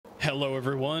Hello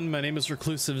everyone, my name is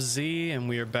ReclusiveZ and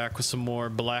we are back with some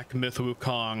more Black Myth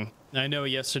Wukong. I know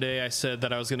yesterday I said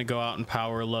that I was going to go out and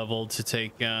power level to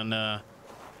take on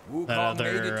Wukong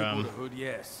made it to Buddhahood,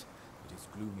 yes, but his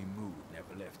gloomy mood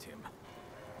never left him.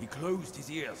 He closed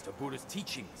his ears to Buddha's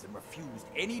teachings and refused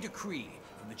any decree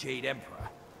from the Jade Emperor.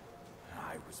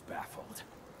 I was baffled.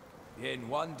 Then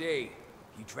one day,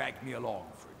 he dragged me along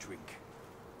for a drink.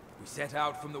 We set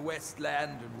out from the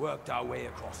Westland and worked our way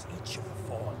across each of the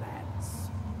four lands.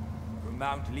 From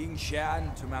Mount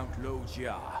Lingshan to Mount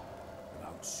Lojia,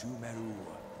 Mount Sumeru,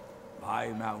 my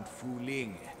Mount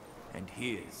Fuling, and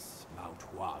his Mount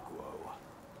Huaguo.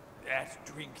 That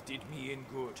drink did me in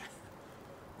good.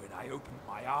 When I opened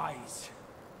my eyes,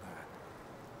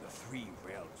 the three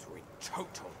realms were in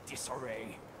total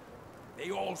disarray. They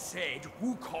all said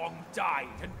Wukong died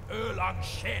and Erlang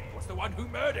Shen was the one who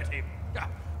murdered him.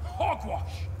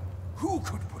 Hogwash! Who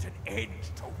could put an end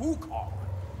to Wukong?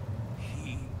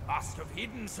 He must have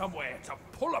hidden somewhere to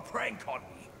pull a prank on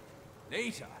me.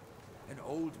 Later, an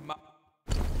old monkey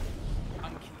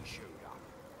showed up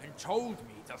and told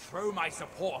me to throw my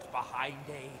support behind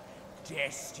a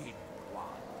Destined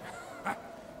One.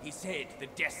 He said the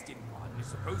Destined One is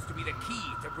supposed to be the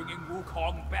key to bringing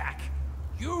Wukong back.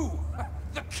 You,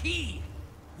 the key!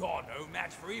 You're no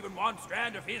match for even one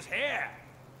strand of his hair.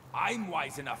 I'm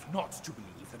wise enough not to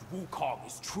believe that Wukong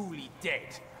is truly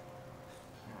dead.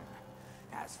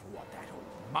 As for what that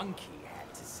old monkey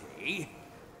had to say,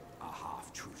 a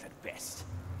half-truth at best.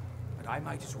 But I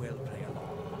might as well play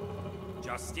along.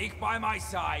 Just stick by my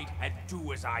side and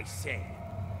do as I say.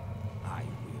 I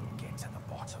will get to the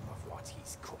bottom of what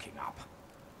he's cooking up.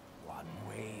 One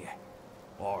way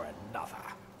or another.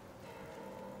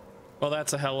 Well,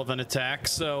 that's a hell of an attack.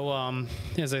 So,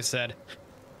 as I said,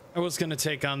 I was going to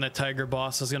take on that tiger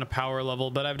boss. I was going to power level,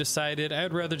 but I've decided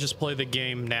I'd rather just play the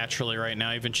game naturally right now.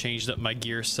 I even changed up my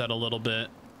gear set a little bit.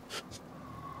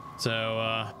 So,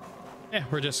 yeah,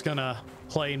 we're just going to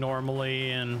play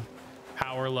normally and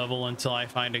power level until I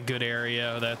find a good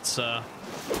area that's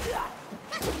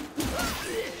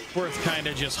worth kind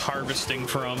of just harvesting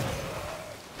from.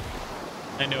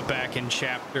 I know back in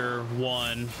chapter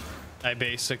 1, I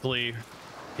basically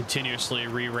continuously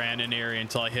reran an area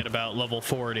until I hit about level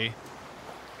 40.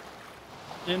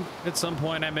 And at some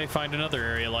point I may find another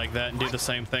area like that and do the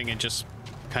same thing and just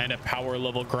kind of power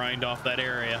level grind off that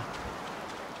area.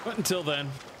 But until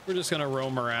then, we're just gonna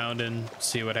roam around and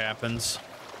see what happens.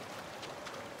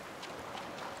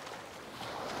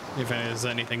 If there's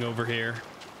anything over here.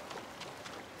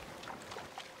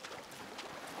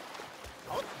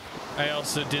 I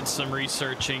also did some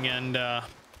researching, and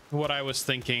what I was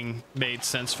thinking made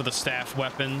sense for the staff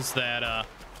weapons, that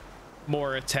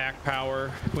more attack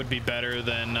power would be better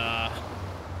than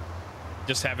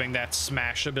just having that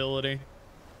smash ability.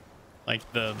 Like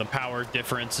the power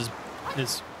difference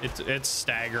it's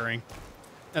staggering.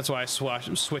 That's why I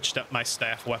switched up my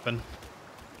staff weapon.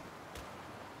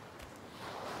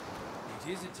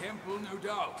 It is a temple, no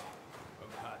doubt.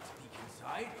 Of her to peek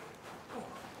inside. Oh,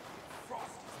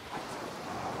 frost is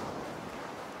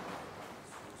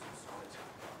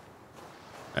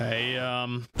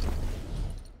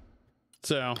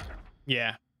so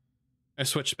yeah, I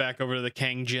switched back over to the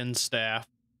Kangjin staff,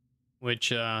 which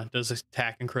does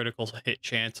attack and critical hit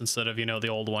chance instead of, you know, the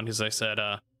old one, as I said,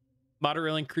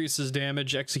 moderately increases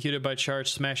damage executed by charged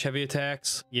smash heavy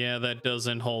attacks. Yeah, that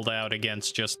doesn't hold out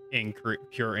against just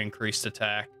pure increased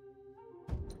attack.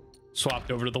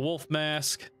 Swapped over to the wolf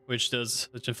mask, which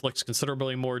inflicts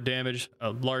considerably more damage,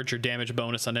 a larger damage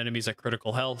bonus on enemies at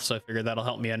critical health, so I figured that'll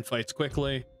help me end fights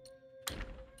quickly.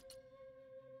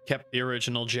 Kept the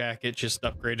original jacket, just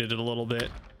upgraded it a little bit.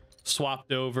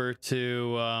 Swapped over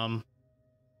to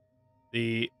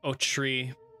the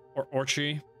Ochri,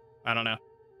 I don't know,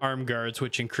 arm guards,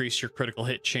 which increase your critical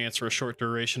hit chance for a short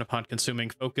duration upon consuming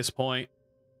focus point.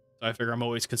 So I figure I'm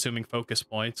always consuming focus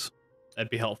points. That'd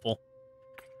be helpful.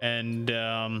 And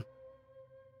the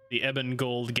Ebon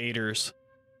Gold Gators.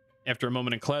 After a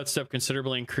moment in Cloud Step,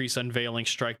 considerably increase unveiling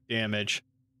strike damage.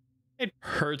 I'd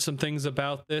heard some things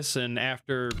about this, and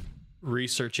after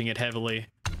researching it heavily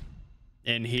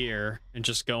in here and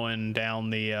just going down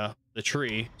the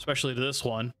tree, especially to this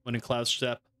one, when in Cloud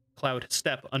Step,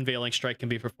 unveiling strike can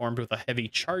be performed with a heavy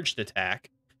charged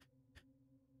attack.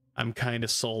 I'm kind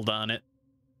of sold on it.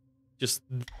 Just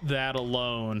that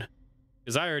alone.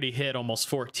 Because I already hit almost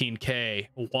 14k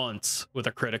once with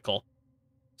a critical.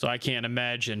 So I can't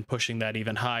imagine pushing that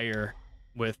even higher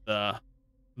with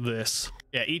this.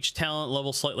 Yeah, each talent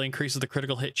level slightly increases the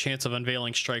critical hit chance of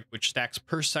unveiling strike, which stacks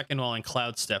per second while in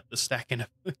Cloud Step. The stack can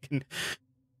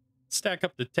stack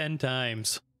up to 10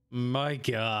 times. My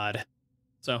God.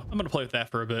 So I'm going to play with that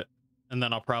for a bit, and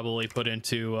then I'll probably put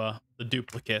into the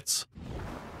duplicates.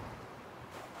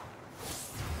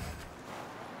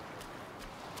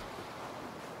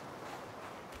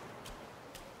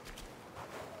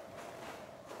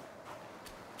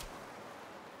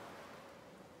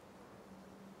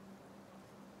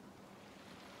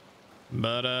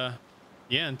 But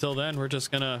yeah, until then, we're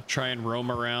just gonna try and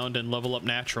roam around and level up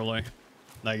naturally,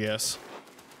 I guess.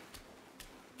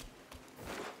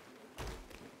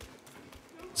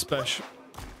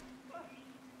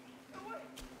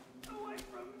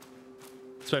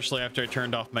 Especially after I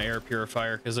turned off my air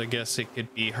purifier, because I guess it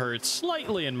could be heard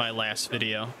slightly in my last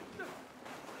video.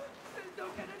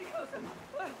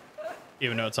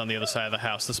 Even though it's on the other side of the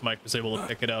house, this mic was able to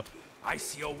pick it up. I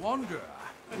see a wanderer.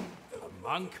 A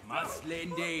monk must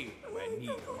lend aid when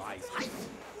need arises.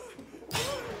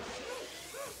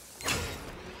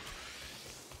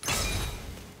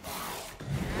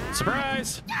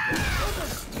 Surprise!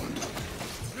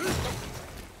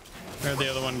 Where'd the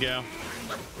other one go?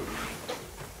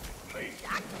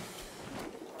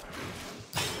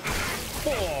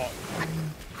 Oh.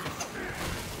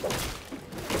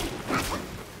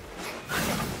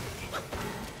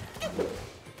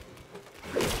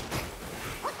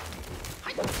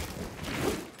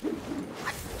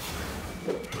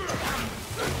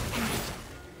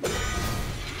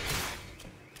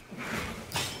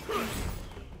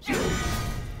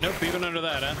 Nope, even under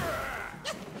that, huh?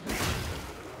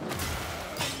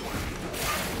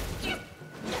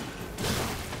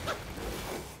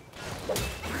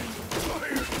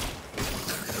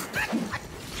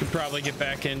 Should probably get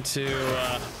back into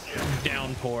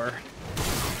downpour.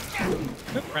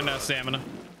 Oop, run out of stamina.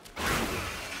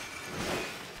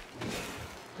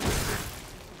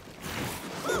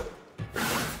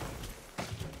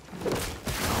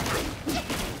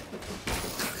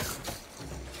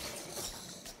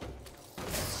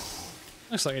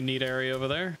 Looks like a neat area over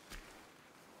there.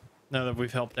 Now that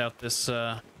we've helped out this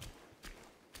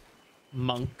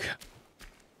monk.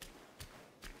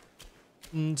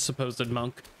 Supposed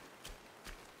monk.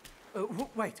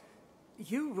 Wait.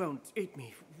 You won't eat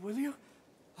me, will you?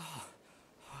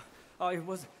 I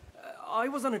was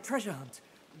on a treasure hunt,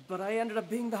 but I ended up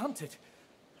being the hunted.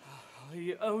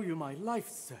 I owe you my life,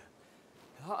 sir.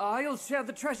 I'll share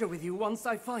the treasure with you once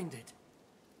I find it.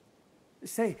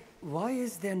 Say, why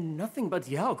is there nothing but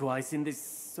Yaoguais in this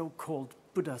so-called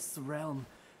Buddha's realm?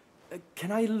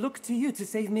 Can I look to you to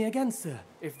save me again, sir,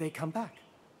 if they come back?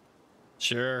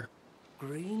 Sure.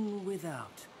 Green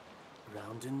without,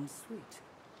 round and sweet.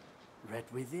 Red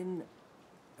within,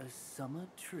 a summer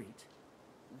treat.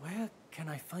 Where can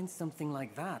I find something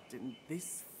like that in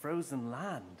this frozen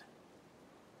land?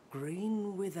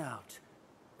 Green without,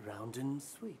 round and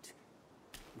sweet.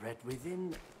 Red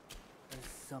within, a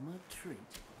summer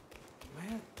treat. Where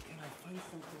can I find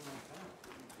something like that?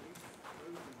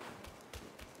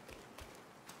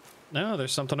 No,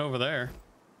 there's something over there.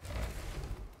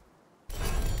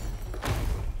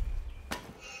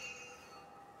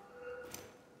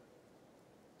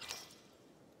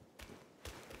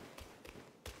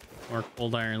 More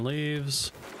cold iron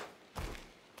leaves.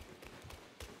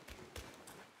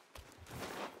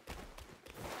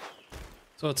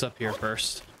 So what's up here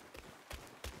first?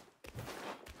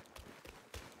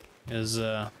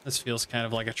 This feels kind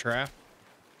of like a trap.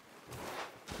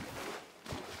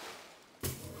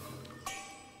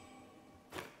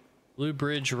 Blue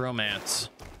Bridge Romance.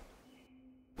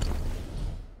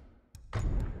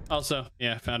 Also,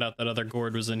 yeah, I found out that other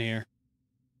gourd was in here.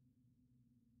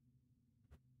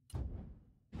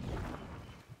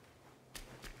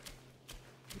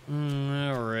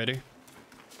 Alrighty.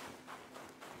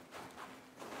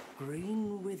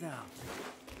 Green without, red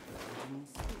and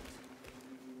sweet.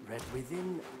 Red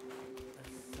within, a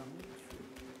summer tree.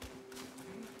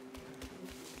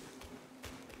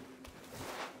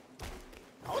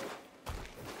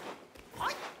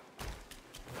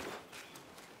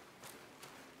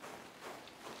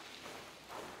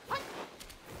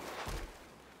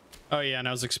 Oh yeah, and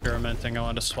I was experimenting. I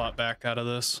wanted to swap back out of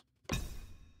this.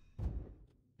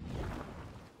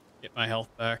 Get my health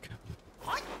back.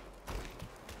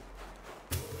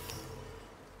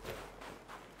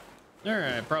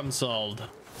 Alright, problem solved.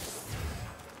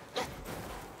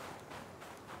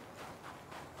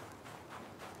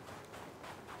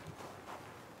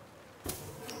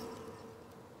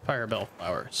 Firebell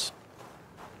flowers.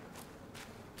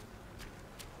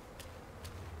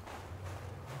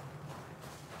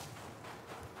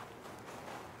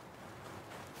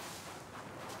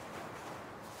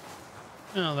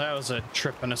 Oh, that was a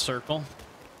trip in a circle.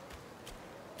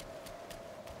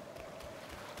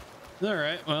 All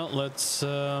right, well, let's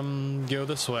go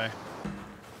this way.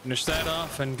 Finish that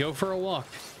off and go for a walk.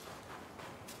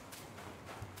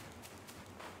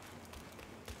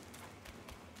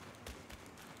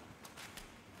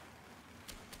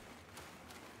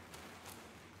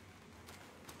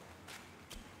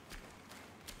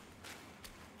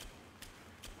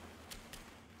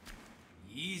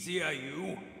 Easy are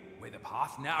you. Where the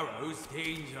path narrows,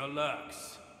 danger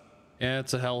lurks. Yeah,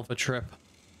 it's a hell of a trip.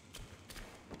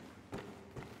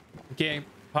 Can't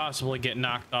possibly get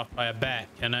knocked off by a bat,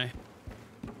 can I?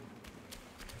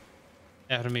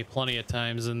 Happened to me plenty of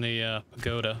times in the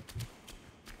pagoda.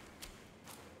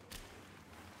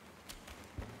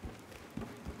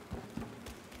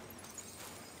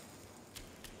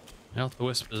 Now the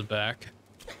wisp is back.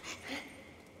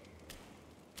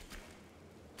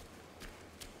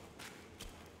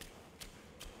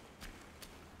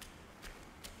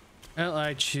 Well,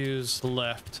 I choose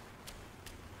left.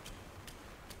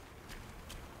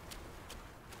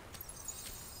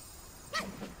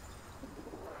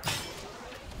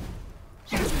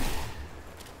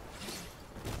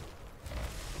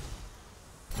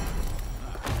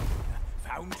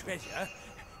 Found treasure?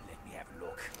 Let me have a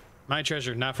look. My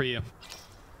treasure, not for you.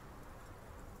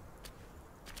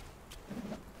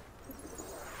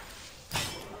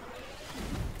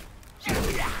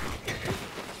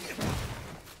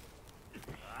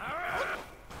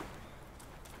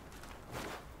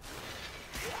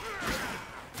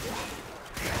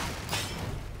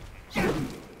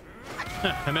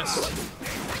 I missed.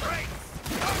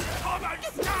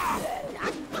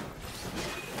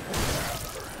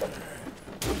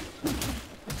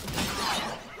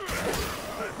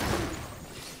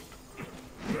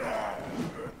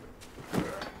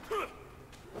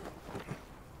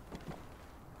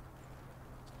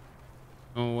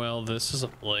 Oh, well, this is a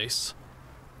place.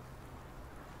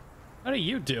 What are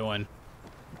you doing?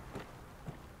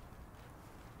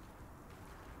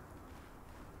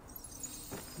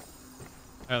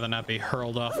 I'd rather not be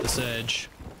hurled off this edge.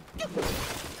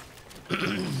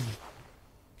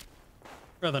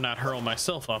 Rather not hurl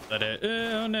myself off that edge.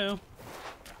 Oh no.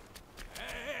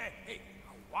 Hey,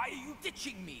 why are you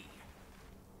ditching me?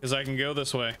 Because I can go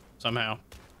this way somehow.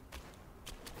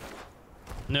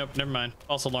 Nope, never mind.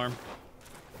 False alarm.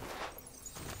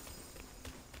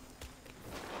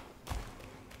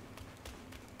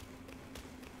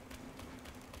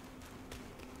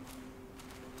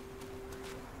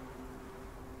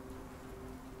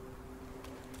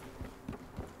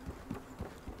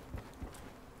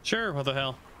 Sure, what the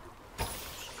hell? The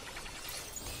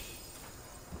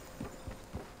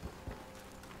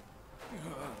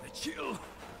chill.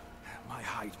 My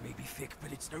hide may be thick,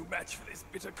 but it's no match for this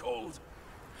bitter cold.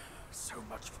 So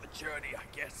much for the journey, I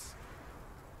guess.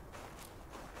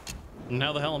 And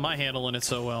how the hell am I handling it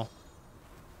so well?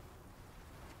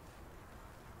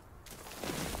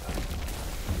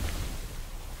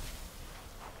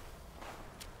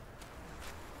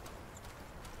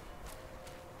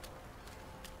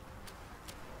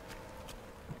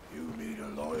 You need a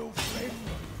loyal friend.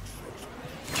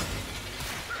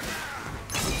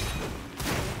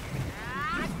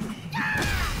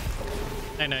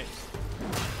 Night night.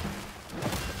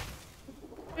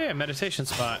 Yeah, meditation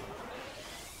spot.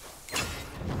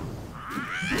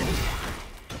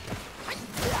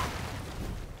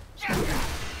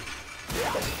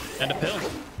 And a pill.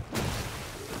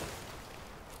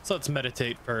 So let's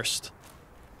meditate first.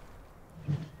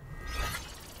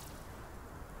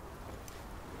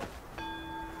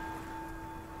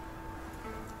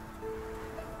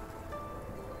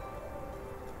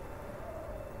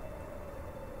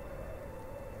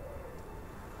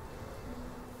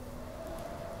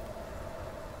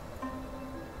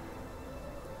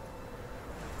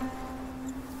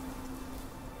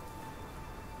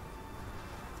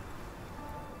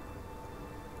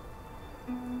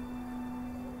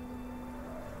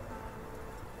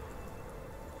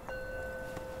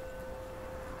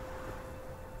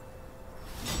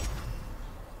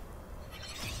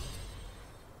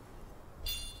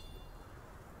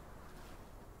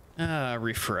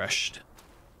 Refreshed.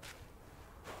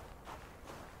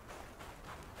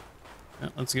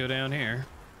 Well, let's go down here.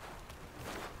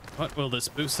 What will this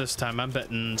boost this time? I'm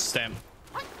betting stamina.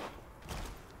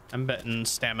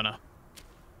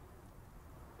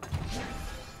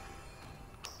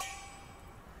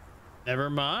 Never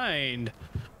mind.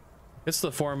 It's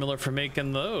the formula for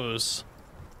making those.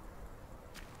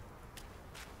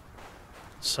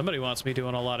 Somebody wants me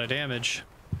doing a lot of damage.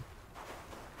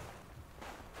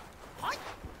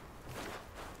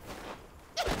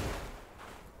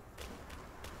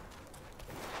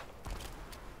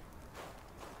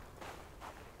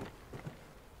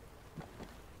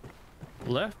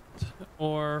 Left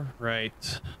or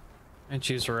right? And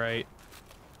she's right.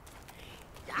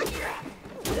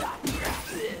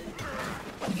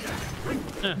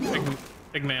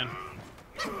 Big man.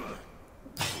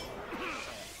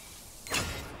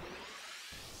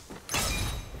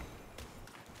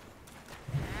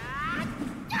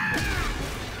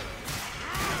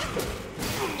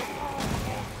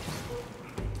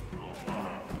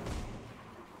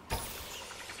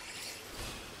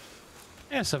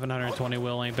 Yeah, 720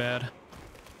 will ain't bad.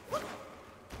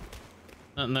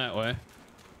 Not in that way.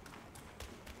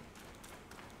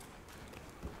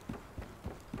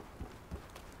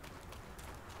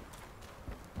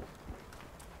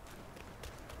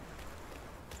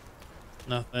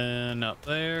 Nothing up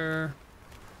there.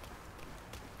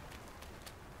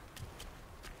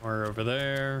 Or over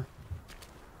there.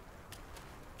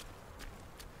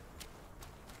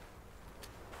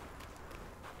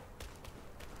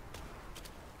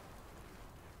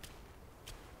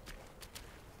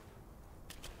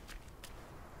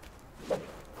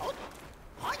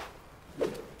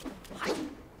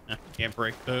 Can't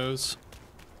break those.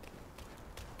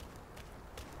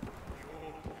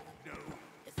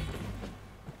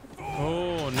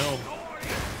 Oh no.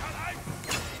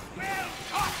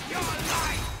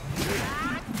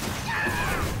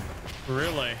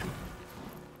 Really?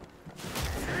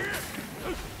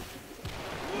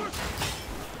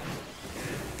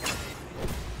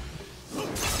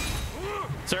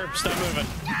 Sir, stop moving.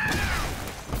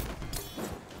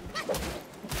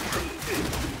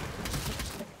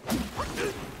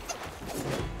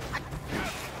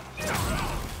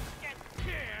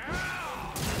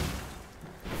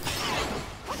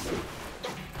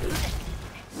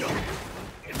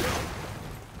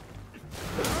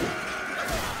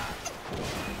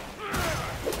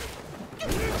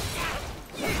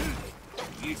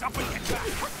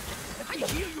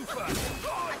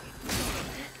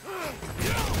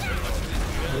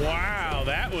 Wow,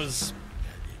 that was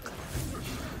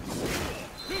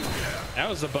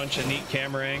a bunch of neat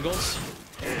camera angles.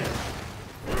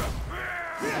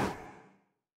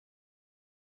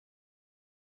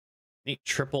 Neat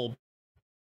triple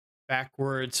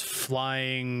backwards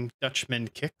flying Dutchman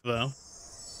kick though.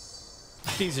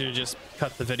 It's easier to just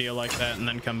cut the video like that and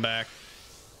then come back.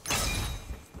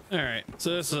 All right,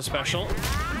 so this is a special.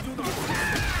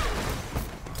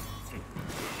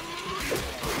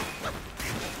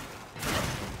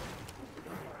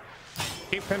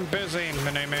 Keep him busy,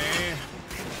 Minnie-Me.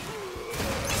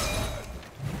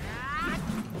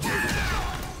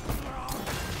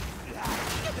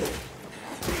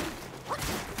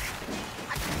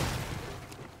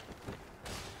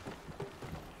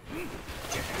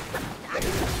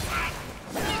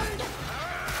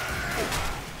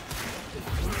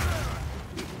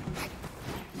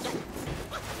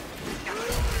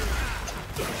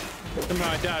 Somehow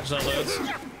I dodged all those.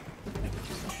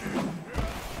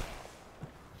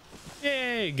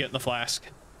 Yay, get in the flask.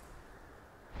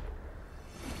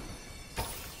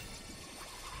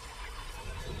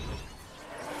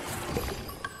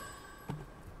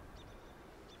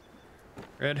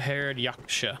 Red-haired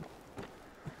Yaksha.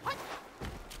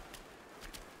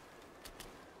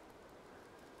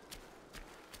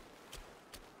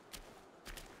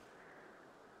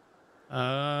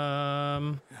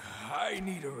 I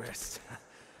need a rest.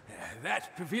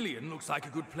 That pavilion looks like a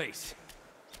good place.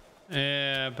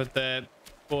 Yeah, but that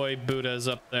boy Buddha's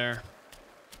up there.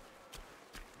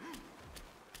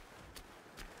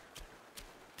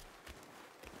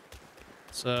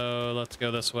 So let's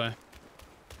go this way.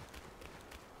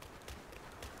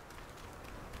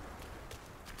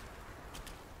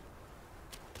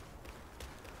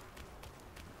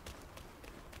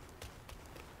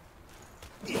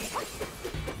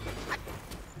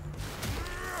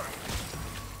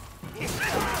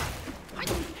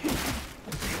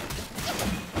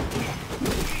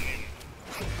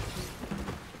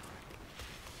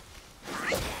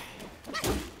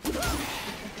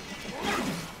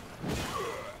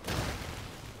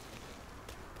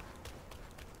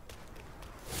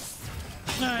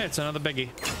 It's another biggie.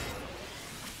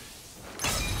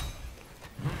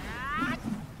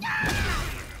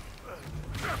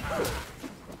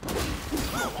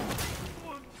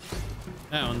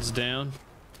 That one's down.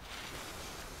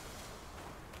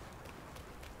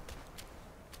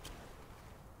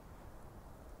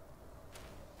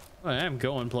 Oh, I am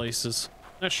going places.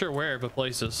 Not sure where, but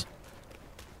places.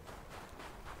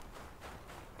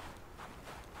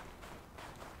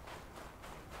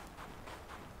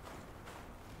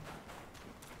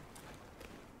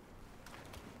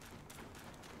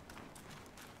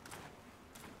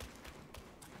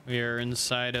 We are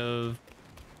inside of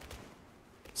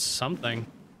something.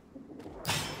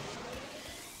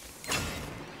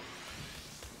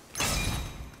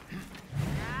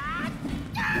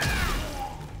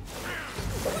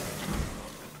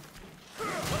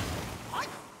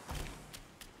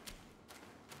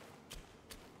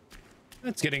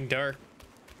 It's getting dark.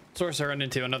 Source I run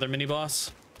into another mini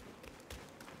boss.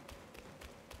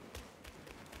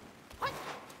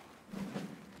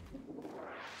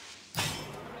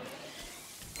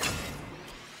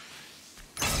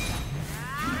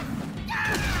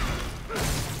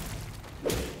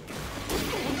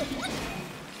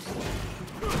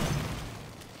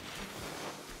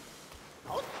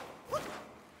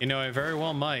 You know, I very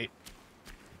well might.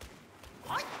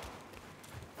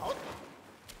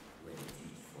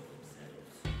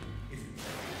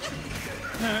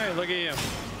 Hey, look at you.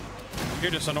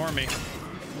 You're just a normie.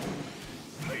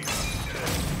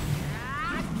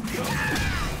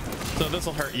 So this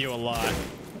will hurt you a lot.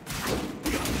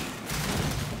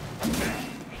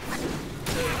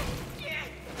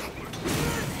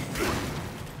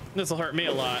 This will hurt me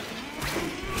a lot.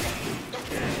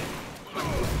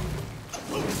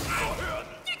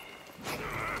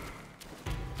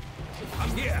 I'm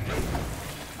here.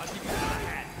 I'll give you a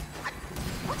hand.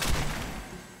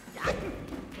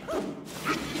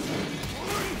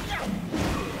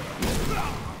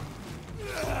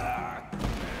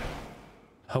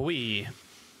 Howee.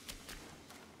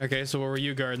 Okay, so what were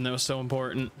you guarding that was so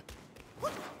important?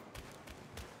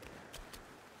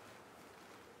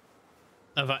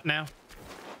 What now?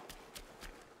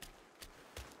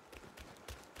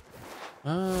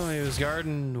 Oh, he was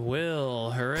guarding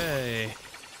Will. Hooray.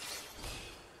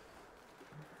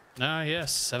 Ah,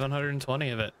 yes, 720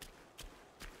 of it.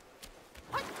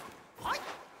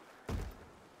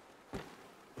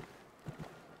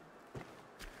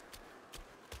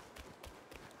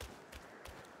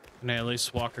 Can I at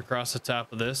least walk across the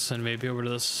top of this and maybe over to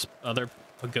this other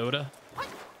pagoda?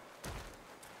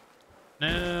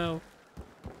 No.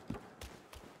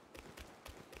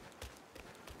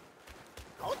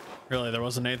 Really, there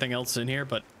wasn't anything else in here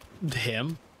but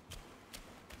him?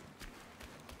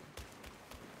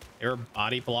 They were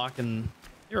body blocking.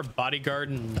 They were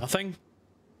bodyguarding nothing?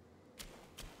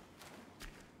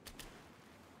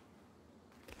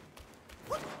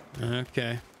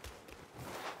 Okay.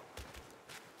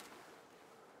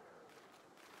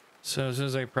 So as soon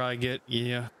as I probably get,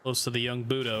 yeah, close to the young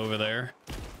Buddha over there.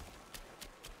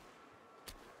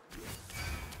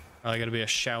 Probably gonna be a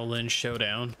Shaolin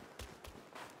showdown.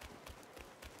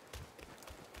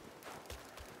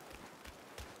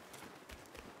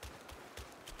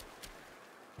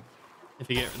 If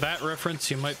you get that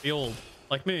reference, you might be old,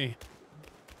 like me.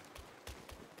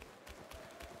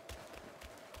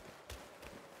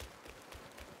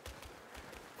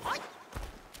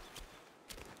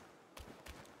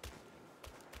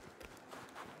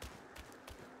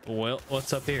 Well,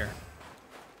 what's up here?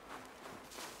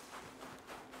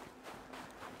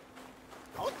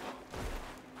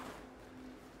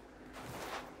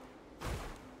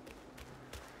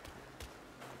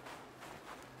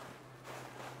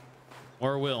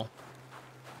 Or will.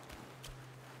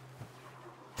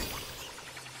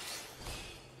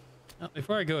 Now,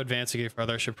 before I go advancing it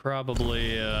further, I should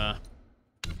probably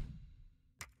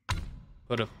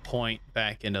put a point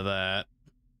back into that.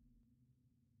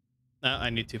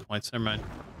 I need 2 points. Never mind.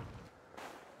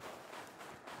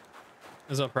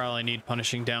 Because I'll probably need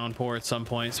punishing downpour at some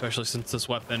point, especially since this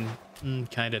weapon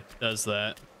kind of does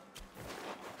that.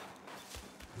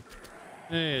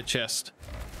 Hey, a chest.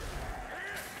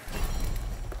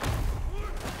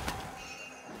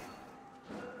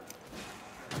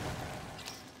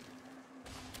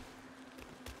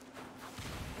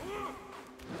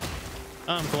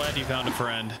 I'm glad you found a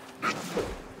friend.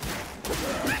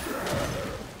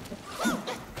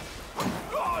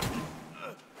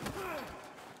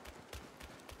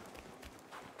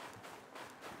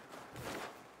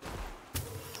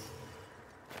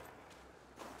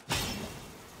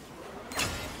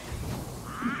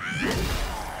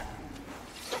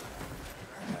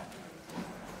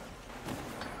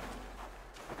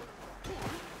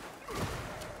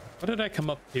 What did I come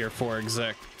up here for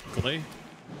exactly?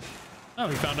 Oh,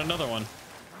 we found another one.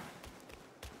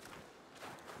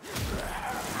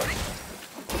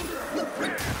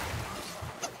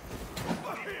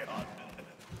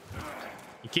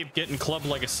 You keep getting clubbed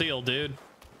like a seal, dude.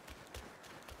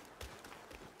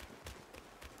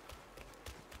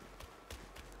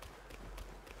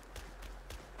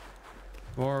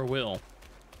 Or will.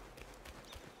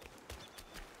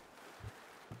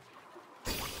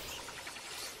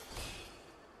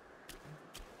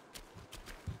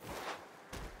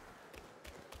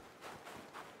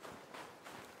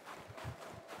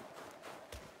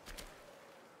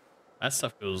 That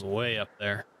stuff goes way up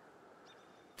there.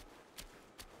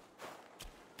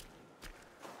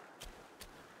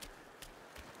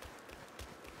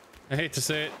 I hate to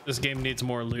say it, this game needs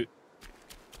more loot.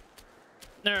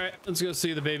 All right, let's go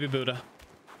see the baby Buddha.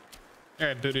 All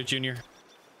right, Buddha Jr.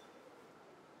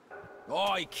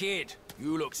 Oi, kid,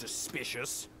 you look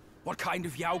suspicious. What kind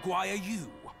of Yao Guai are you?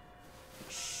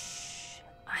 Shh.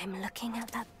 I'm looking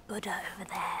at that Buddha over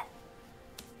there.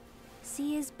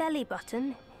 See his belly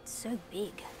button? It's so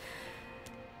big.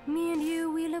 Me and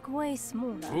you, we look way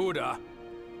smaller. Buddha?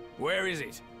 Where is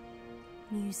it?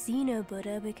 You see no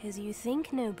Buddha because you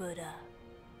think no Buddha.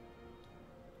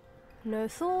 No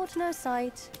thought, no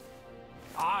sight.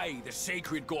 I, the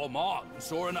sacred gourmand,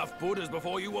 saw enough Buddhas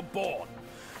before you were born.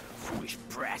 Foolish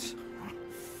brat. You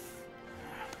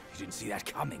didn't see that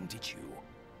coming, did you?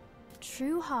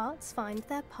 True hearts find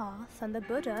their path, and the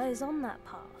Buddha is on that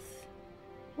path.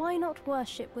 Why not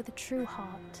worship with a true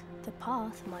heart? The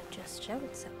path might just show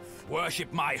itself.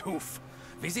 Worship my hoof.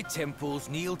 Visit temples,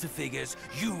 kneel to figures.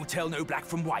 You tell no black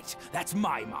from white. That's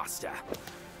my master.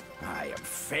 I am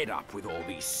fed up with all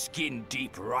these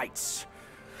skin-deep rites.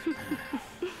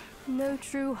 No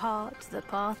true heart, the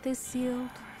path is sealed.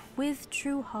 With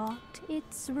true heart,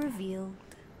 it's revealed.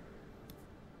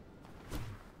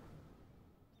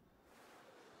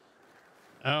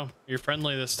 Oh, you're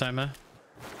friendly this time, huh?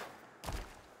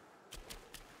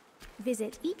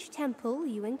 Visit each temple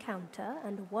you encounter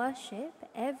and worship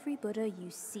every Buddha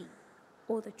you see,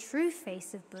 or the true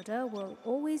face of Buddha will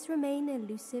always remain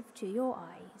elusive to your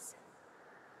eyes.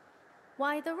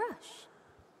 Why the rush?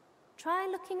 Try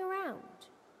looking around.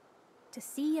 To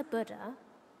see a Buddha,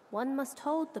 one must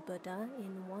hold the Buddha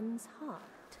in one's heart.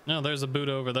 No, there's a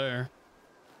Buddha over there.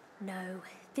 No,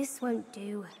 this won't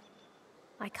do.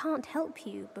 I can't help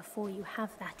you before you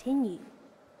have that in you.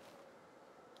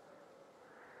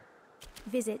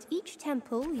 Visit each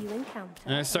temple you encounter.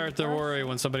 And I start to worry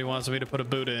when somebody wants me to put a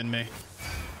Buddha in me.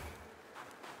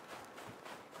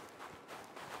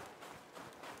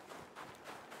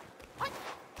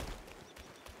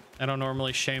 I don't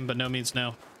normally shame, but no means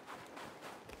no.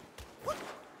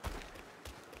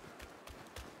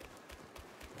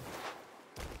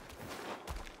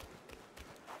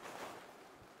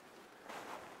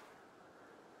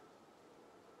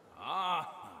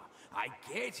 I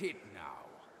get it now.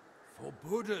 4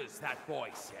 Buddhas, that boy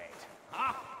said.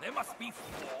 There must be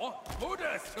 4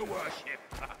 Buddhas to worship.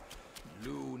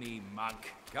 Loony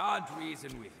monk. Can't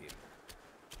reason with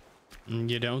him.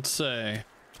 You don't say.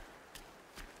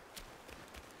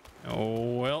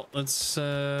 Oh, well, let's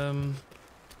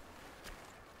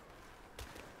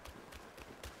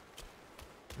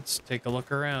take a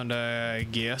look around, I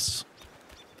guess.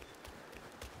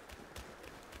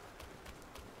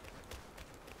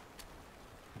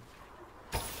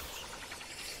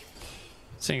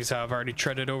 Seeing as how I've already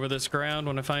treaded over this ground,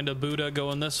 when I find a Buddha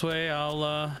going this way,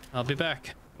 I'll be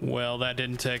back. Well, that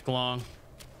didn't take long.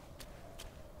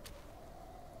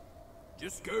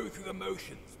 Just go through the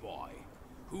motions, boy.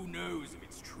 Who knows if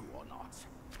it's true or not?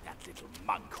 That little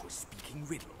monk was speaking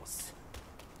riddles.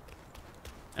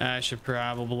 I should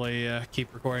probably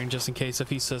keep recording just in case if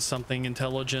he says something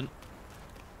intelligent.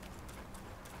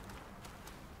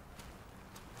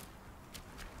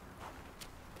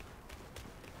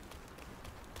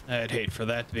 I'd hate for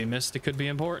that to be missed. It could be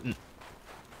important.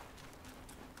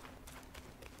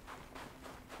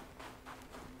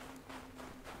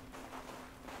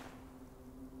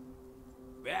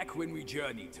 Back when we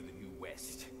journeyed to the New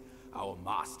West, our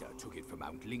master took it from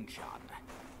Mount Lingshan.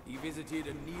 He visited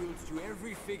and kneeled to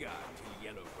every figure until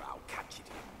Yellowbrow captured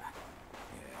him.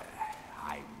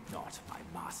 I'm not my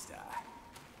master.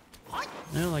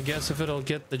 Well, I guess if it'll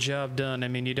get the job done, I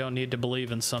mean, you don't need to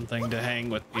believe in something to hang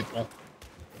with people.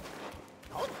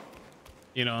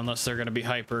 You know, unless they're going to be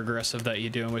hyper aggressive that you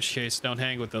do, in which case don't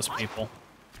hang with those people.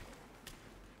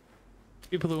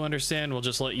 People who understand will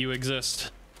just let you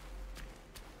exist.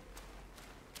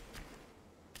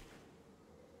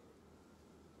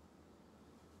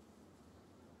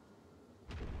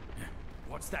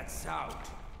 What's that sound?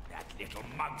 That little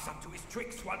monk's up to his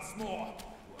tricks once more.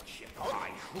 Worship my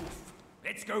hoof.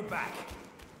 Let's go back.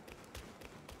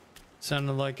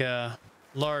 Sounded like a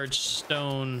large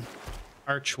stone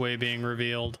archway being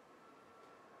revealed.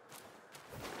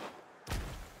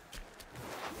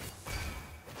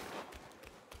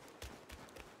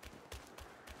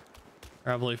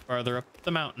 Probably farther up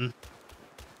the mountain.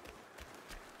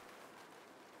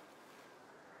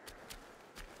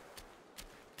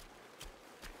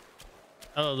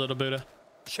 Hello, little Buddha.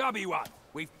 Chubby one,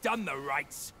 we've done the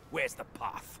rites. Where's the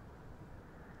path?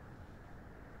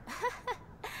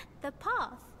 The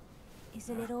path?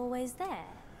 Isn't it always there?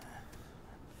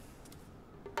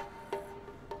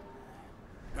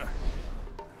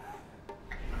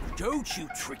 Don't you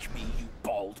trick me, you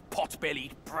bald,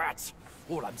 pot-bellied brat!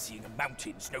 All I'm seeing are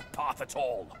mountains, no path at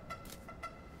all.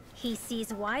 He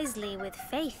sees wisely with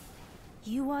faith.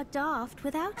 You are daft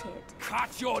without it.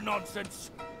 Cut your nonsense!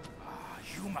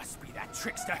 You must be that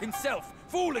trickster himself,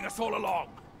 fooling us all along!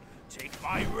 Take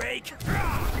my rake!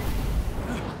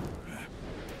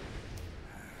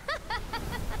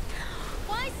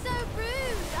 Why so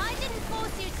rude? I didn't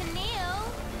force you to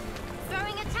kneel.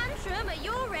 Throwing a tantrum at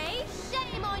your age?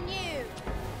 Shame on you!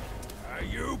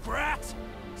 You brat!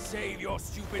 Save your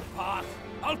stupid path.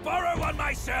 I'll borrow one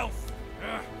myself!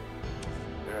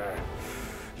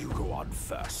 You go on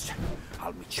first.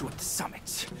 I'll meet you at the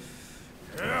summit.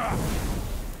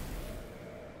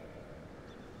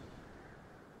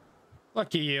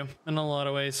 Lucky you, in a lot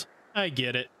of ways. I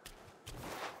get it.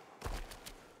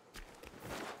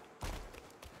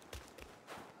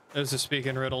 Those who speak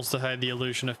in riddles to hide the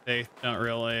illusion of faith don't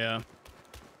really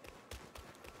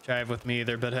jive with me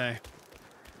either, but hey.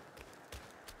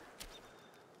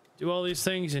 Do all these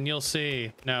things and you'll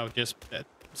see. No, just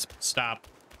stop.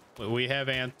 We have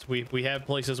we have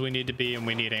places we need to be and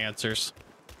we need answers.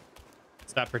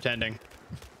 Stop pretending.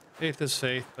 Faith is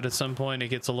faith, but at some point it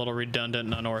gets a little redundant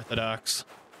and unorthodox.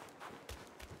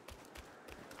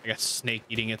 Like a snake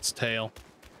eating its tail.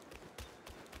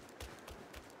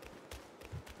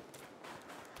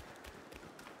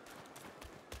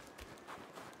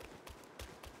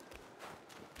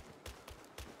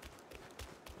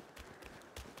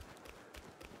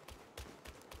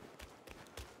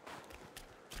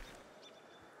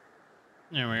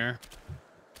 There we are.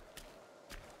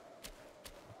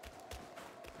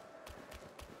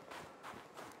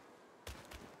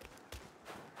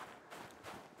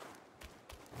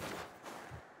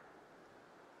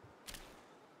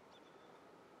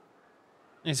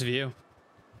 Nice view.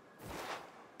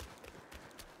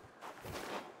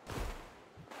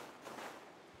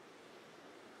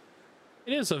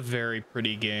 It is a very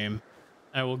pretty game.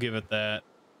 I will give it that.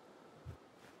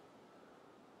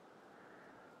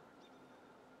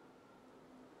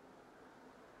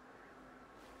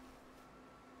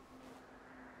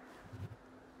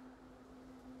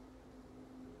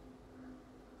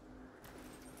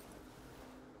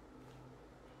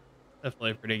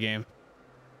 Definitely a pretty game.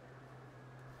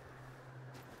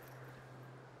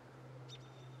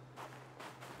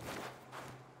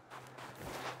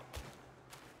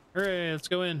 Hooray, let's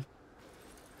go in.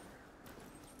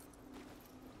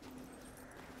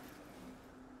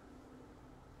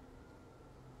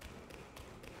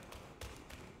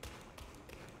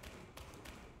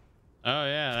 Oh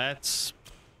yeah,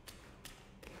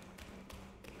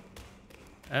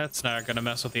 that's not gonna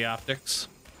mess with the optics.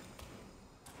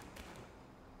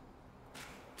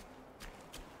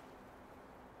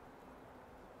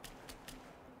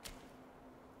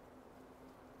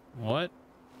 What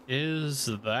is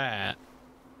that?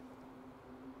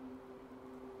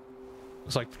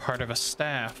 Looks like part of a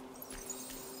staff.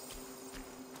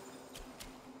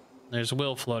 There's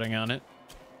Will floating on it.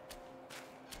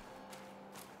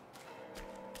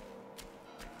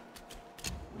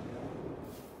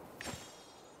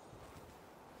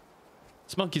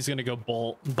 This monkey's gonna go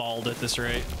bald at this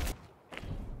rate.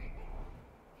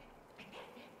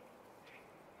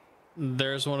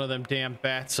 There's one of them damn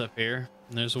bats up here,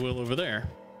 and there's Will over there.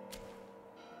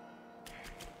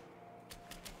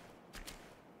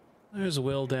 There's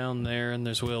Will down there, and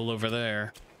there's Will over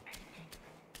there.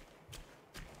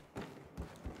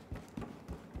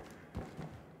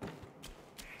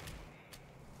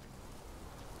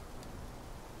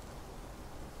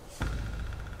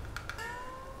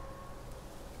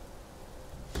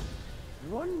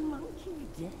 One monkey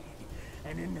dead,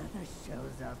 and another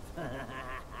shows up.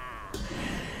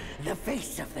 The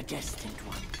face of the Destined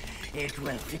One. It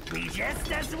will fit me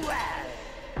just as well.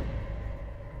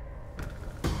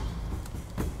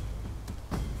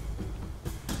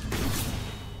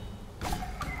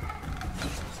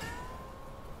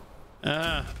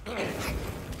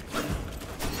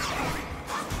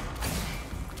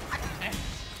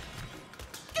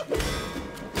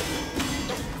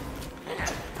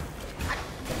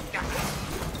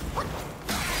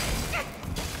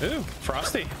 Ooh,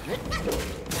 frosty.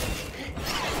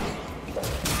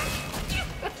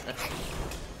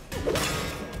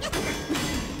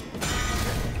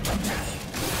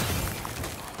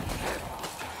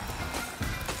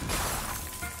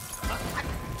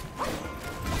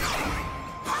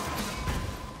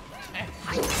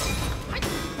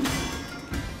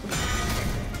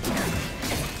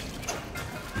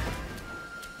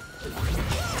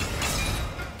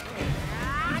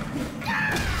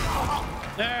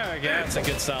 There we go. That's a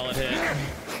good solid hit.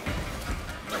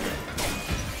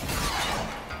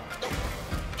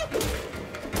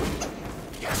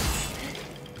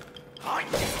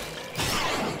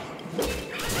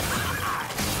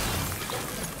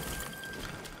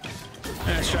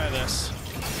 Let's try this.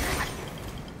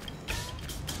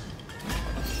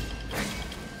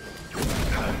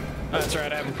 Oh, that's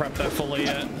right, I haven't prepped that fully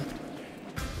yet.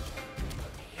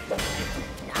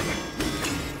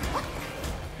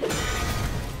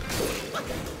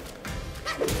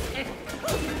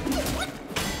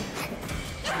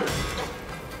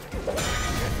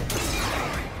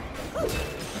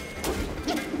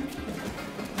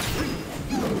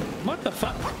 What the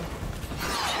fuck?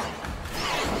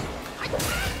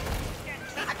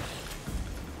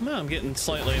 Well, I'm getting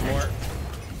slightly more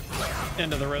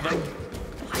into the rhythm.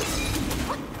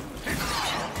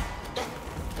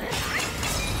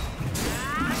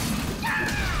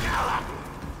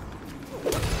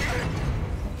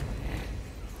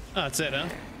 Oh, that's it, huh?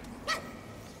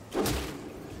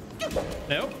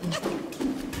 Nope.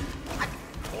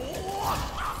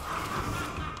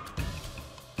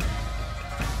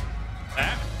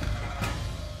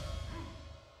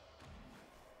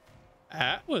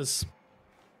 That was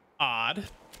odd.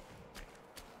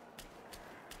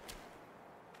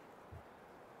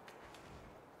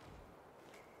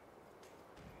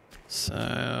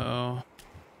 So,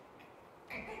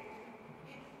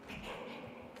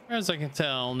 as I can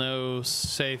tell, no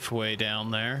safe way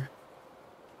down there.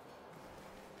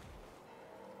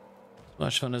 As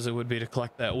much fun as it would be to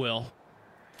collect that will.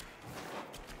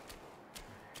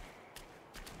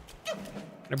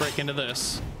 Gonna break into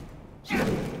this.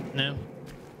 No.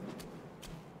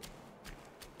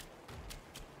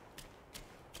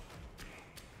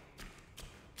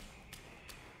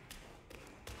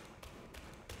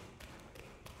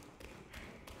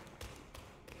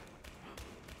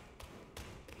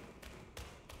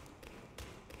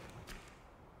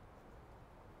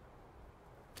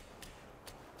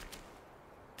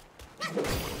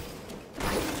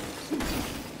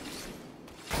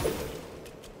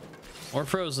 Or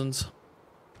Frozens.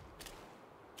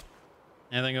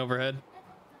 Anything overhead?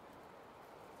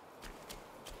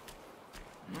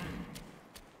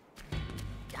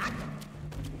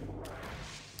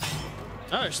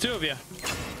 Oh, there's two of you.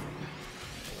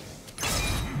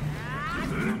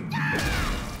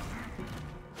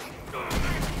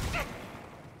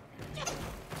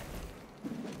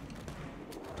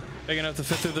 Big enough to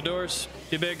fit through the doors?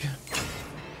 Too big?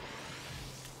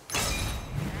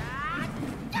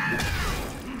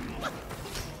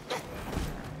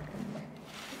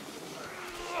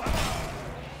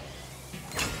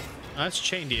 That's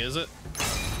chained, is it?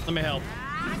 Let me help.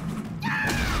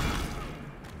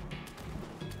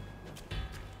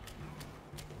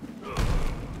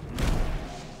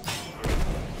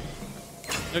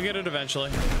 You'll get it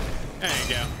eventually. There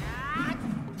you go.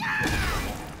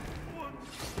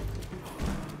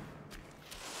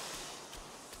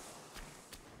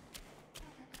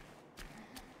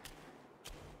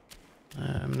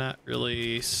 I'm not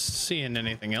really seeing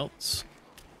anything else.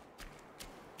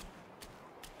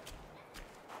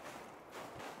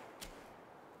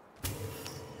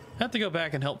 I have to go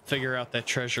back and help figure out that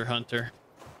treasure hunter.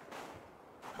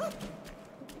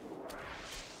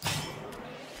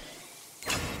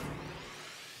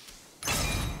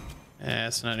 Yeah,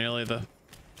 it's not nearly the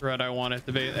threat I want it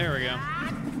to be. There we go.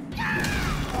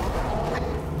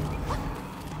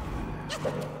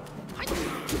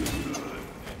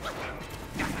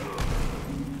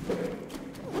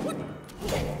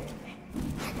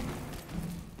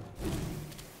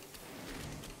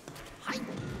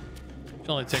 Should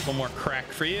only take one more crack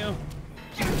for you.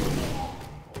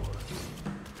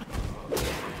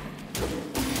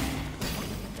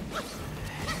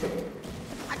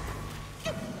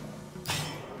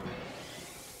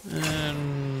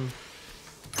 And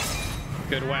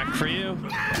good whack for you.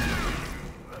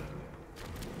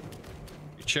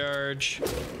 Recharge.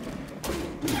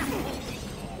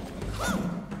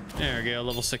 There we go,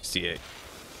 level 68.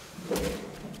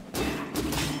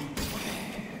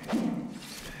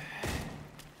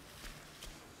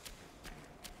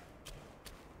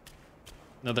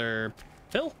 Another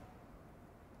pill?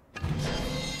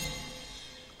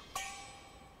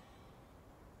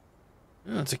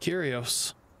 Oh, it's a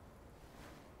Curios.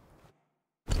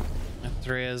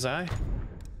 Three as I.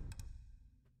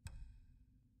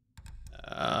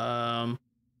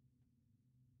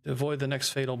 To avoid the next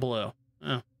fatal blow.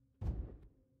 Oh.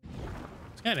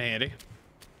 It's kind of handy.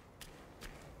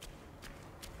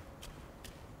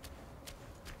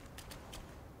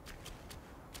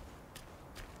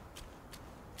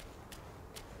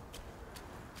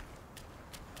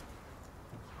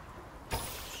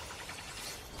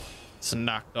 gets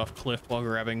knocked off cliff while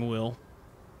grabbing Will.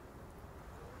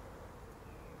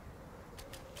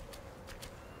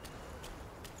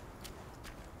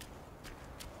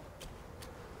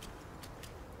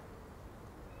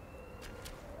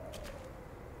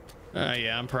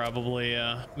 Yeah, I'm probably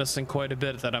missing quite a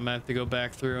bit that I'm gonna have to go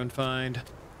back through and find.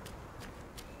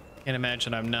 Can't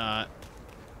imagine I'm not.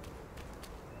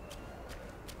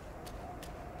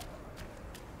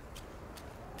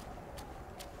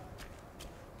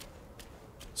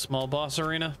 Small boss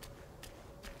arena?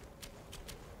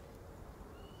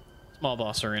 Small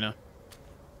boss arena.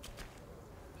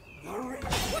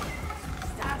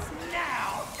 Starts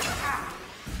now.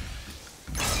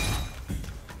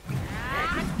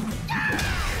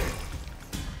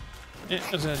 Yeah,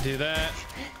 I was gonna do that.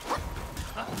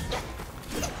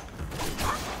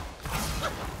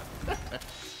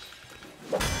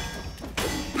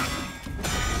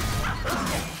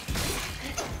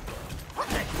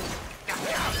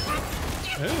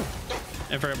 Ooh,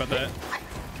 I forgot about that.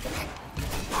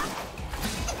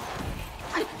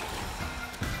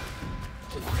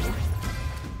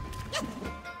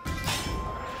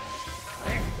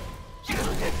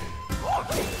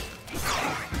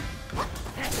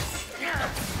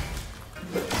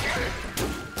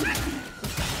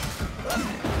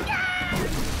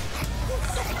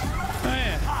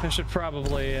 I should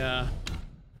probably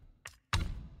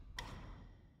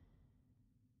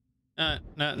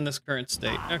not in this current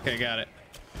state. Okay, got it.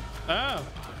 Oh,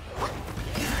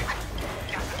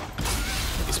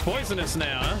 he's poisonous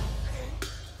now, huh?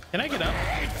 Can I get up?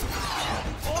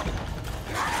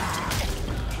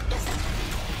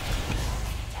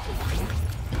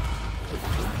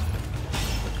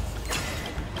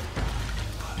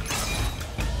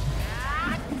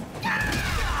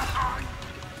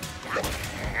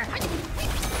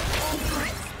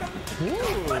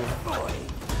 Ooh.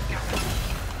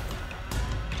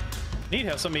 Neat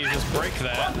how somebody just break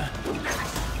that.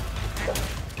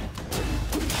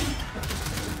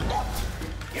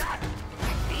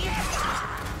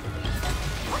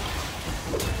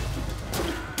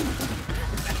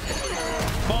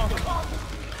 Bonk.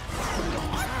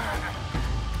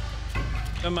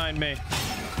 Don't mind me.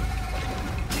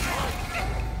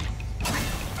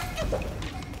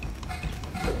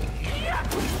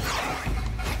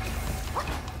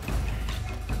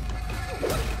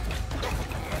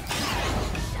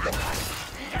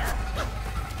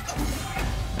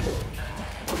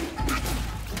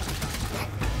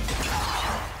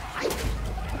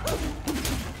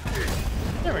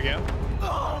 There we go.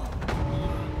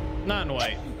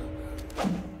 Non-white.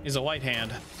 He's a white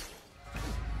hand.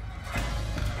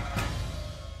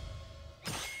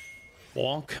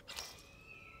 Wonk.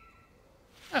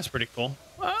 That's pretty cool.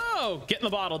 Oh, get in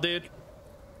the bottle, dude.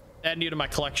 Adding you to my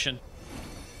collection.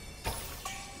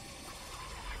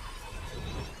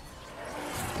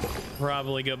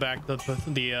 Probably go back to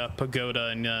the pagoda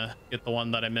and get the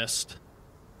one that I missed.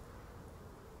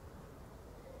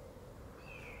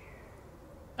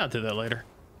 I'll do that later.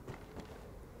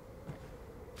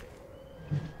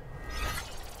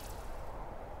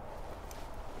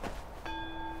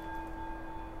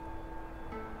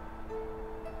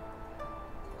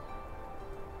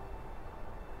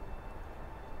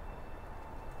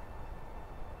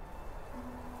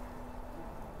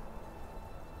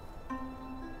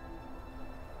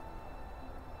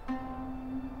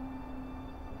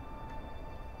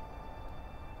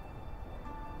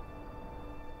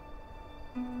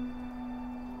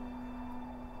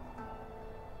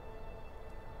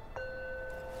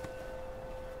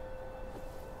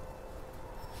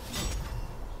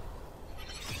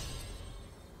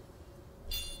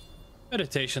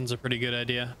 Meditation's a pretty good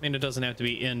idea. I mean, it doesn't have to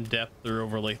be in-depth or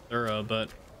overly thorough, but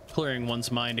clearing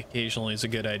one's mind occasionally is a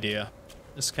good idea.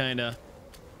 Just kind of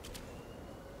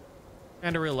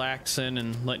relaxing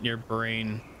and letting your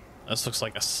brain... This looks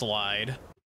like a slide.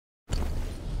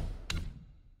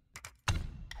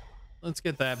 Let's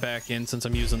get that back in since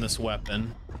I'm using this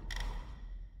weapon.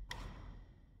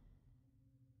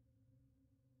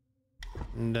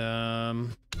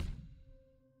 And,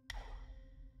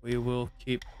 we will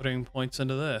keep putting points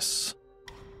into this.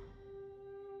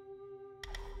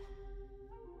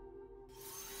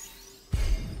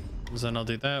 Then I'll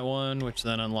do that one, which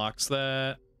then unlocks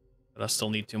that. But I still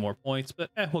need 2 more points,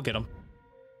 but we'll get them.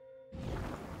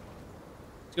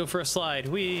 Let's go for a slide.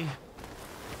 Whee!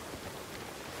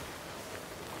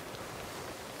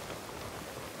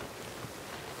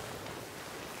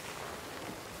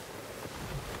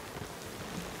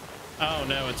 Oh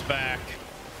no, it's back.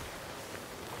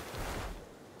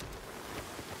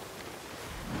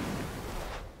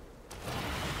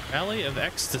 Valley of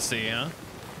Ecstasy, huh?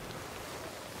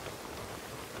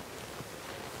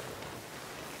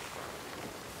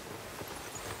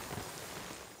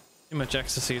 Too much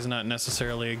ecstasy is not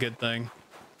necessarily a good thing.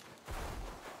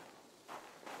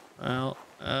 Well,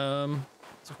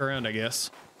 let's look around, I guess.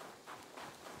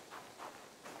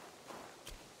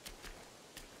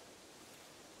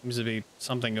 Seems to be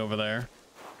something over there.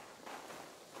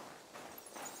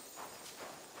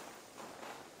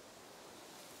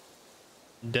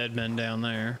 Dead men down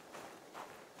there.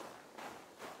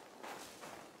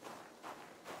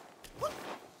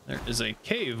 There is a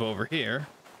cave over here.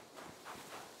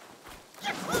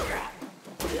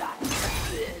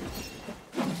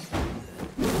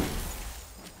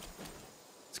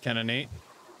 It's kind of neat.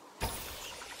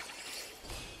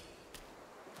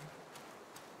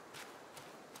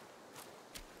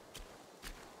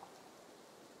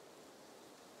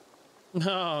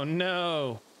 Oh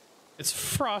no, it's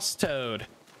Frost Toad.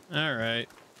 All right.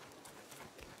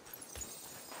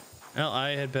 Well,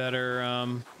 I had better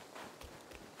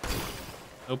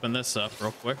open this up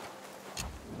real quick.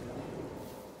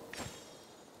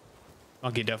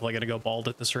 Monkey definitely gonna go bald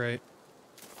at this rate.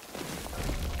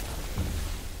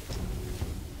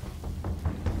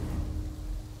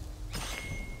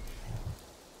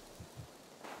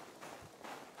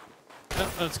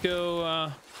 Oh, let's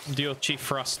go deal with Chief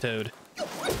Frost Toad.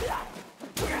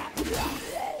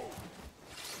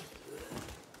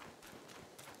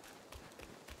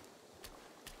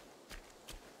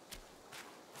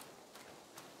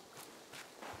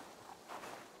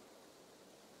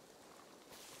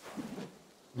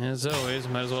 As always,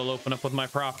 might as well open up with my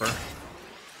proper.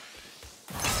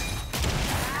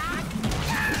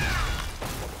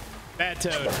 Bad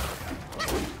Toad.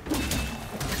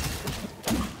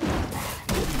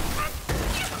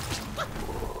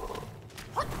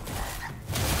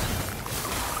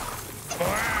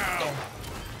 Wow.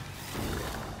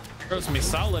 Throws me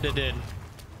solid, it did.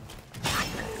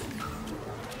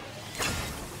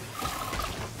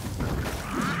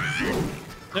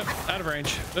 Nope, out of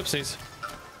range. Whoopsies.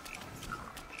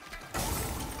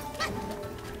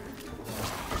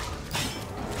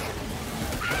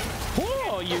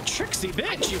 You tricksy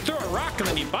bitch! You threw a rock and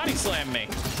then you body slammed me.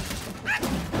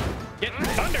 Getting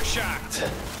thundershocked.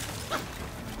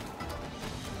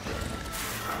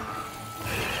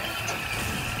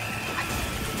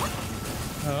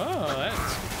 Oh,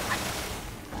 that's...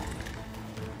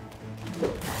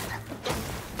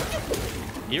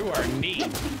 You are neat.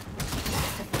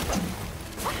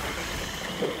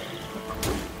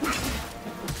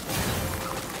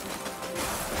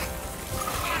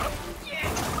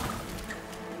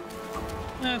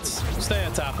 Let's stay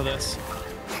on top of this.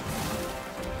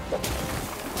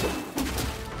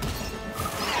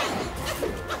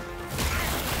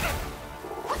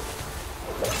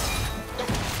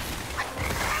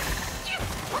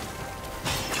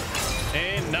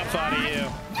 Enough out of you.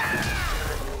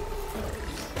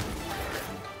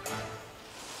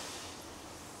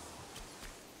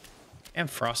 And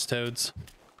frost toads.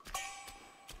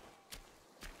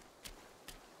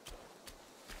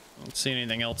 Don't see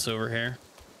anything else over here.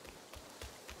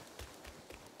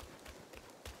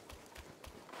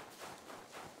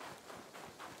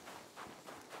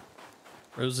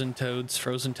 Frozen toads,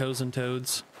 frozen toes and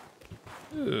toads.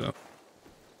 Ooh.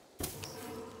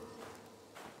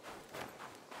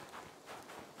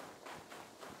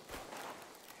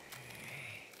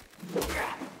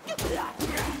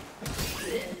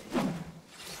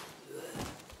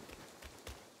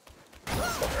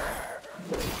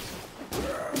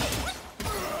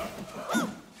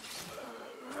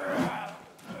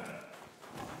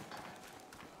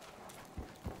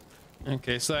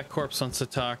 Okay, so that corpse wants to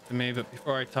talk to me, but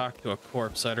before I talk to a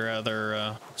corpse, I'd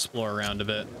rather explore around a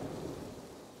bit.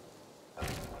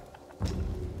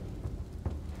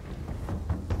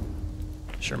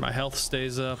 Sure my health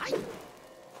stays up.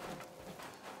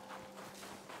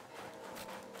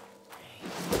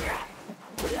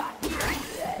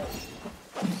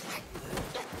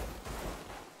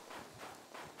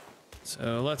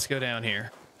 So let's go down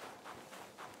here.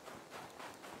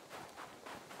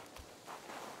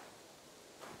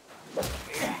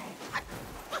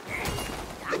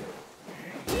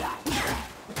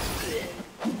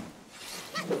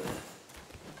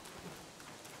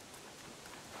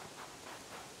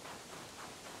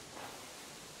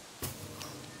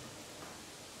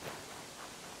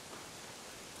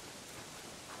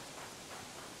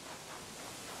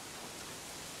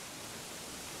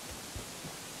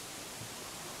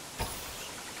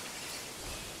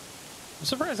 I'm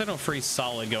surprised I don't freeze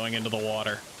solid going into the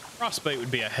water. Frostbite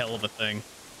would be a hell of a thing.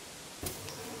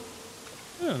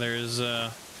 Oh, there's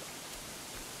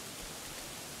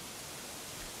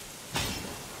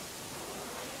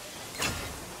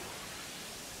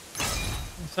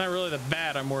It's not really the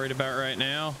bat I'm worried about right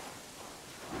now.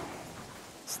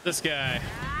 It's this guy.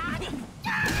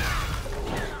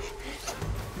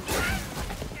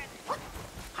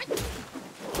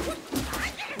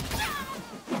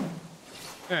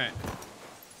 All right.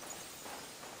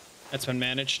 That's been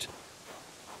managed.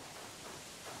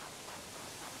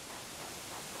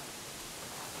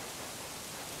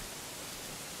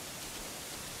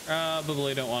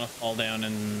 Probably don't want to fall down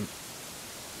and...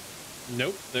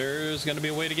 Nope, there's going to be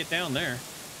a way to get down there.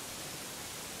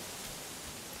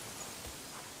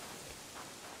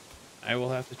 I will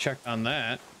have to check on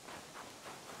that.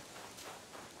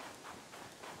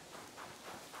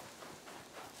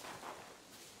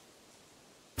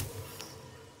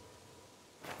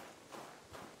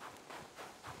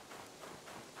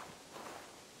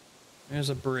 There's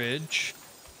a bridge.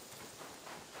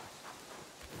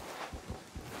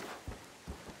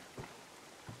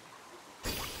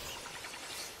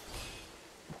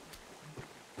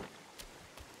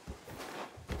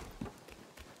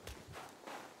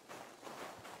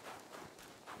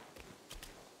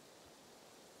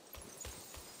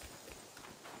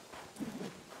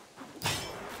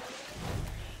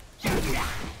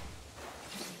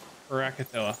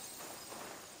 Rakatoa.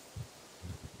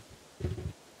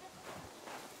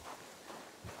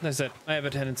 As I said, I have a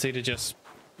tendency to just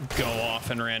go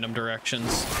off in random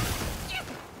directions.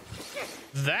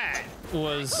 That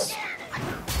was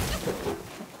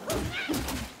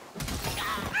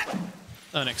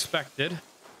unexpected.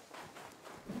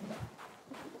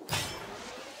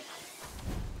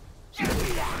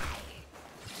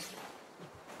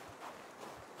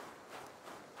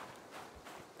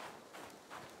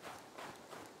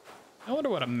 I wonder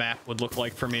what a map would look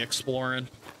like for me exploring.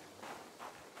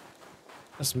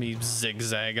 That's me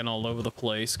zigzagging all over the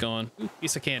place going, ooh,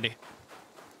 piece of candy.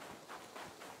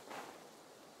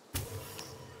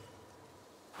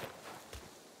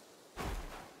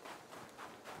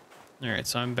 All right,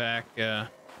 so I'm back,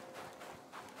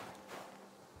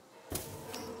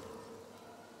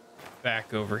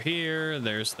 back over here.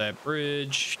 There's that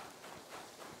bridge.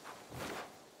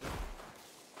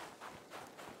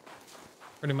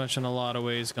 Pretty much in a lot of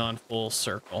ways gone full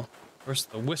circle. Of course,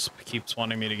 the wisp keeps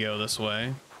wanting me to go this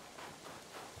way.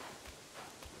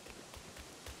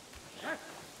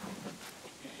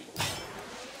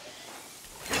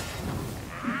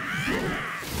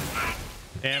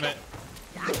 Damn it.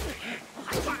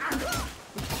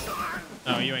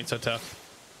 Oh, you ain't so tough.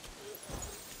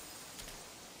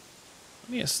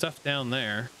 Plenty of stuff down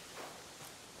there.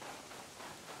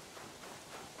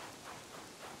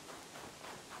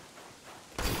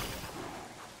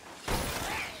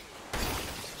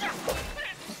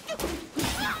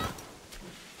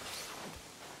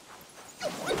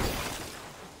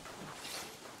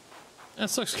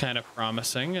 This looks kind of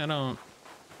promising. I don't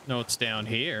know what's down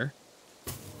here.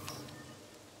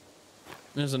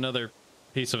 There's another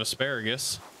piece of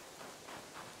asparagus.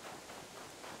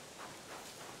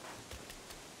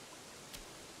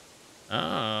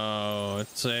 Oh,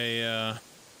 it's a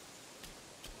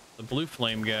the blue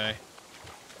flame guy.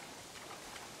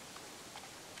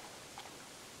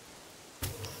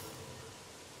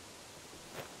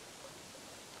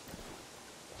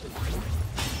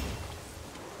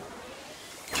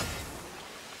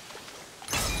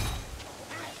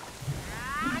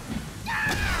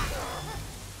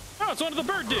 Oh, it's one of the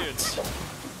bird dudes.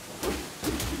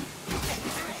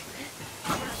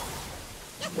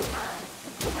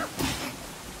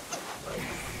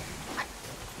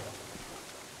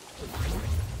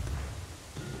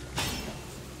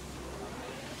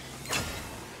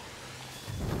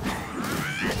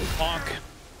 Bonk.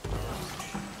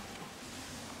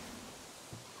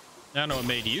 I don't know what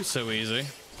made you so easy.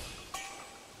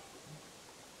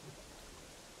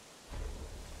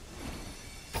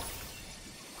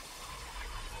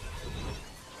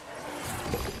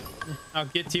 I'll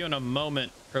get to you in a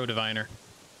moment, Pro Diviner.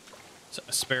 It's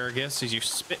asparagus as you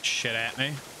spit shit at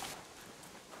me.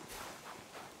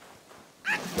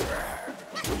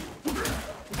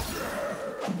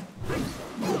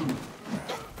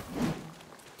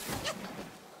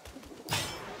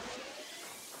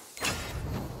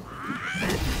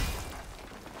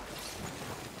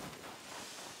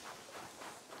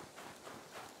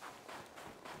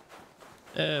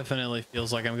 Definitely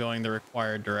feels like I'm going the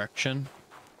required direction.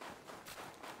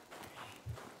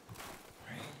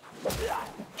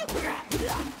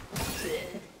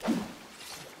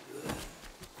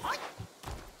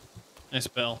 Nice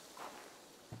bell.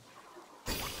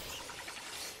 I'm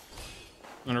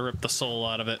gonna rip the soul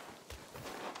out of it.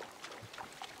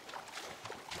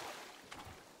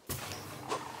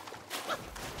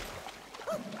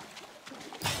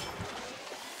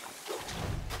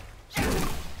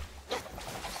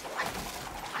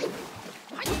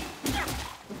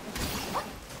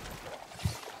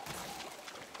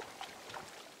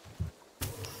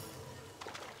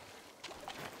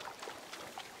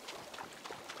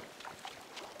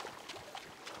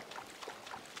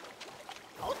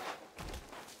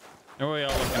 What are we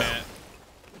all looking at?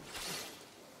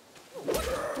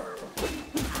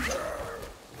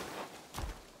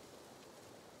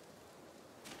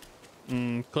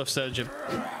 Cliff's edge of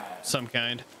some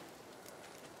kind.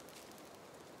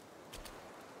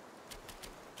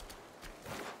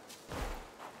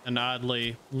 An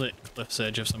oddly lit cliff's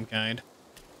edge of some kind.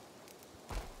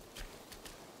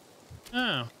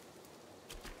 Oh.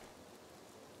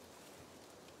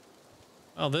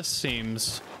 Well, this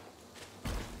seems...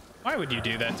 Why would you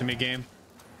do that to me, game?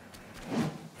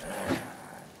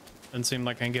 Doesn't seem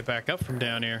like I can get back up from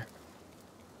down here.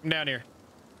 Come down here.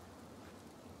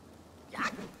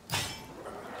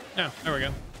 Oh, there we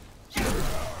go.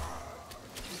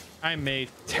 I may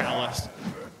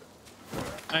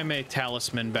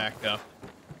talisman back up.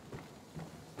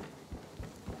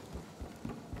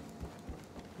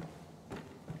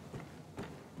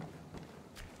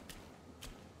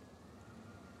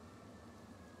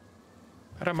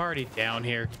 But I'm already down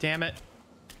here. Damn it.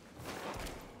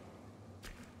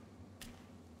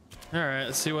 All right,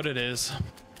 let's see what it is.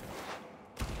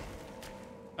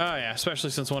 Oh yeah,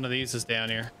 especially since one of these is down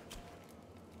here.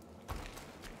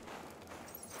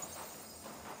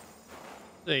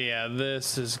 So yeah,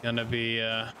 this is gonna be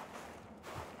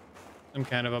some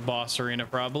kind of a boss arena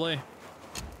probably.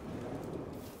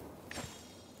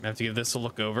 I have to give this a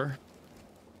look over.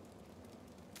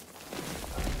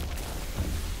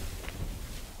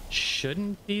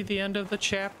 Shouldn't be the end of the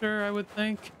chapter, I would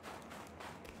think.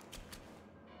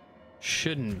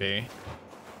 Shouldn't be.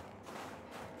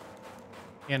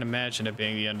 Can't imagine it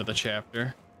being the end of the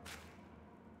chapter.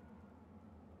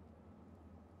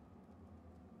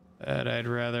 But I'd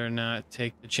rather not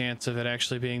take the chance of it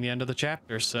actually being the end of the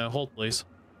chapter, so hold please.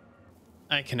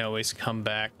 I can always come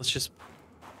back. Let's just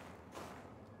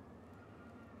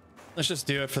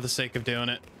do it for the sake of doing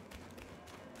it.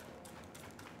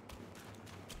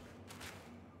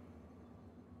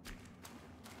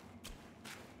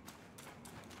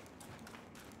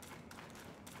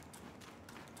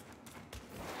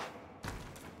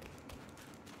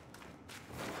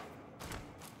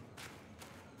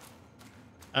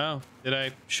 Oh, did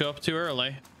I show up too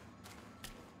early?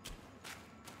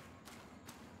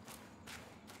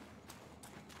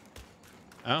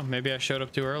 Oh, maybe I showed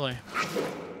up too early.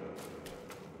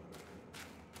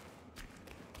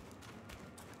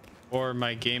 Or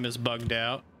my game is bugged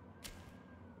out.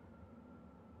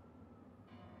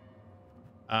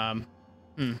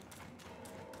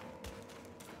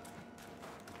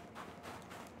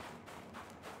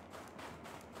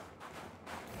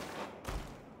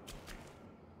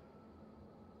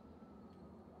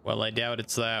 Well, I doubt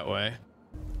it's that way.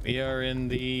 We are in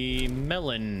the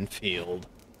melon field.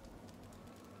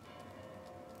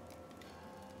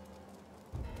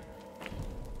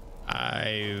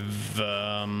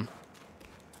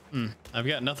 I've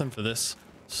got nothing for this,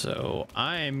 so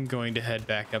I'm going to head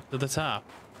back up to the top.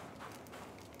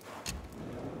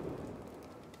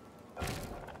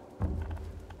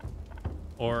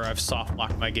 Or I've soft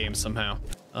locked my game somehow.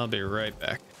 I'll be right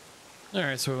back. All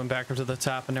right, so we went back up to the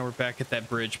top, and now we're back at that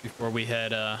bridge before we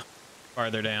head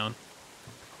farther down.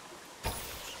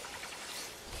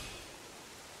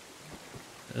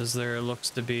 As there looks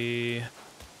to be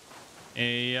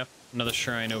yep, another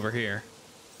shrine over here.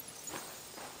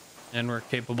 And we're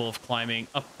capable of climbing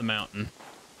up the mountain.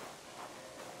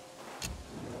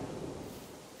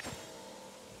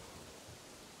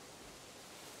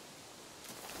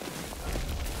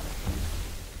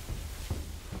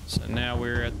 So now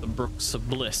we're at the Brooks of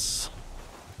Bliss.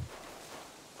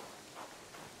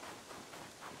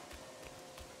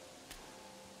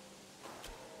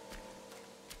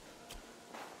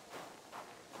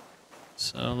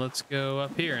 So let's go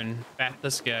up here and bat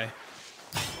this guy.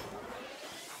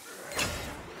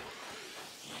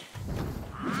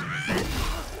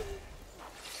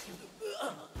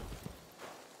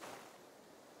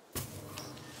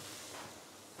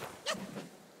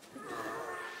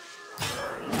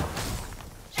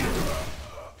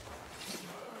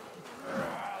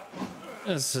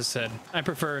 As I said, I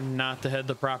prefer not to head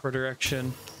the proper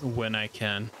direction when I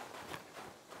can.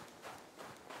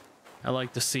 I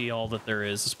like to see all that there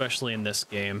is, especially in this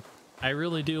game. I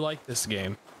really do like this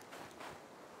game.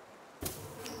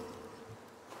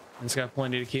 It's got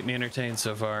plenty to keep me entertained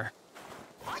so far.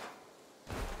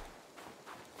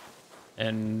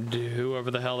 And whoever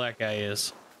the hell that guy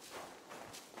is.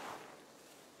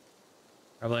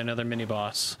 Probably another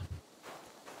mini-boss.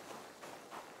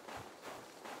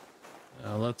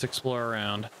 Let's explore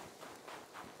around.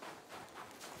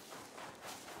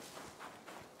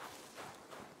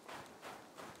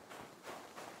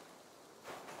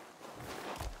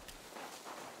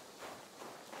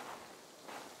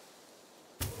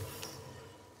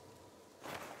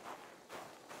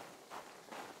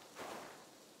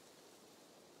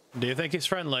 Do you think he's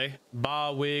friendly?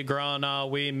 Ba we grana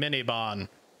we mini bon.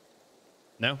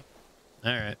 No?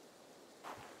 Alright.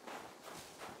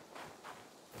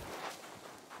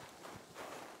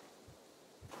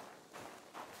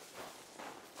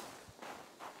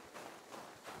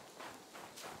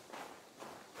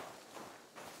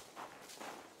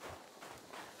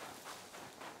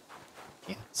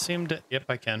 Can't seem to... Yep,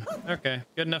 I can. Okay,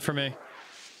 good enough for me.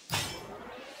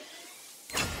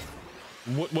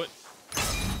 What?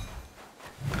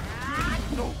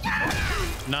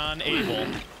 Non-able.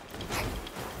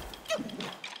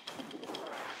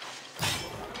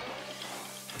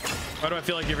 Why do I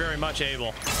feel like you're very much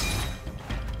able?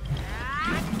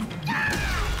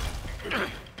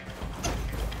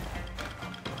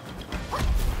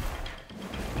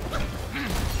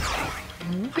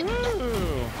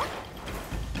 Woo.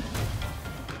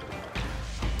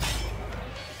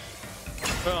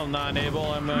 Well,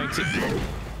 non-able, I'm going to...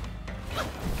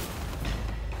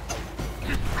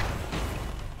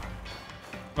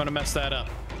 I'm gonna mess that up.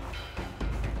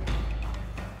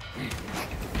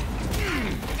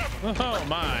 Oh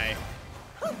my.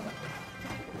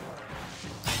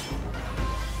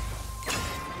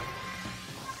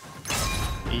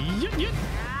 Yep, yep.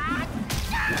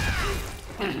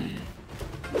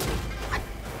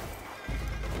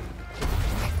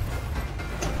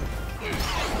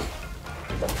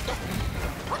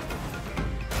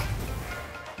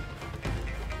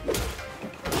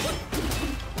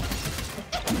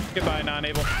 Goodbye,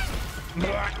 non-able.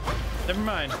 Never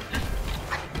mind.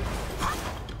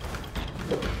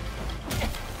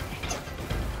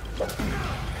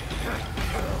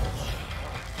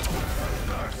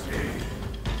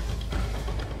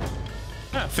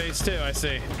 Ah, phase 2, I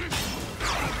see.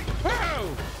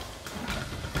 Whoa!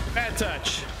 Bad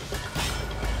touch.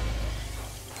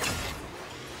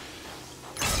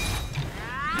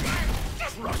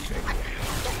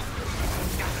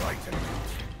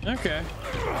 Okay.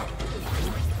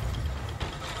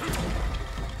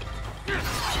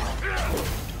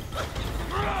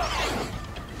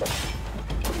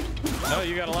 Oh,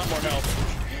 you got a lot more health.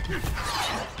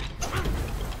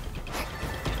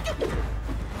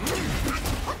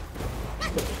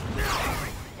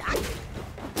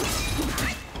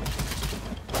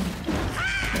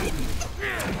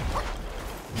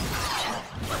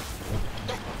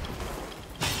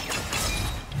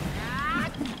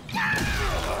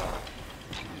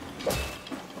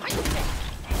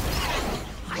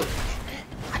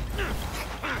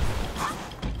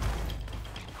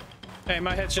 Hey,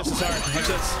 my head's just as hard. Watch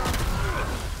this.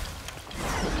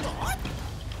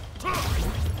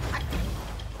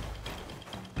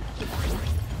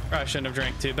 Probably shouldn't have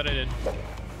drank too, but I did.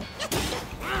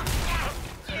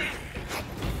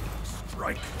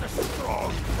 Strike the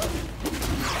strong,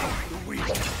 the weak.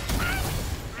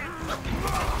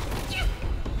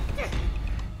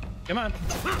 Come on.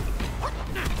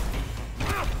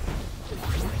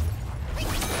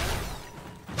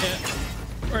 Yeah,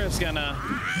 we're just gonna...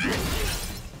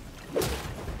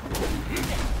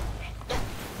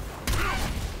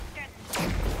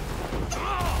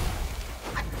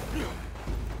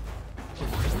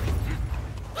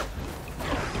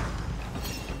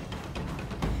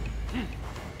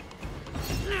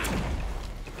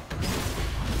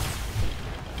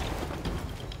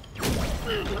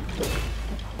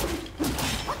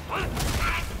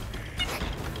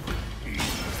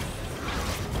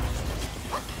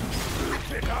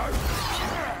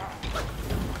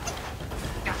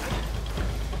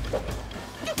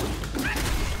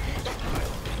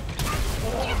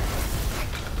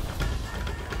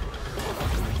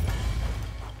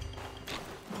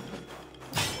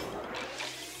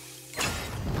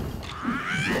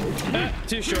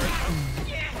 Too short.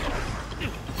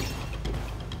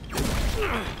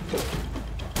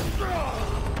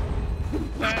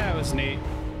 That was neat.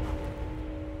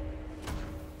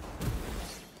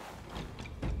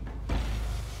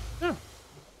 Oh,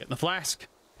 getting the flask.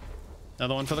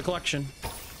 Another one for the collection.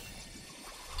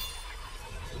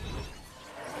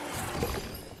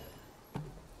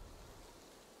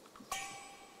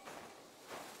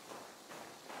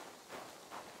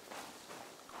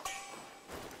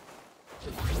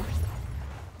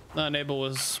 Non-able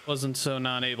wasn't so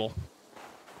non-able.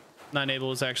 Non-able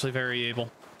was actually very able.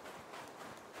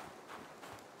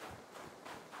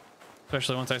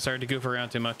 Especially once I started to goof around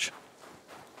too much.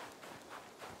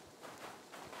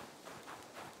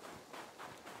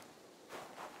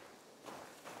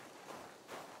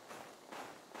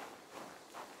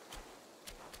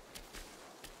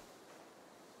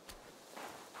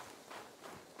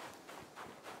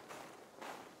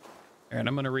 Alright,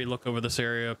 I'm gonna re-look over this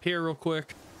area up here real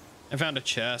quick. I found a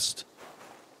chest.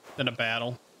 In a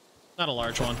battle. Not a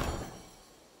large one.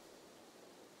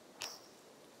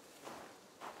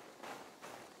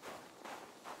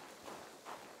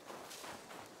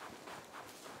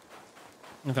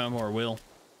 I found more will.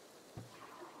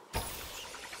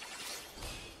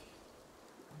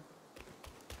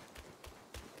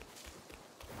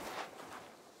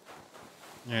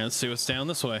 Yeah, let's see what's down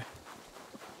this way.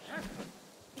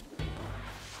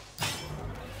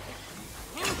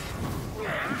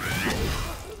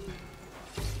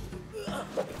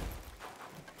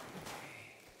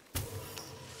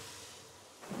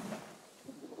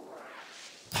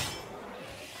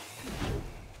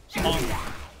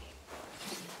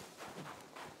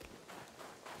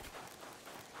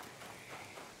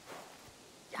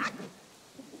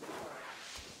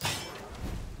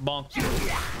 Bonk.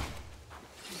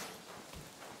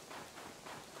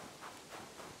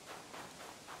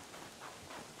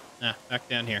 Ah, back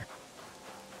down here.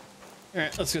 All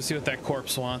right, let's go see what that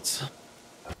corpse wants.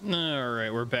 All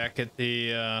right, we're back at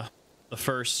the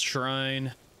first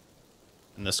shrine,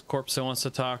 and this corpse that wants to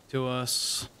talk to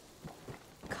us.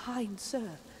 Kind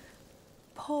sir,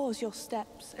 pause your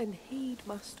steps and heed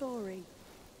my story.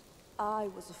 I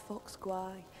was a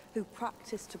foxguy who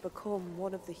practiced to become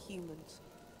one of the humans.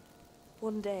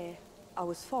 One day, I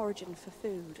was foraging for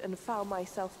food and found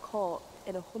myself caught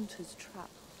in a hunter's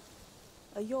trap.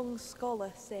 A young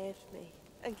scholar saved me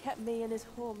and kept me in his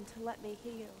home to let me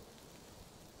heal.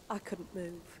 I couldn't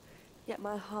move, yet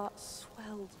my heart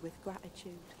swelled with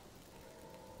gratitude.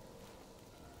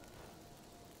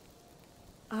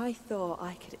 I thought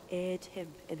I could aid him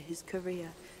in his career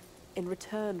in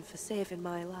return for saving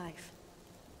my life.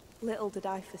 Little did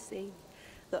I foresee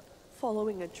that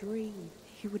following a dream,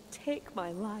 he would take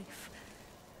my life.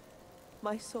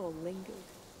 My soul lingered,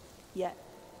 yet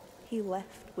he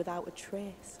left without a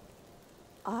trace.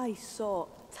 I sought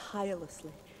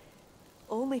tirelessly,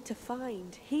 only to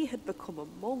find he had become a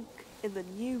monk in the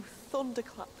new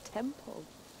Thunderclap Temple.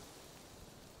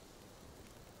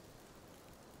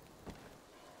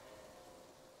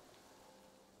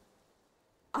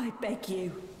 I beg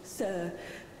you, sir,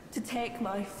 to take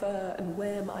my fur and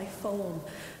wear my form,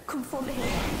 confront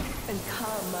him and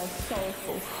calm my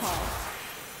soulful heart.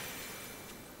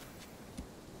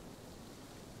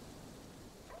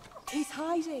 He's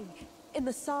hiding in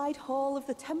the side hall of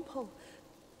the temple.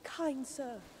 Kind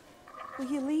sir, will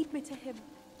you lead me to him?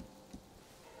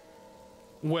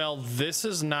 Well, this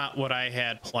is not what I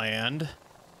had planned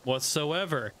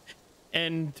whatsoever.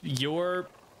 And you're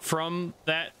from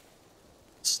that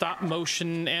stop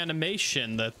motion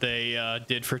animation that they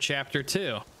did for chapter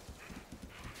 2.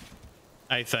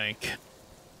 I think.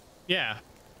 Yeah,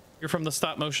 you're from the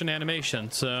stop motion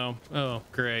animation, so oh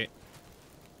great.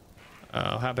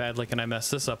 Oh, how badly can I mess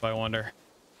this up, I wonder.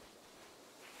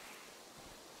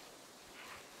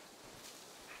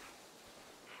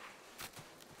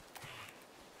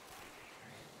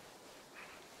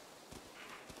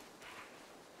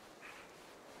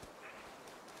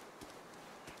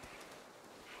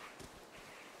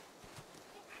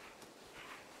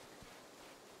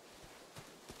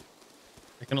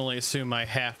 I can only assume I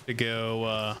have to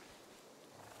go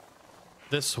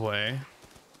this way.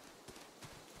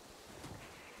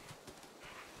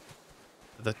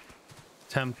 The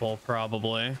temple,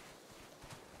 probably.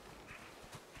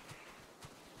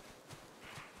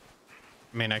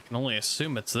 I mean, I can only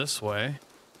assume it's this way.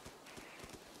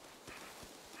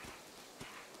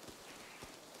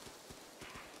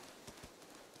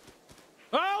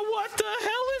 Oh, what the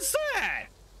hell is that?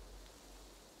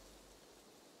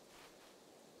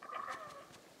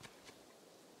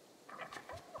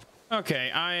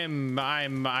 Okay, I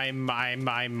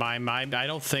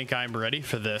don't think I'm ready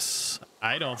for this.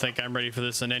 I don't think I'm ready for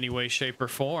this in any way, shape, or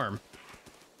form.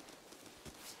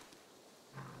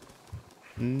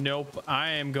 Nope, I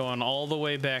am going all the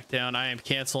way back down. I am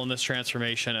canceling this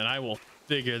transformation, and I will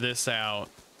figure this out.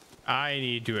 I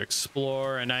need to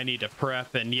explore, and I need to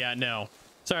prep, and yeah, no.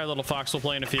 Sorry, little fox, we'll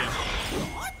play in a few.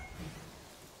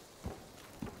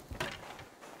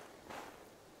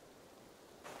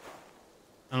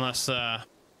 Unless,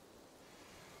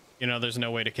 you know, there's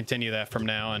no way to continue that from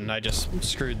now, and I just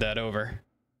screwed that over.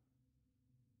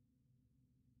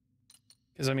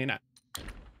 Because, I mean, I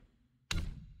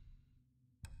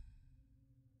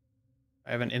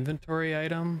have an inventory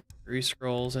item, 3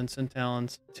 scrolls, instant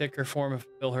talents, take her form and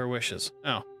fulfill her wishes.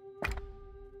 Oh.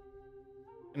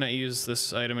 Can I use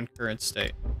this item in current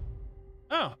state?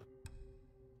 Oh.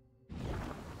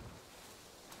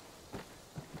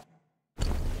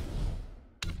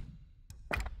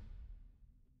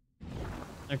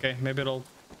 Okay, maybe it'll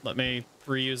let me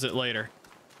reuse it later.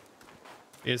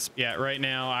 Yeah, right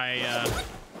now I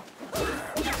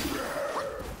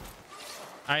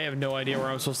have no idea where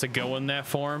I'm supposed to go in that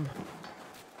form.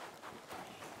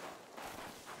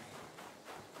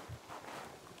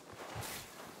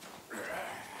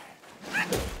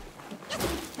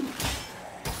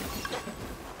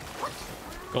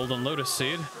 Golden Lotus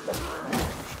Seed.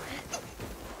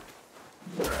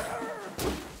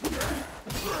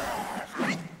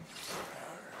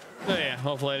 Oh yeah,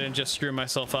 hopefully I didn't just screw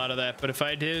myself out of that, but if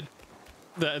I did,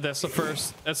 that's the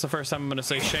first time I'm gonna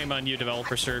say shame on you,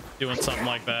 developers, for doing something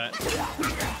like that.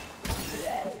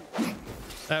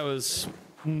 That was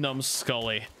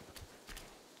numbskully.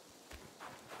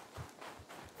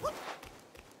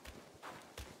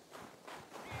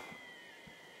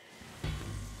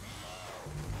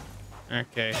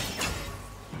 Okay.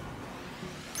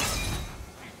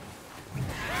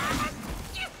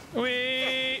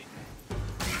 Wait.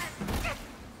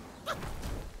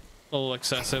 A little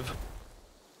excessive.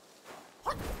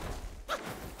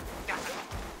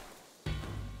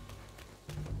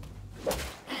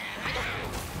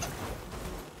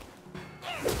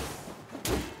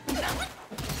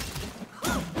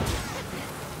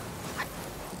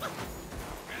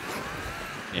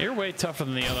 Yeah, you're way tougher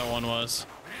than the other one was.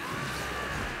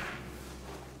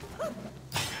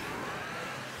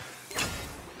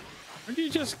 Where'd you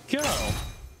just go?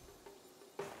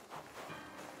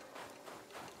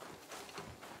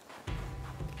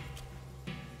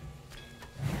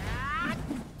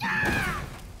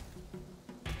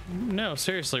 No,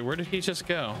 seriously, where did he just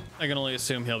go? I can only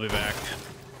assume he'll be back.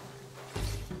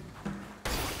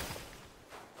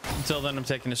 Until then, I'm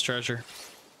taking his treasure.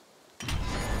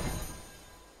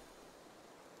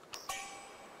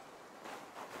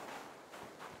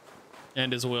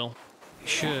 And his will.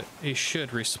 He should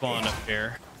respawn up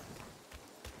here.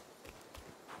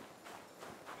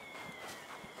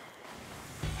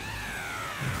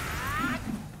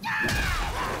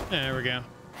 There we go.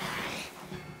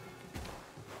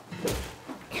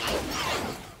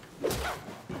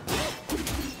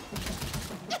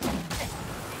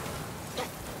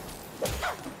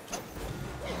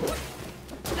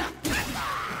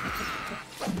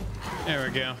 There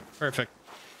we go. Perfect.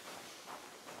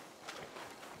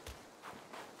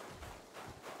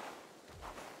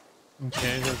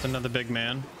 Okay, there's another big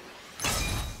man.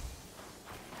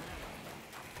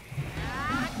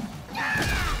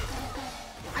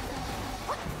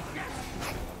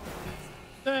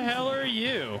 The hell are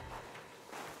you?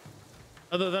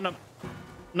 Other than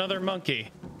another monkey.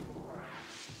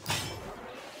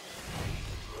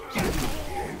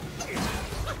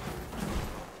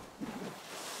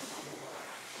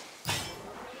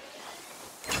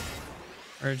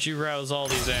 Where'd you rouse all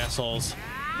these assholes?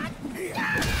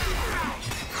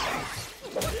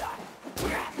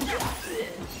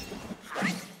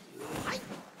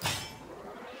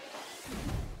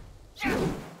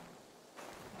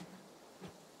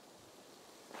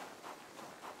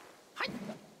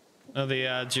 Oh, the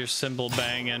odds your cymbal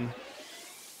banging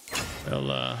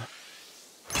will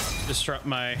disrupt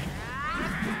my...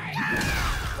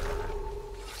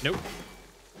 Nope.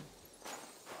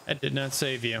 That did not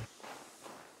save you.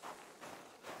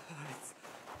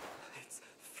 It's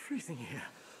freezing here.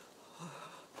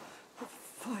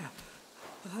 Fire.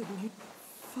 I need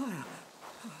fire.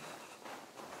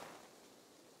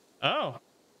 Oh,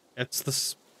 it's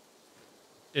the...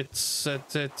 It's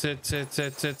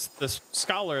the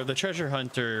scholar, the treasure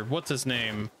hunter. What's his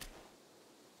name?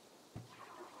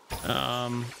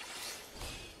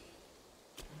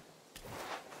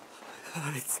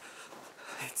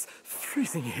 It's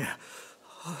freezing here.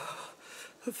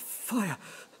 Fire.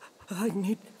 I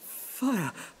need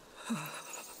fire.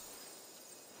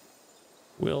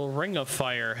 Will Ring of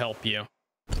Fire help you?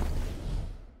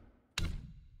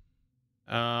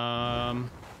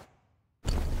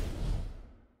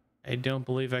 I don't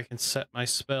believe I can set my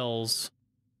spells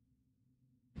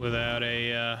without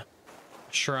a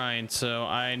shrine, so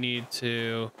I need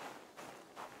to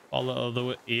follow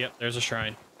the... Yep, there's a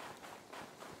shrine.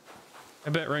 I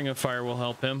bet Ring of Fire will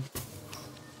help him.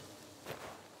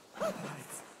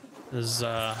 This is,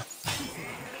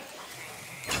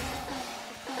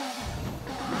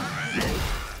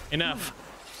 enough.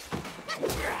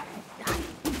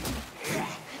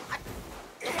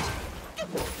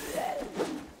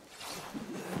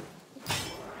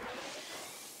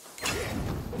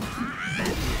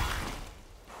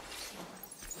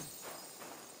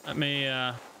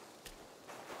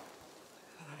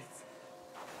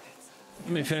 Let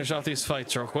me finish off these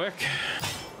fights real quick.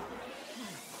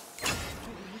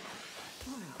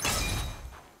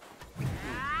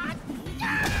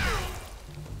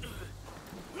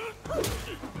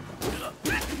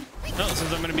 Oh,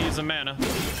 since I'm gonna be using mana.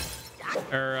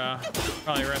 Or,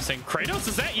 probably resting. Kratos,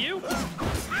 is that you?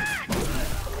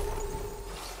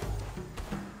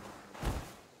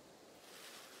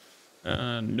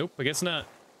 Nope, I guess not.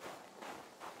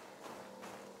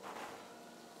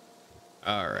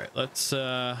 Alright, let's,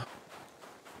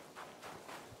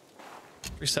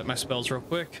 reset my spells real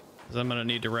quick, because I'm gonna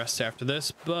need to rest after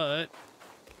this, but...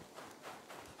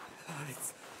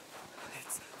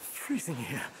 It's freezing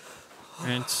here.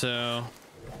 And so...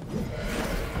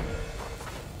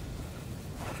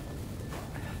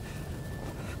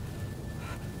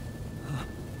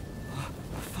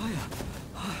 Fire.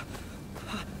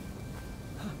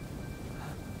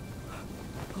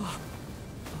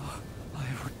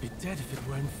 I would be dead if it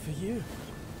weren't for you.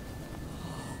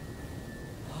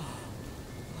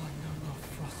 No more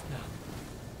frost now.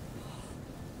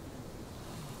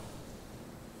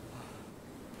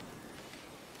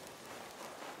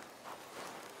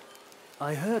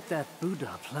 I heard that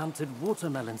Buddha planted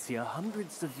watermelons here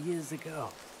hundreds of years ago.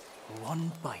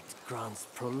 One bite grants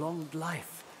prolonged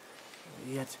life.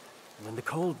 Yet, when the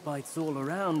cold bites all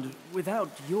around,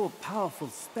 without your powerful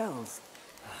spells,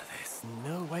 there's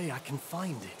no way I can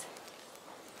find it.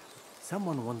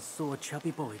 Someone once saw a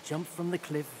chubby boy jump from the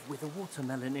cliff with a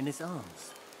watermelon in his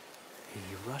arms.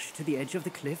 He rushed to the edge of the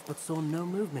cliff but saw no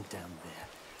movement down there.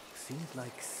 Seemed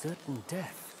like certain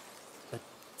death. But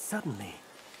suddenly,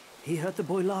 he heard the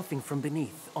boy laughing from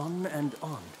beneath, on and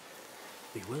on.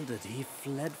 Bewildered, he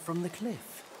fled from the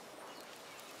cliff.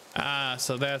 Ah,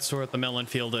 so that's where the melon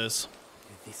field is.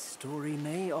 This story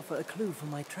may offer a clue for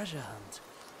my treasure hunt.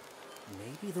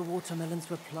 Maybe the watermelons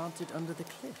were planted under the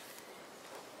cliff.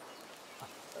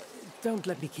 Don't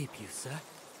let me keep you, sir.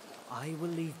 I will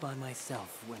leave by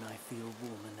myself when I feel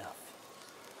warm enough.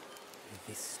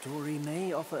 This story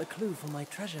may offer a clue for my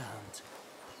treasure hunt.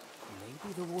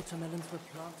 Maybe the watermelons were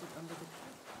planted under the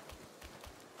cliff.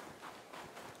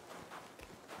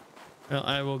 Well,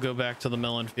 I will go back to the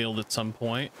melon field at some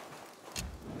point.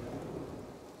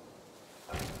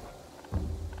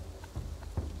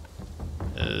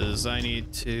 As I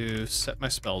need to set my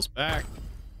spells back.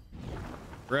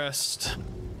 Rest.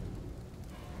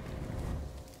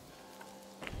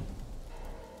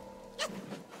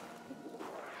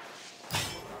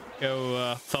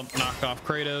 Go thump knock off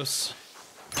Kratos.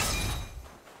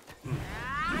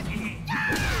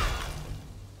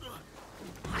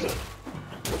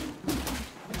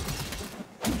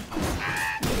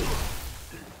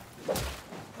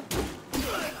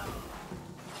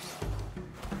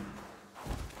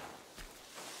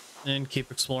 And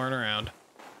keep exploring around.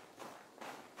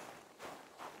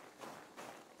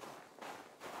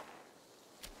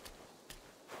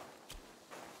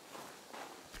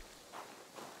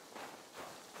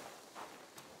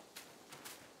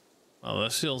 Well,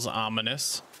 this feels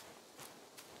ominous.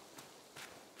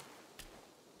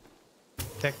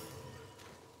 Pick.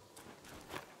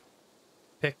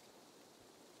 Pick.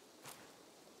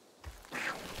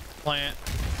 Plant.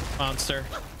 Monster.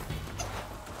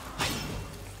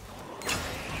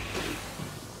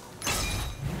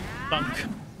 Bunk.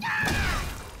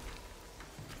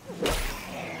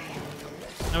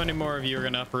 How many more of you are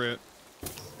gonna uproot?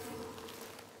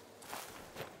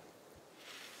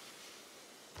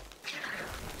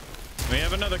 We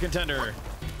have another contender.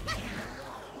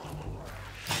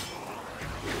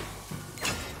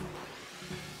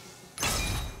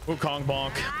 Wukong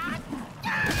bonk.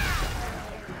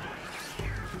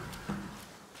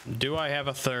 Do I have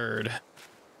a third?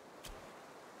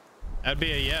 That'd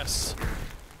be a yes.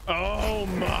 Oh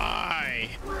my!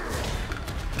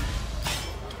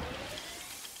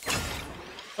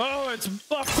 Oh, it's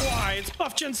Buff Gwai! It's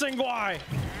Buff Ginseng Gwai!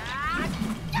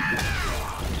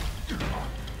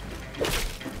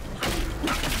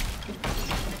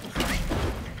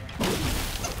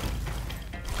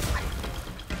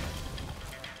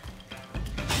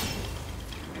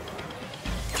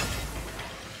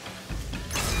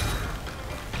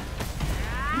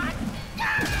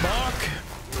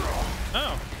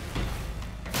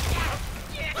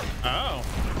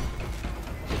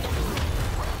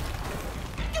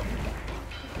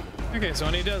 Okay, so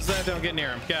when he does that, don't get near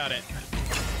him. Got it.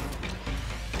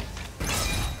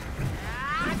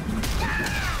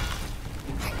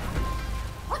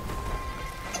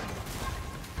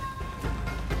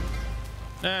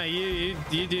 Nah, you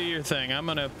do your thing. I'm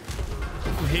gonna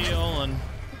heal and...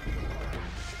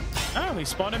 Oh, he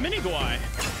spawned a mini Gwai.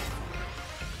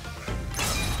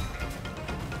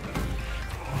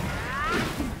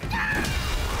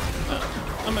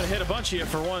 I'm gonna hit a bunch of you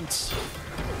for once.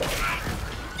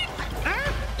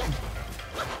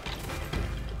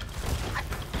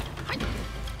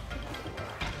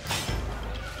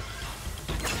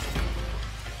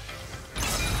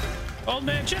 Old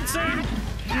man ginseng!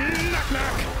 Knock,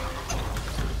 knock!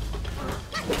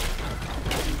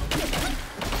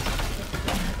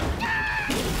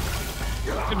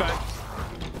 Goodbye.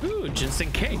 Ooh,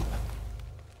 ginseng cape.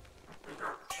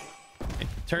 It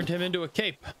turned him into a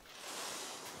cape.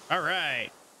 All right.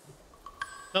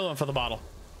 Another one for the bottle.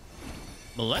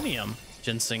 Millennium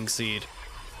ginseng seed.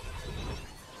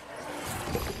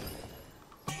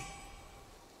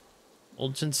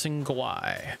 Old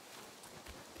ReclusiveZGwD.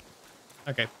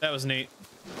 Okay, that was neat.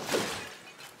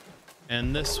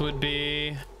 And this would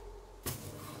be...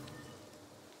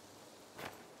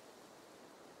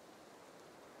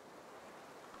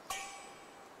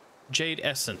 Jade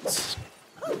Essence.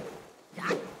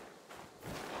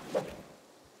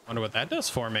 Wonder what that does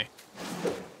for me.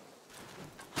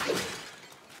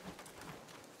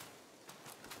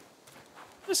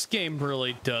 This game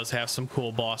really does have some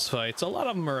cool boss fights. A lot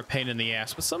of them are a pain in the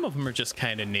ass, but some of them are just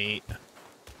kind of neat.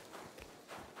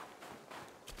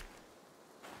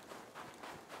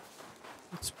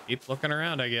 Let's keep looking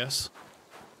around, I guess.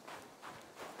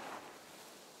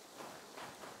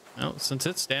 Well, since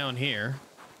it's down here,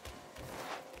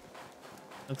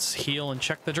 let's heal and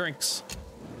check the drinks.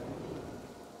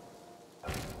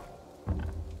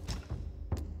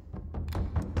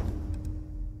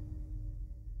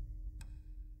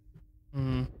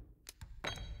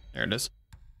 There it is.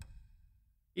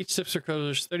 Each sip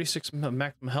recovers 36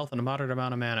 maximum health and a moderate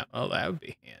amount of mana. Oh, that would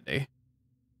be handy.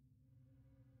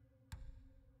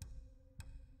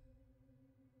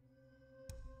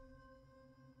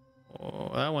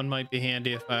 Oh, that one might be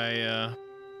handy if I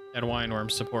had wine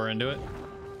worms to pour into it.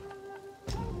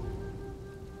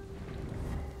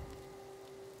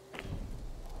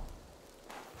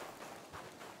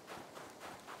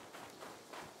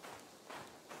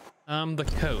 The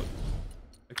coat.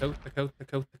 The coat, the coat, the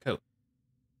coat, the coat.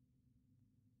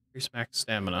 Increase max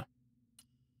stamina.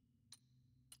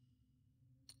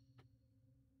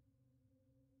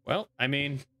 Well, I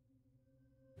mean,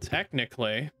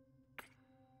 technically,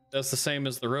 does the same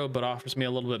as the robe, but offers me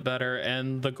a little bit better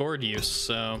and the gourd use,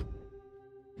 so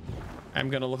I'm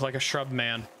gonna look like a shrub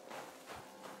man.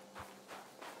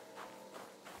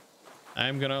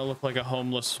 I'm gonna look like a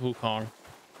homeless Wukong.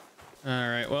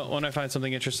 Alright, well, when I find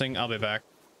something interesting, I'll be back.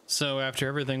 So after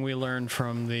everything we learned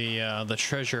from the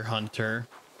treasure hunter,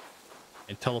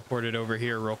 I teleported over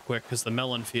here real quick because the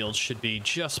melon field should be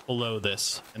just below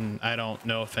this, and I don't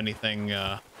know if anything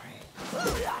I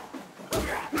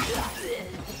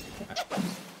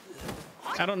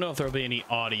don't know if there'll be any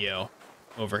audio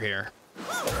over here.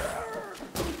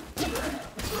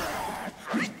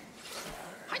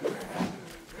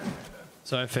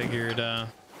 So I figured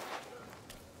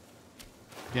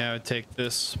yeah, I would take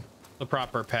this the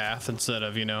proper path instead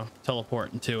of, you know,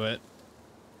 teleporting to it.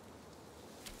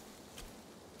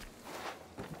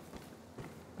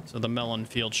 So the melon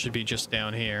field should be just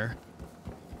down here.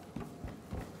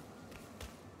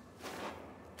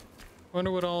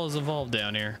 Wonder what all is evolved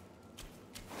down here.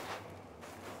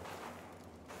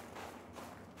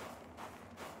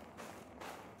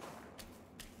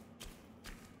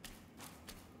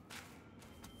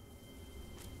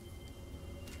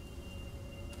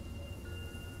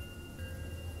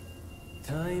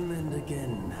 Time and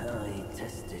again I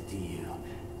tested you,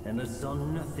 and I saw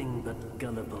nothing but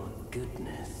gullible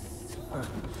goodness.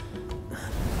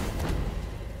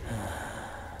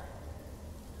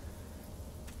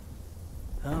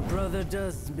 Our brother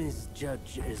does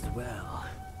misjudge as well.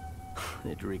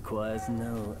 It requires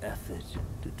no effort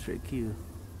to trick you.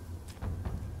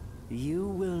 You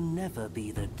will never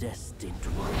be the Destined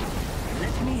One.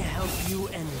 Let me help you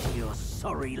end your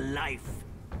sorry life.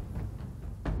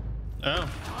 Oh.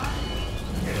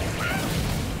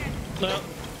 No.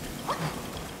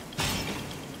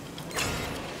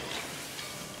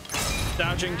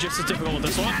 Dodging just as difficult with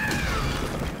this one.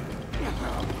 You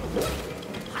have this.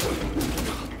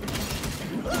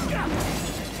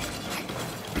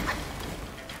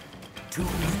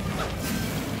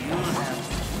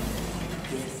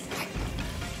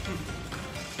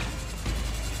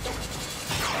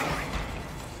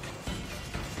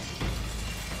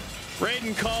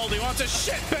 Raiden called. He wants his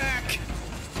shit back.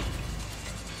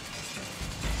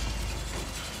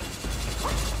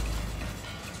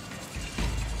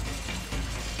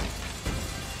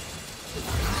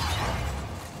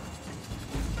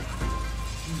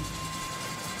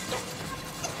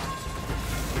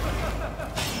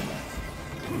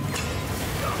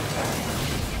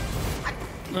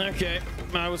 Okay,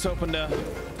 I was hoping to...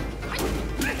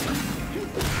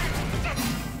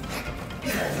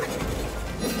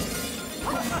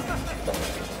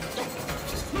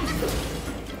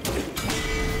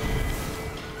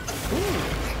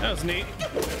 was neat.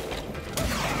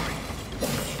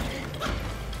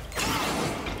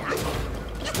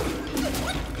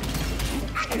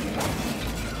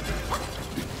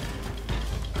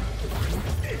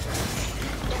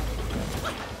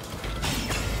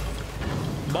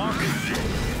 Bonk.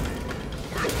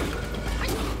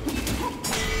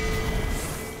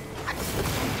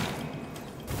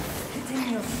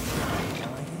 Hitting your stride,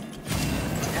 are you?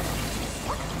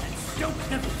 Stoke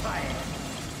the fire.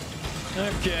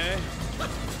 Okay.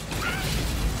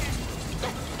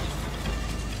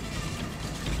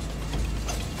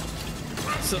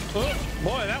 So, oh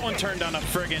boy, that one turned on a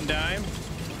friggin' dime.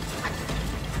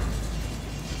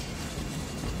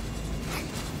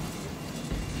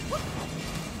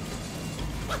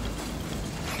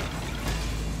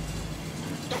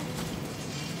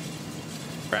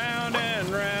 Round and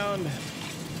round,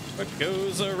 what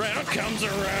goes around comes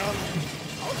around.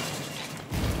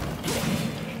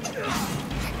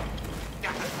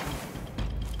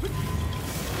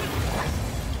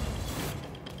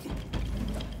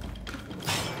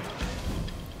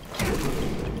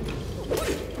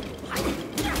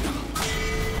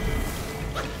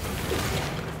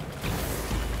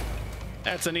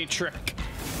 That's a neat trick.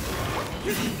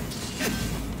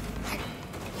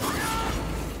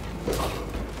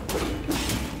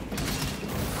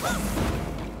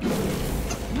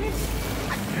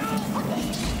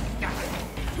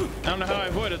 I don't know how I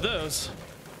avoided those.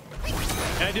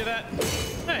 Can I do that?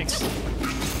 Thanks.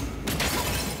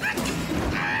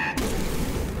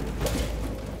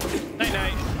 Night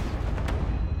night.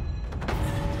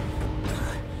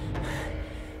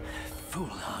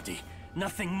 Foolhardy.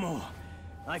 Nothing more.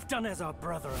 I've done as our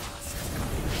brother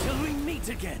asked. Till we meet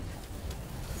again.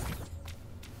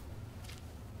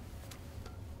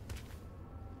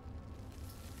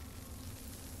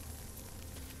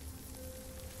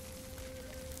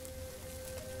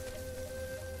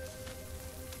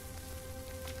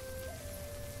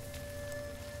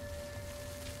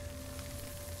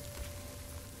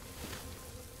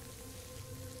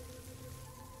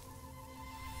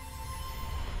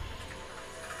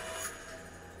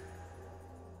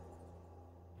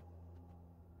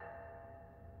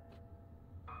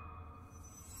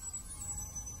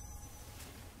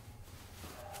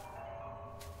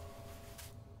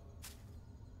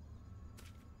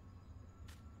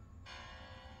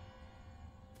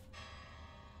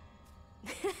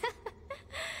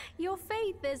 Your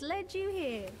faith has led you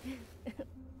here.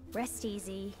 Rest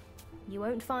easy. You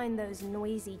won't find those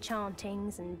noisy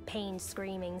chantings and pained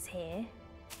screamings here.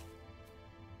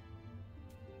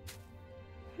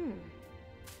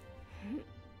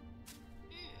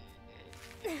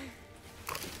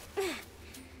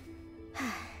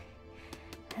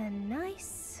 A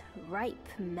nice, ripe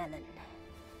melon.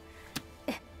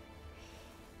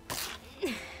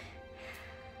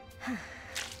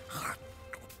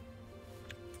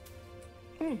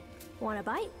 Want a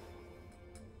bite?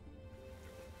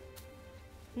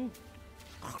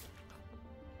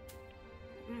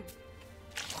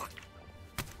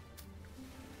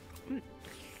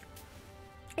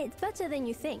 It's better than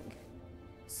you think.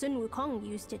 Sun Wukong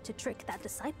used it to trick that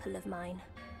disciple of mine.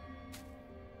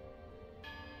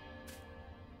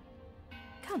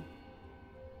 Come.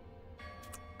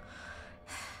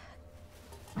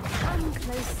 Come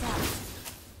closer.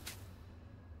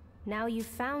 Now you've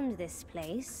found this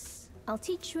place, I'll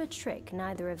teach you a trick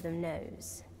neither of them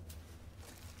knows.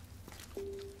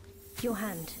 Your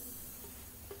hand.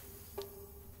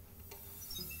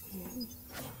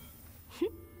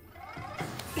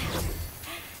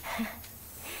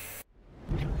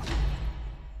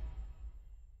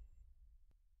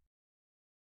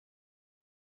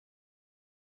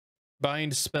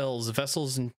 Bind spells,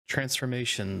 vessels, and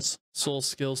transformations. Soul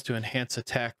skills to enhance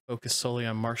attack. Focus solely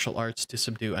on martial arts to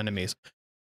subdue enemies.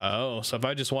 Oh, so if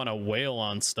I just want to wail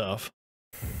on stuff.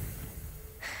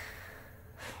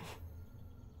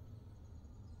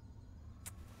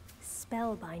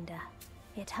 Spellbinder.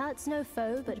 It hurts no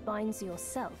foe, but binds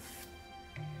yourself.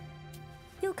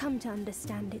 You'll come to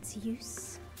understand its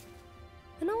use.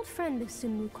 An old friend of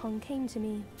Sun Wukong came to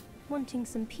me, wanting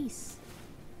some peace.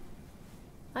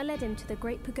 I led him to the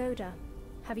Great Pagoda.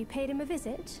 Have you paid him a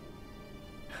visit?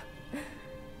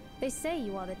 They say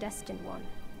you are the Destined One.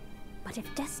 But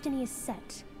if destiny is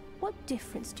set, what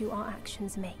difference do our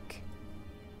actions make?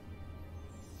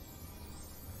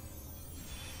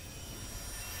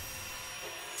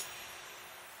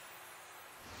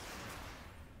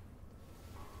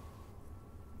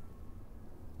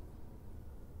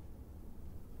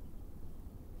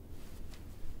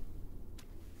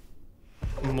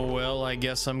 Well, I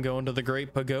guess I'm going to the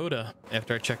Great Pagoda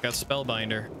after I check out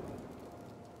Spellbinder.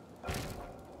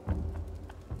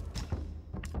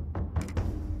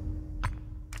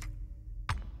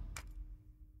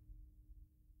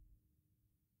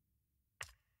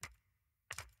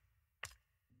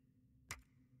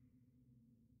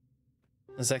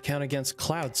 Does that count against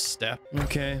Cloud Step?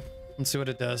 Okay, let's see what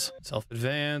it does.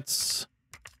 Self-advance.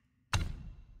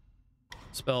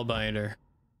 Spellbinder.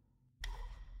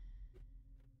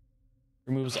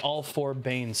 Removes all 4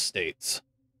 Bane states.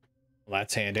 Well,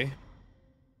 that's handy.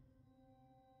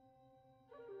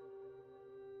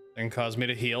 And cause me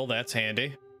to heal, that's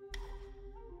handy.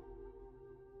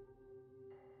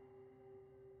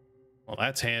 Well,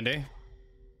 that's handy.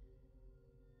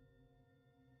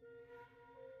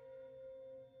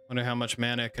 Wonder how much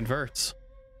mana it converts.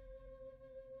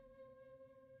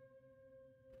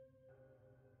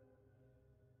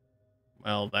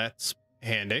 Well, that's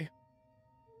handy.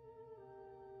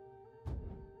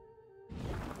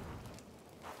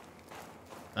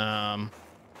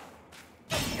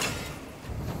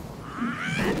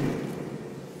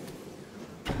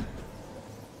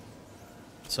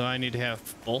 So I need to have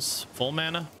full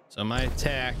mana. So my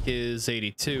attack is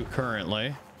 82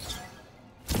 currently.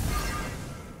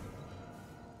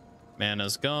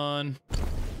 Mana's gone.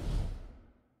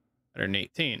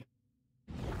 118.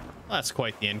 Well, that's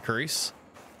quite the increase.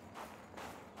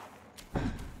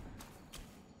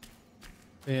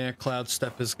 Yeah, Cloud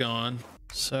Step is gone.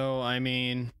 So, I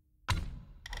mean,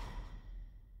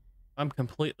 I'm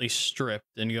completely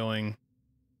stripped and going...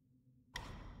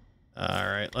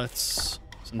 Alright, let's...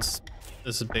 Since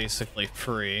this is basically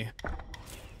free...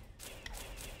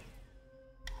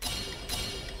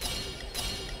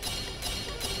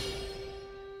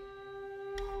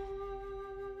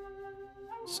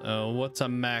 So, what's a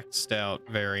maxed out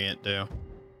variant do?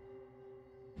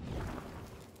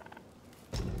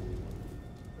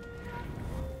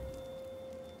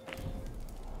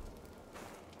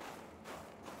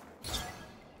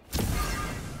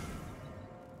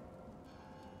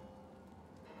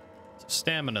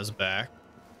 Stamina's back.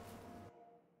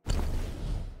 And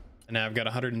now I've got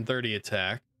 130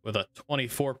 attack with a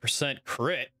 24%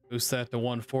 crit. Boost that to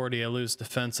 140, I lose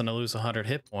defense and I lose 100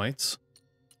 hit points.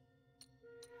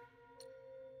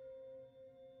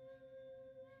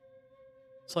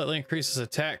 Slightly increases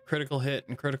attack, critical hit,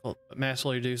 and critical, but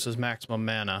massively reduces maximum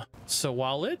mana. So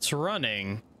while it's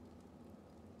running,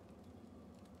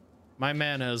 my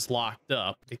mana is locked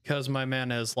up. Because my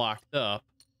mana is locked up,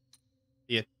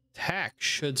 the attack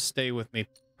should stay with me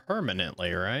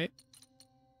permanently, right?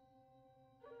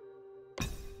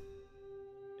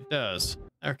 It does.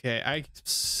 Okay, I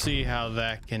see how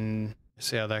that can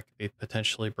could be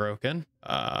potentially broken.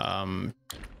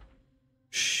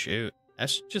 Shoot.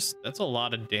 That's a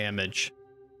lot of damage.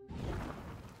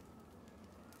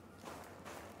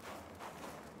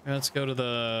 Let's go to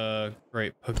the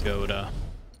Great Pagoda.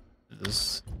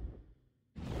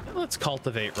 Let's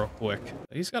cultivate real quick.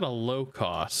 He's got a low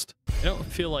cost. I don't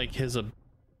feel like his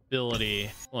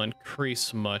ability will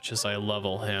increase much as I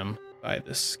level him by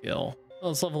this skill.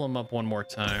 Let's level him up one more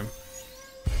time.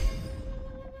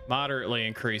 Moderately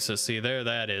increases. See, there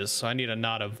that is. So I need a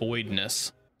Knot of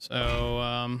Voidness.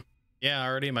 So, yeah,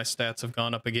 already my stats have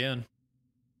gone up again.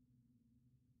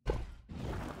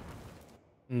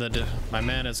 And my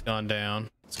mana's gone down.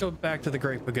 Let's go back to the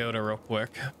Great Pagoda real quick.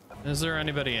 Is there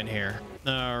anybody in here?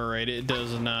 Alright, it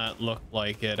does not look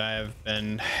like it. I have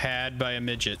been had by a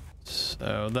midget.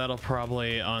 So that'll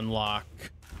probably unlock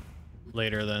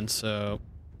later then, so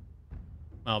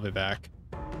I'll be back.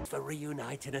 For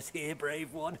reuniting us here,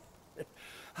 brave one.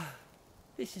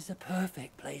 This is a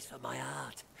perfect place for my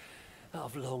art.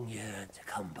 I've long yearned to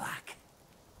come back.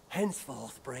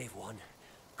 Henceforth, brave one,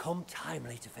 come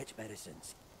timely to fetch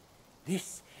medicines.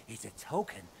 This is a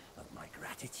token of my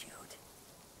gratitude.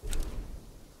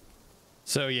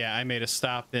 So yeah, I made a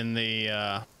stop in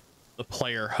the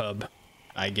player hub,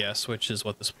 I guess, which is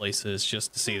what this place is,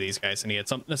 just to see these guys, and he had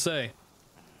something to say.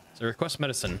 So request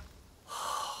medicine.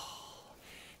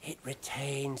 It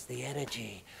retains the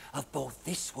energy of both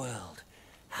this world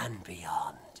and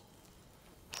beyond.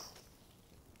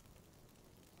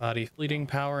 Body fleeting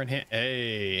power and hit.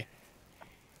 Hey.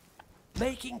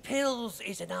 Making pills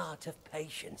is an art of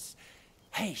patience.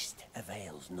 Haste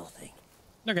avails nothing.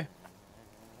 Okay.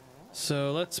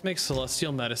 So let's make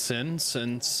celestial medicine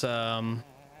since mana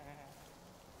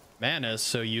is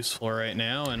so useful right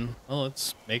now, and well,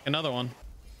 let's make another one.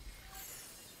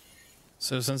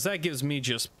 So since that gives me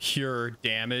just pure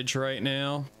damage right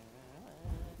now.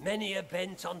 Many are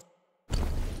bent on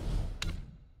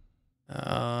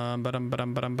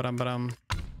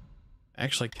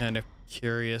Actually kind of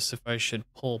curious if I should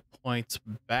pull points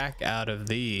back out of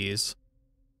these,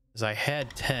 because I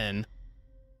had 10.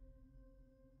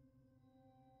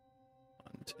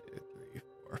 1, 2, 3,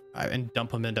 4, 5, and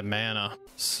dump them into mana.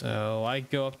 So I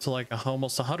go up to like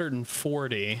almost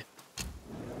 140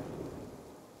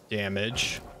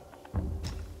 damage.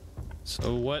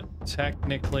 So what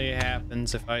technically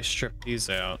happens if I strip these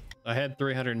out? I had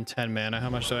 310 mana. How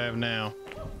much do I have now?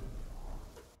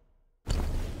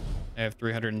 I have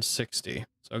 360.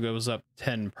 So it goes up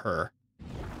 10 per.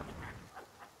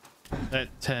 That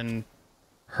 10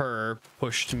 per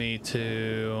pushed me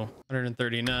to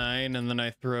 139, and then I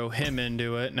throw him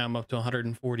into it. Now I'm up to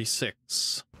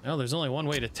 146. Well, there's only one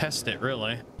way to test it,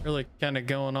 really. Really kind of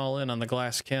going all in on the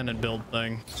glass cannon build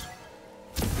thing.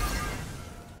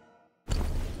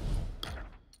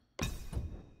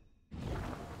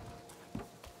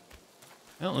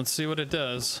 Well, let's see what it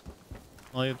does.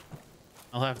 I'll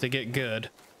have to get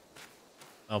good.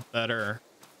 Oh, better.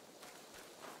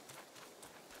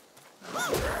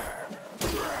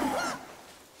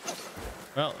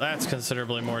 Well, that's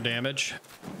considerably more damage.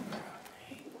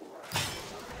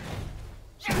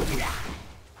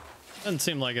 Doesn't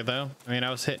seem like it, though. I mean,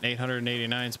 I was hitting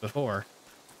 889s before.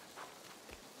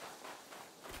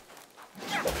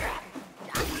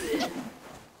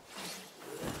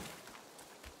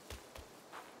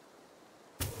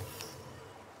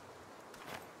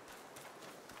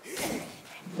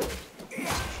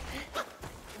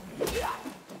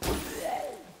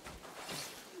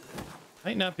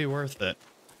 Might not be worth it.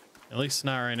 At least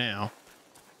not right now.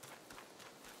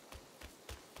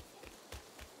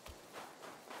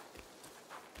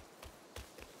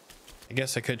 I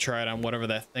guess I could try it on whatever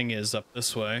that thing is up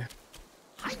this way.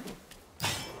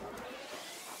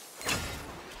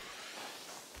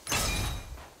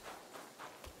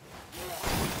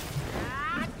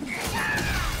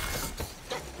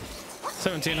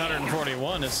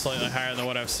 $1,741 is slightly higher than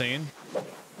what I've seen.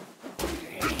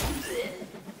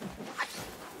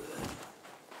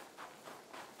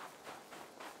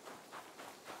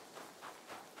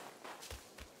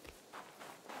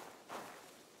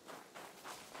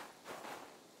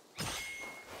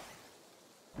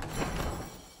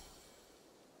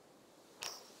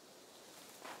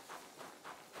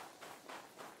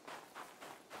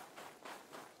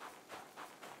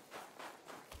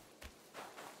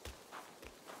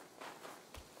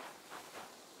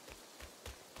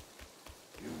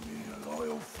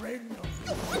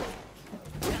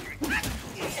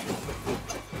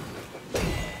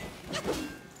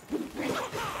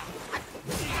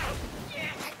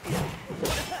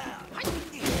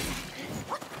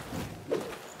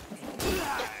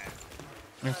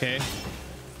 Okay.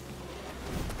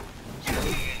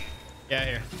 Yeah,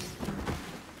 here.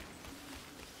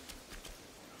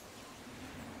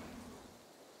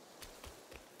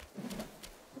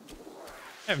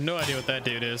 I have no idea what that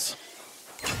dude is.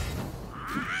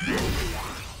 There's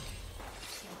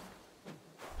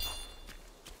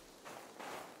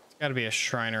gotta be a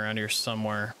shrine around here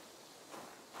somewhere.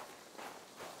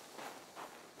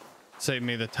 Save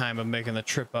me the time of making the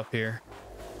trip up here.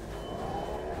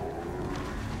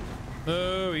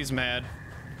 Oh, he's mad.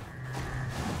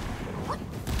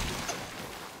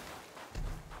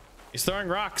 He's throwing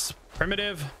rocks.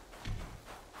 Primitive.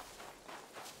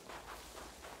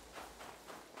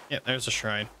 Yeah, there's a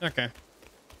shrine. Okay.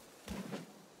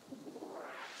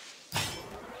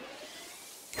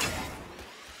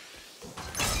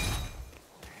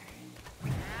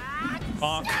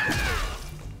 Bonk.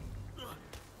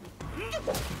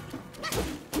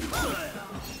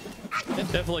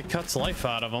 It definitely cuts life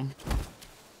out of him.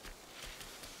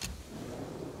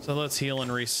 So let's heal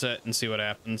and reset and see what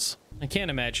happens. I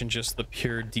can't imagine just the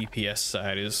pure DPS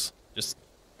side is just...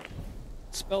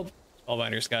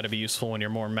 Spellbinder's got to be useful when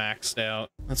you're more maxed out.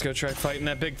 Let's go try fighting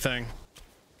that big thing.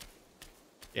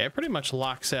 Yeah, it pretty much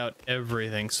locks out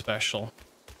everything special.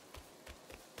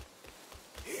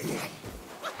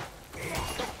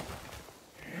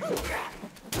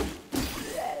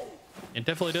 It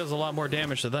definitely does a lot more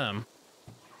damage to them.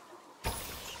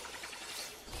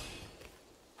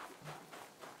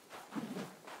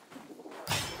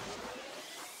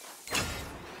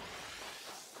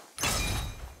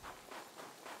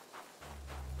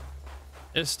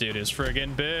 This dude is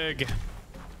friggin' big.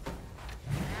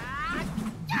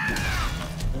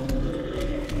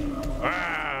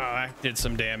 Wow, that did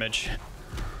some damage.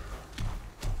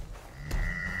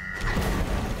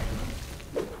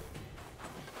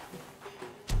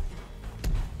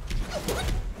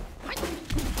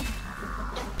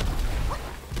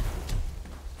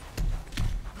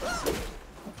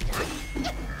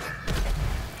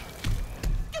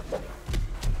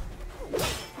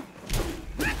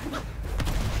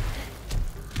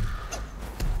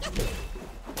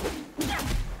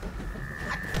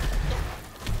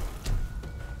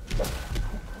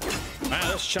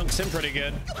 Chunks in pretty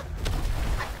good.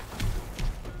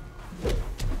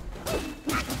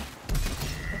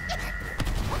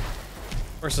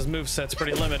 course, his moveset's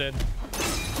pretty limited.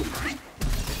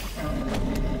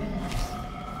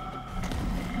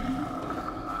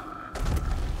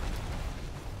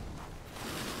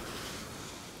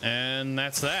 And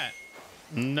that's that.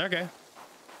 Okay.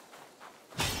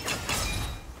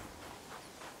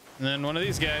 And then one of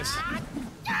these guys.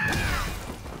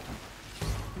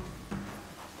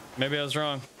 Maybe I was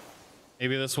wrong.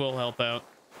 Maybe this will help out.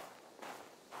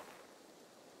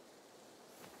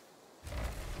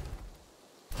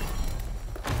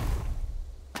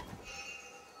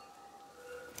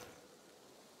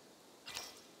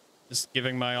 Just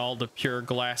giving my all to pure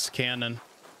glass cannon.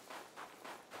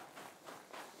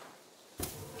 So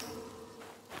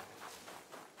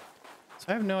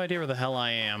I have no idea where the hell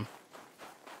I am.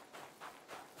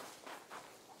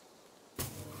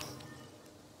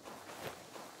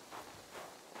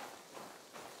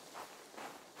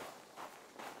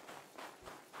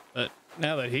 But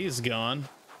now that he's gone,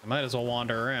 I might as well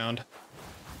wander around.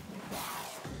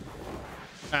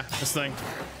 Ah, this thing.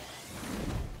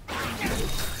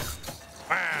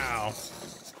 Wow.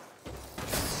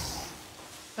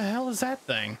 The hell is that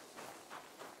thing?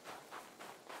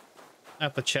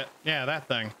 At the chat. Yeah, that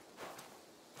thing.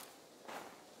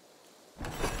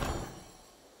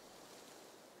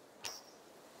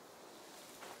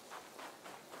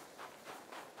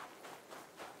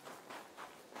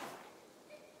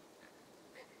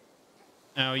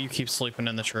 Oh, you keep sleeping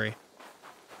in the tree.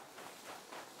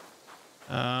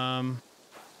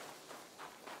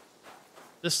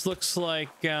 This looks like,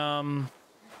 yeah,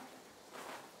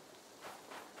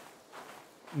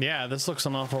 this looks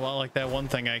an awful lot like that one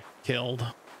thing I killed.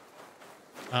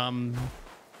 The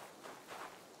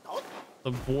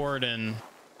warden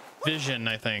vision,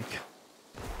 I think.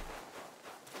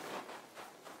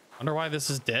 Wonder why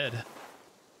this is dead.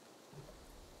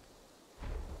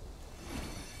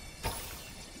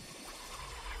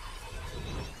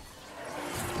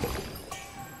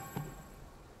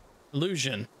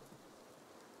 Illusion.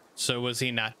 So was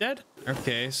he not dead?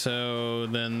 Okay, so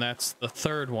then that's the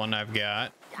third one I've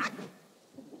got.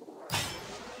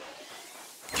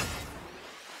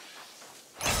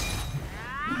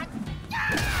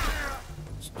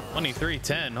 It's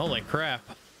 2310. Holy crap.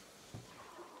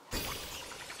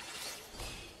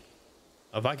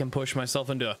 If I can push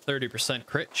myself into a 30%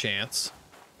 crit chance.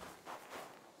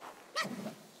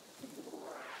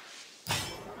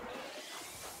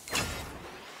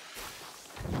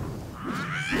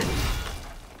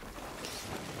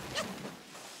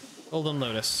 Golden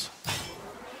Lotus.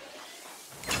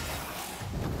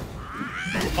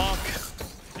 Bonk.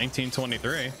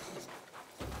 1923.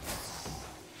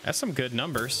 That's some good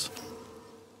numbers.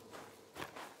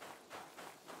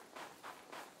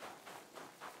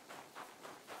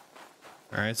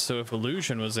 All right, so if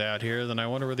Illusion was out here, then I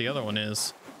wonder where the other one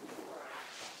is.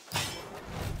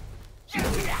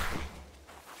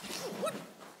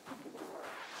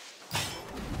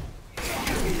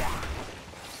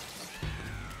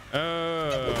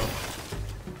 Oh.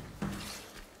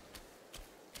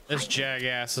 This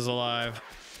jackass is alive.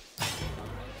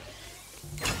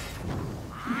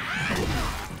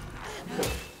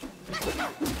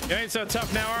 You ain't so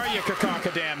tough now, are you,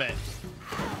 Kakaka, damn it?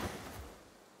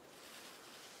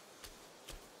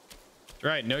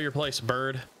 Right, know your place,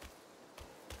 bird.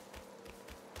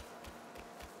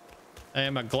 I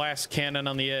am a glass cannon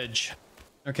on the edge.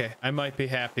 Okay, I might be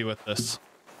happy with this.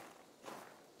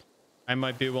 I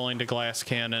might be willing to glass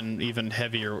cannon even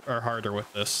heavier or harder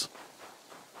with this.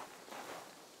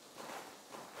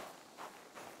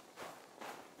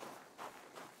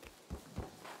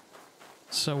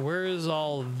 So where is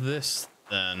all this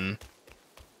then?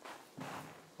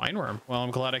 Wineworm. Well,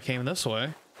 I'm glad I came this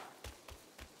way.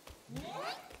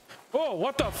 Oh,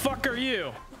 what the fuck are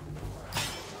you?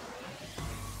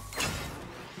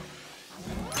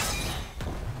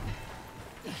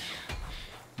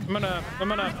 I'm gonna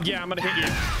hit you.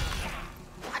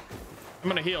 I'm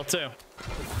gonna heal too.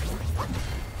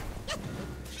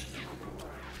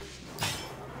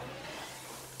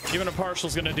 Even a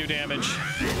partial's gonna do damage.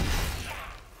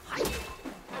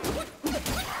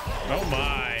 Oh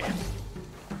my.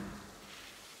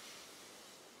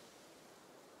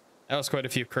 That was quite a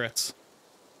few crits.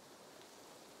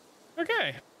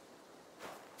 Okay.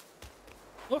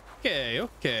 Okay.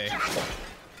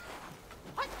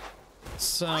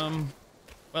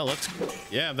 Well, let's,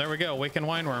 yeah, there we go. Waken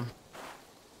Wineworm.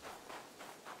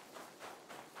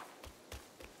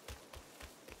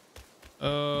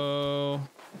 Oh.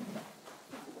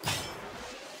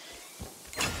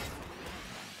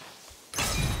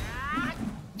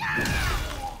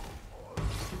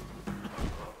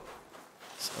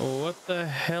 What the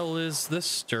hell is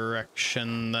this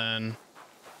direction then?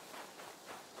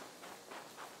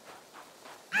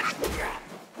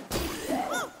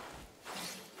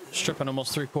 Stripping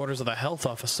almost 3/4 of the health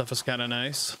off of stuff is kind of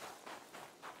nice.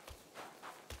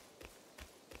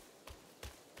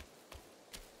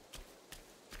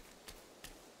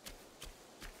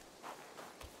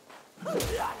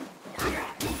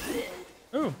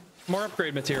 Ooh, more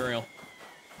upgrade material.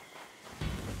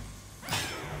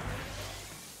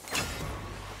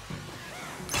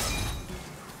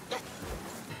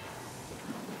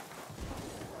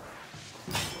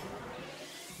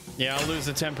 Yeah, I'll lose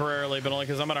it temporarily, but only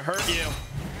because I'm gonna hurt you.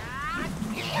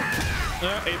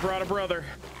 Oh, he brought a brother.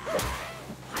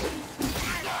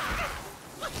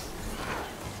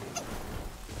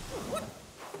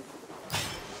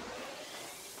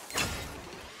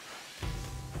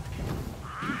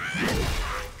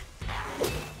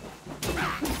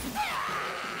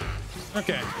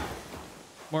 Okay.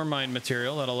 More mind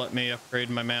material. That'll let me upgrade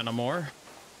my mana more.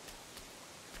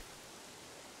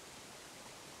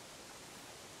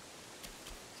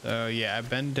 So yeah, I've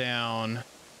been down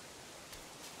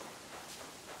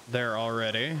there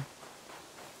already.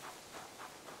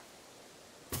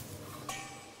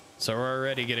 So we're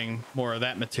already getting more of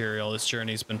that material. This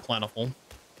journey's been plentiful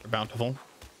or bountiful.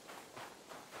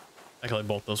 Actually,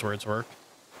 both those words work.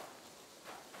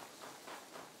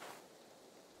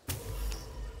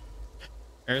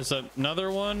 There's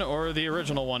another one, or the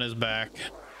original one is back.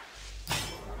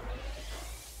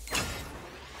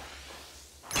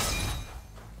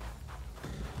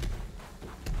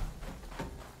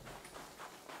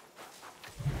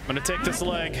 I'm gonna take this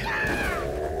leg.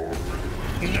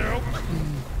 Nope.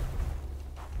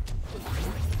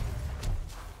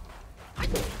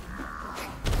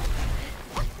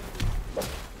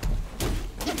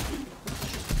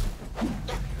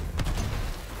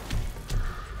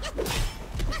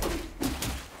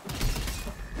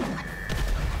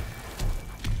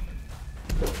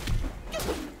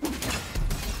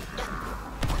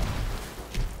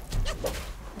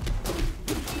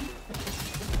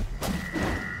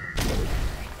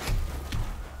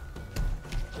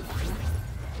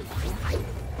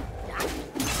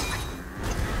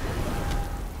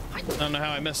 I don't know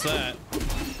how I missed that.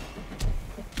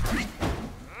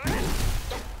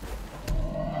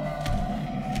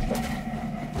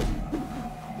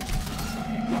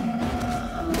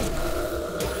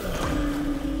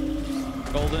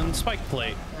 Golden spike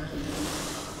plate.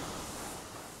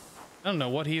 I don't know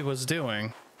what he was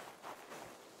doing.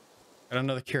 Got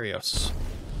another curios.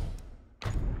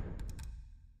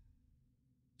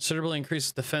 Considerably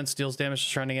increases defense, deals damage to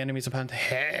surrounding enemies upon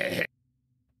hey.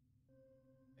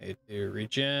 To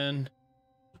regen.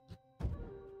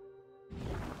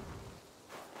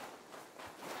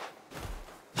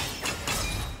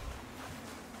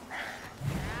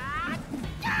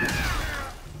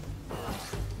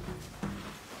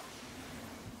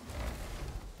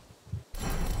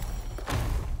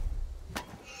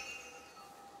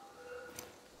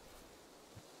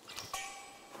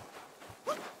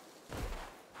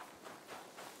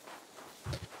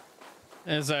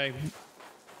 As I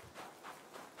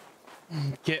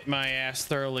get my ass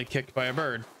thoroughly kicked by a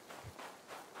bird.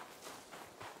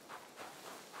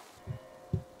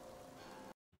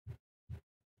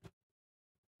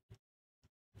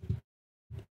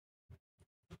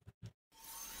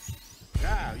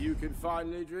 Now you can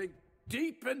finally drink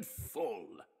deep and full.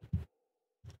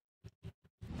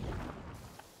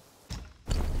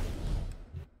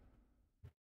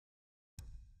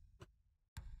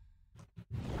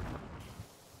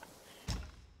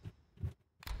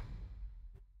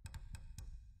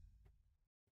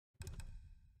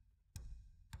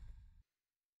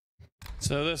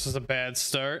 So this is a bad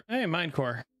start. Hey, Mind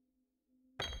Core.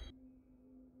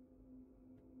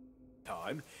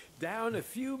 Time down a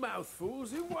few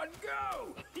mouthfuls in one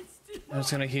go. I'm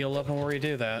just gonna heal up and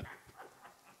redo that.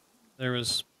 There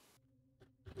was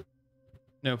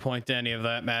no point to any of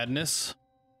that madness.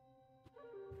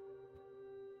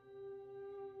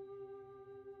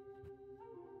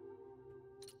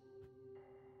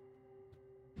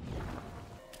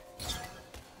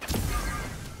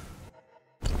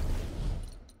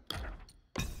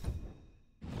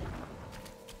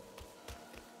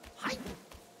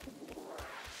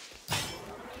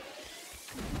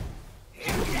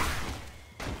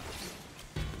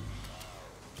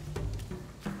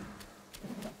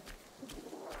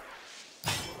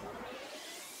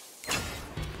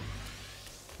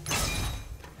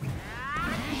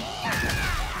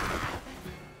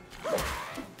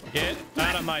 Get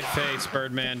out of my face,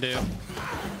 Birdman, dude.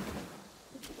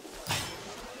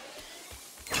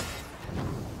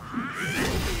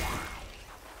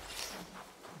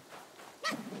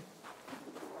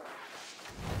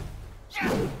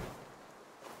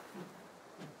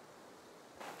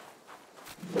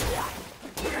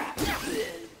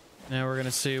 Now we're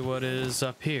gonna see what is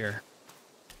up here.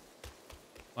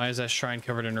 Why is that shrine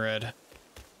covered in red?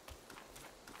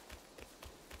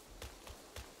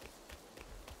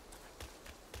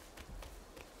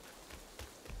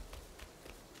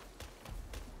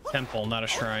 Temple, not a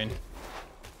shrine.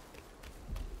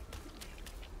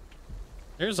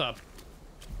 There's a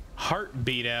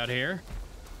heartbeat out here.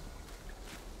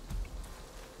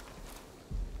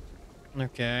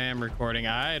 Okay, I'm recording.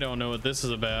 I don't know what this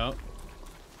is about.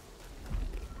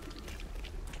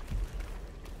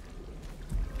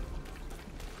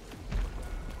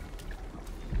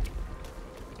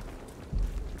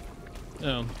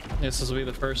 Oh, this will be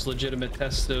the first legitimate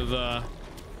test of the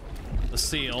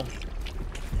seal.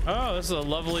 Oh, this is a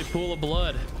lovely pool of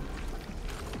blood.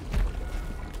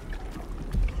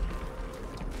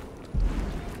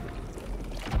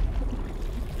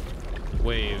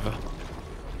 Wave.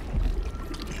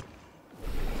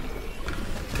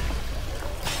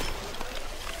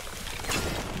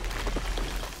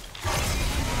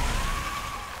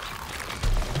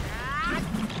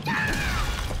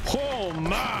 Oh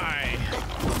my!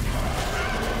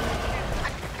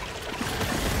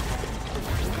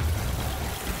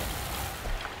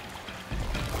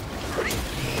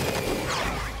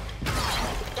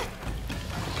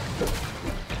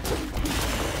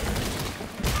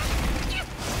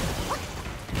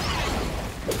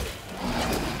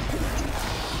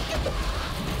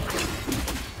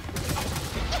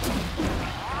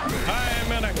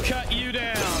 Cut you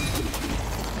down.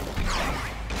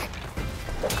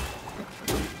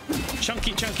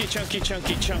 Chunky, chunky, chunky,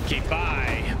 chunky, chunky.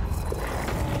 Bye.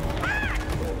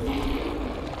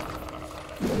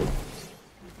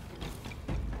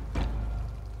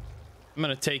 I'm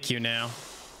gonna take you now.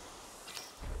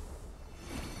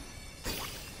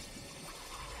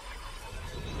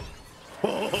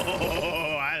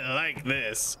 Oh, I like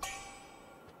this.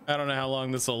 I don't know how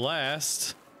long this will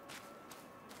last.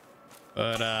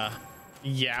 But,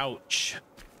 youch.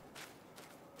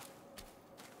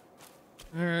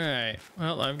 All right.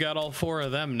 Well, I've got all 4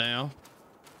 of them now.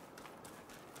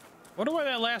 Wonder why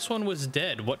that last one was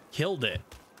dead. What killed it?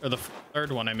 Or the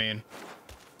third one, I mean.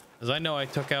 Because I know I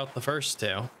took out the first 2.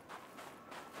 And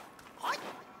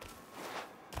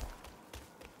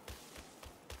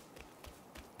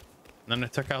then I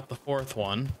took out the 4th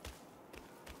one.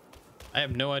 I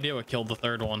have no idea what killed the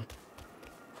 3rd one.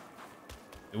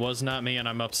 It was not me, and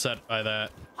I'm upset by that.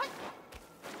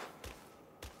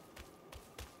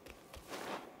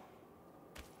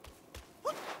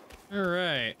 All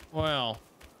right, well,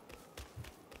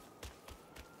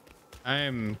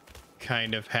 I'm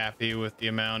kind of happy with the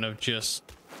amount of just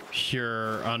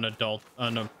pure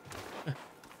that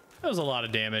was a lot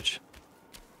of damage.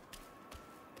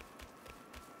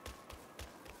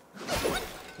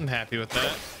 I'm happy with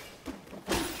that.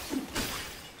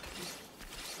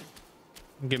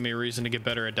 Give me a reason to get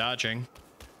better at dodging.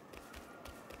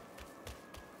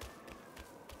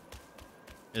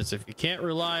 Is if you can't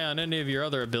rely on any of your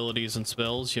other abilities and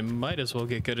spells, you might as well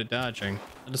get good at dodging.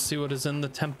 Let us see what is in the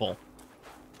temple.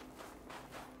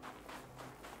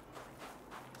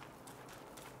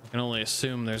 I can only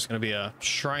assume there's going to be a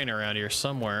shrine around here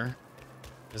somewhere,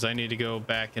 because I need to go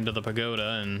back into the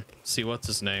pagoda and see what's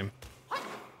his name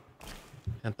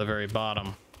at the very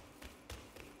bottom.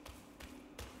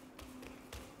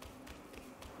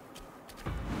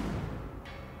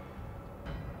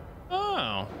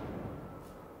 Oh.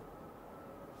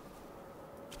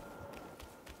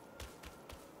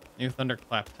 New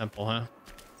Thunderclap Temple, huh?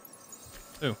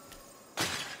 Ooh.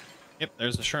 Yep,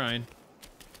 there's the shrine.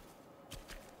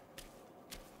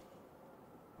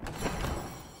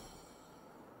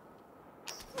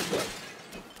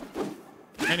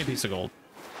 Any piece of gold.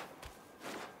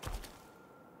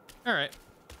 All right.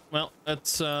 Well,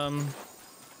 let's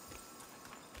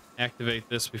activate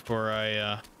this before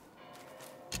I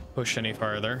push any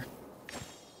farther.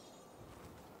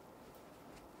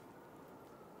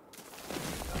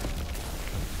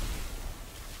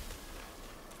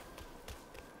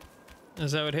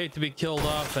 As I would hate to be killed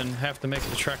off and have to make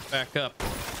the trek back up.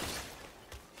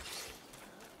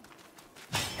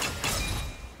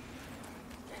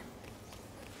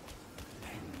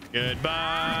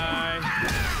 Goodbye.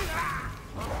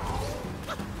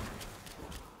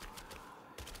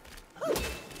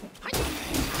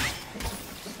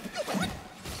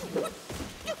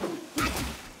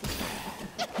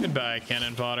 Goodbye,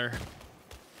 cannon fodder.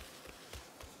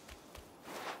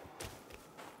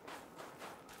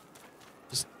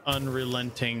 Just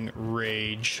unrelenting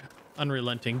rage,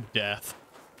 unrelenting death.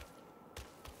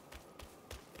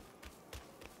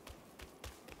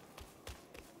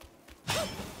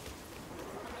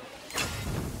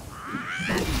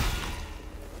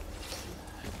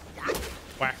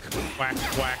 Whack,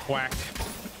 whack, whack.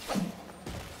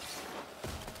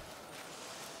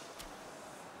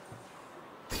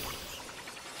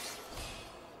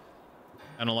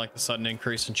 I don't like the sudden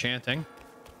increase in chanting.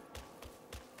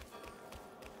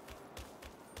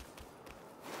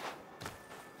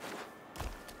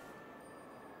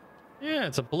 Yeah,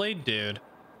 it's a blade dude.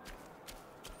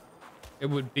 It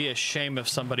would be a shame if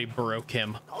somebody broke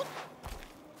him.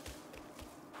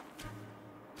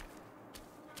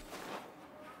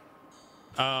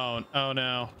 Oh, oh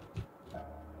no.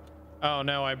 Oh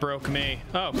no, I broke me.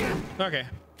 Oh, okay.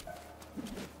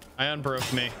 I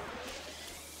unbroke me.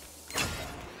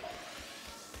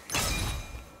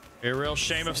 Be a real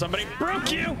shame if somebody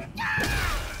broke you.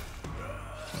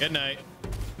 Good night.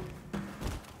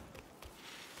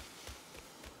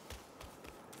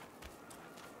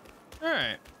 All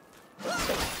right.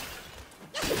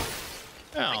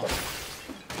 Well,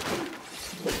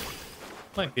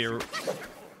 might be a...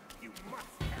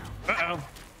 Uh-oh.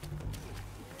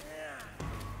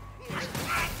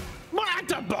 What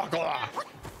the buckle?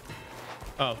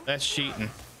 Oh, that's cheating.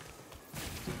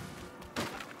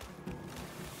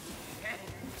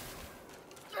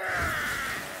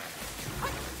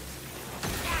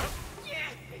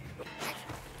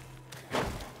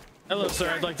 Hello,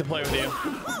 sir. I'd like to play with you.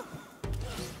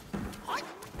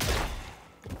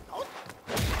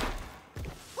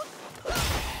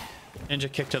 Ninja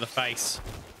kick to the face.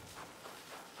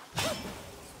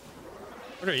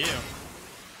 What are you?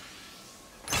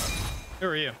 Who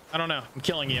are you? I don't know. I'm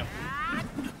killing you.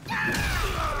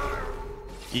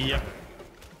 Yep.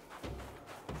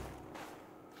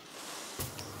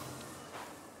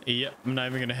 Yep. I'm not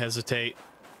even gonna hesitate.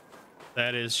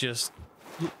 That is just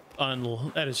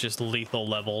lethal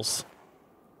levels.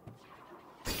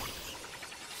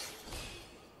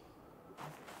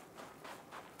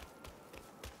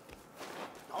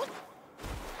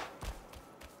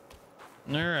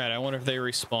 All right, I wonder if they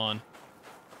respawn.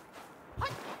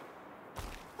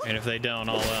 And if they don't,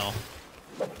 all well.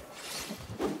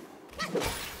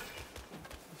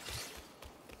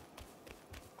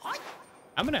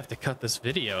 I'm gonna have to cut this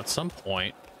video at some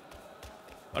point,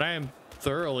 but I am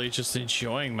thoroughly just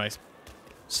enjoying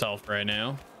myself right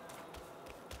now.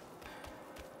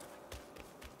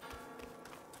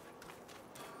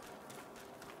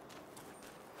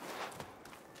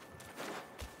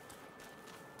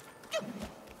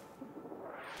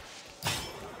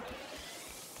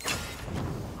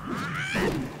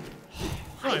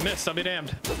 Oh, I missed. I'll be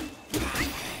damned.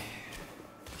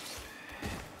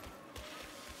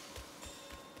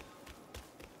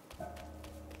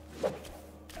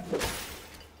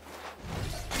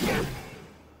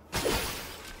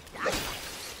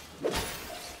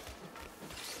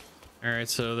 All right,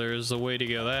 so there's a way to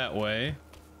go that way.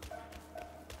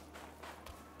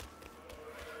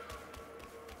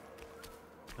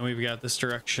 And we've got this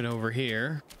direction over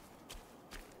here.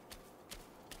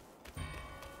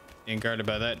 Being guarded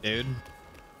by that dude.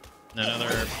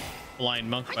 Another blind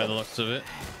monk by the looks of it.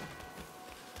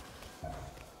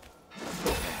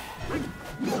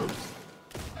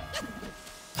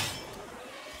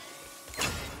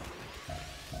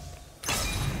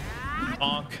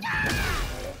 Bonk.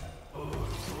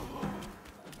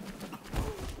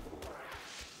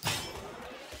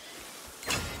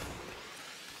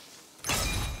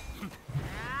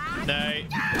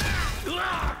 Night.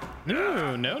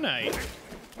 No, no night.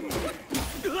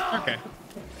 Okay.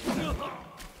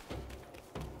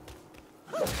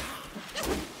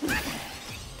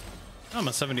 I'm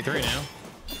a 73 now.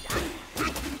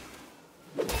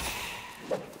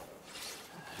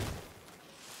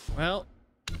 Well,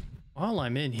 while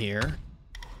I'm in here,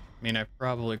 I mean, I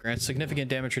probably grant significant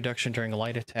damage reduction during a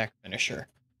light attack finisher.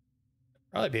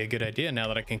 Probably be a good idea now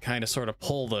that I can kind of sort of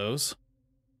pull those.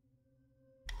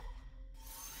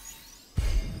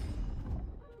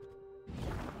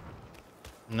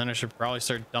 And then I should probably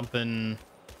start dumping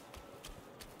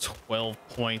 12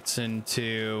 points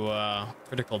into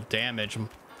critical damage.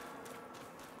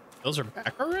 Those are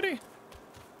back already?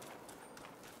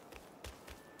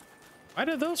 Why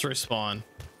did those respawn?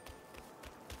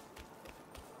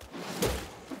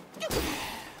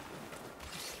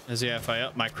 As yeah, if I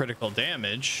up my critical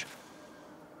damage.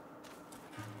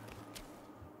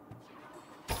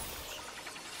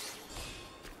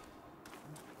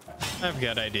 I've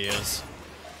got ideas.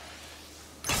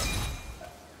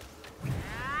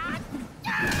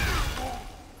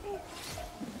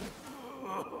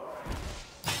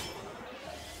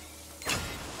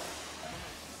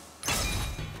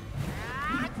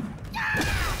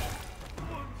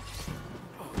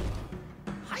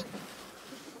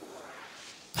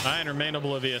 Fine, remain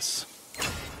oblivious.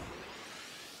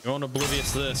 You won't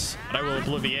oblivious this, but I will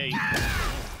obliviate.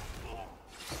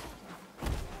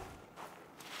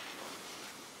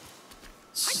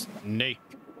 Snake.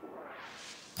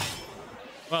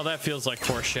 Well, that feels like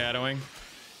foreshadowing.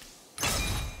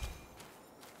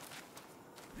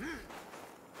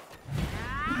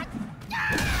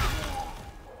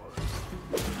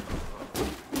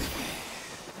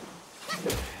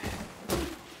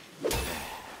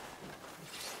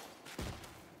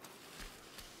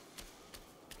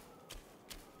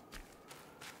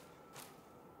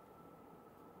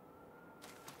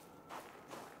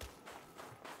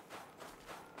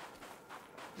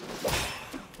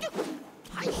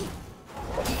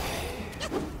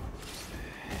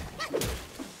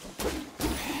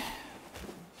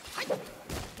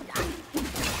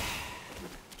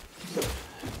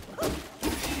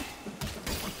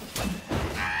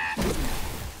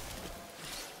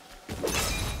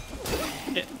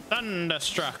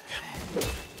 Thunderstruck.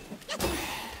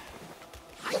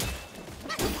 I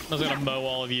was gonna mow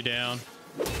all of you down.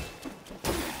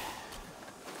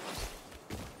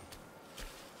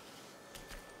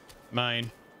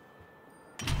 Mine.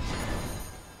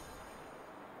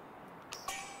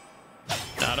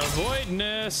 Not a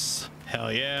voidness.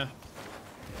 Hell yeah.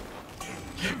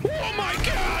 Oh my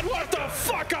god, what the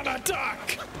fuck on a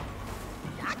duck?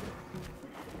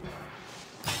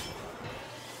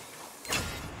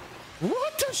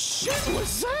 What the shit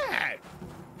was that?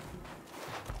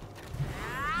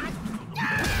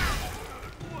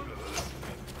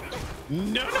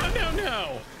 No, no, no,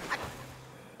 no.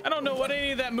 I don't know what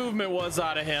any of that movement was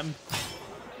out of him.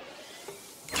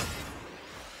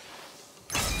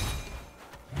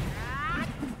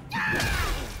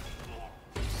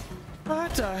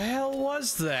 What the hell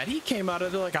was that? He came out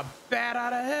of there like a bat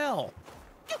out of hell.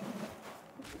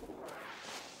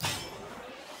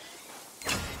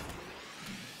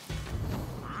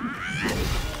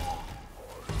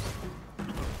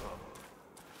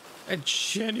 It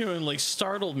genuinely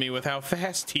startled me with how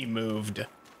fast he moved.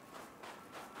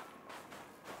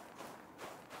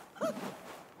 Come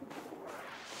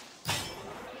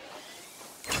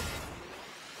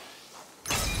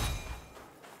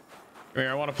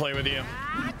here, I want to play with you.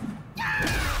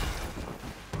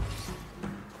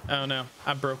 Oh no,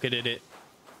 I broke it at it.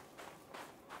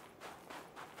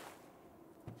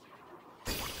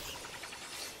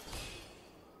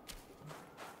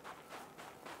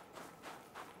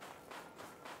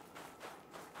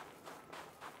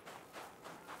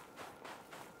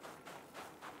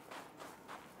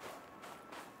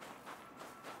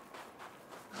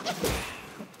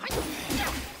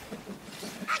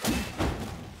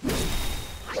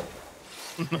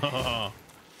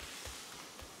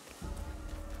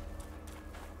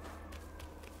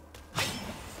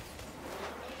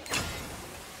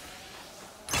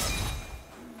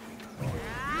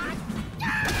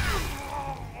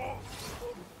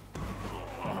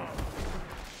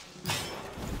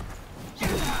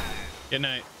 Good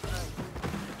night.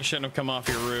 You shouldn't have come off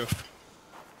your roof.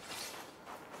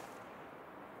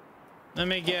 Let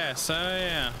me guess. Oh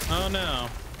yeah. Oh no.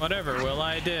 Whatever will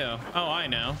I do? Oh, I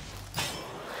know.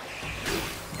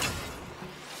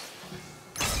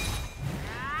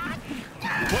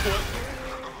 What?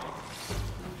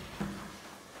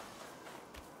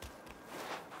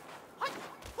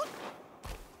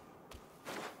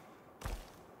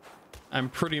 I'm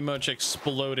pretty much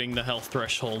exploding the health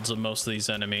thresholds of most of these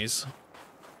enemies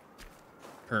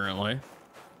currently.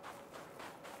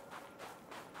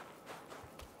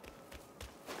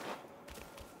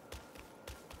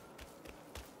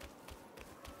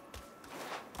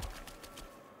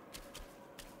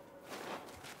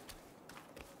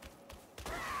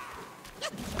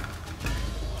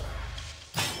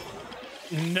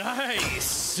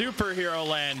 Nice superhero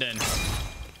landing.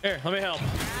 Here, let me help.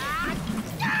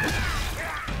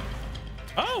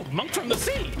 Oh, monk from the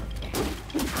sea.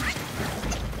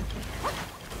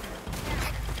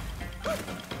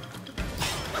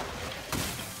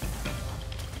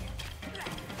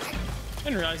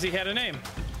 Didn't realize he had a name.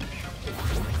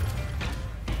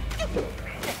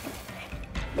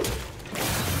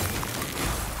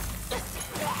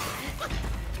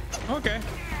 Okay.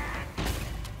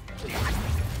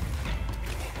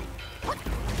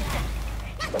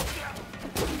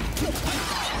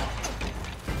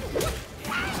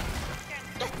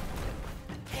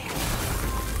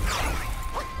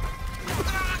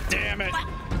 Damn it.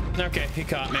 Okay, he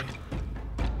caught me.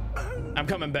 I'm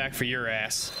coming back for your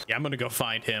ass. Yeah, I'm gonna go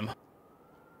find him.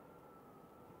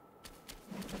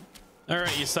 All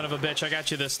right, you son of a bitch. I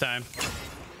got you this time.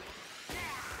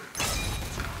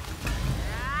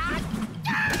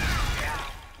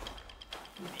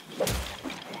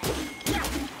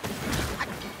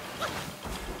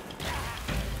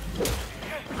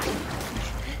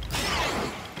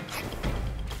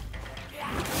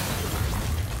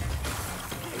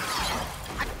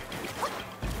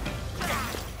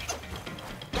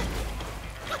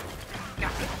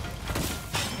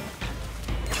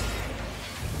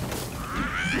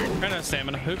 of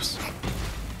stamina. Oops.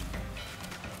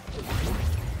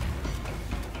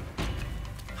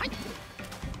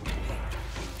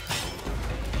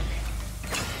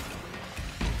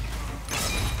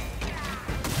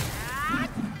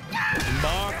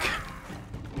 Bark.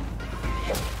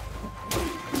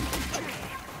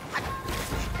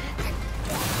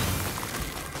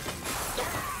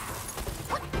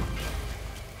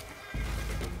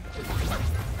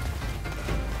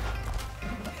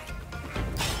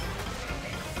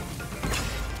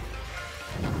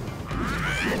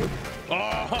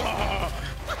 Oh,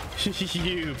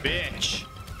 you bitch.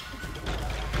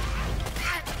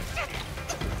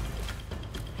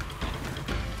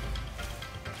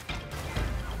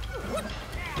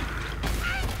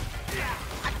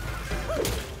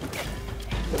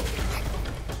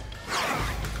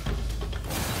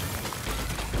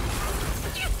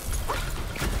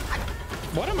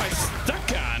 What am I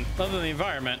stuck on other than the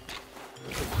environment?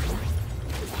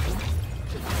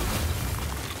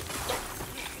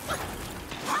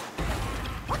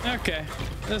 Okay,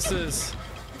 this is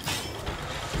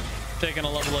taking a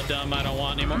level of dumb I don't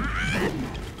want anymore.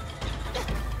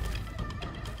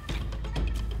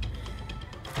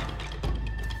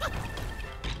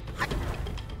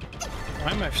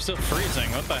 Why am I still freezing?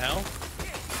 What the hell?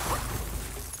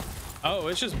 Oh,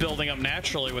 it's just building up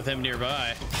naturally with him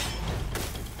nearby.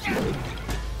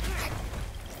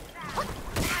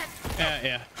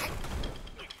 Yeah.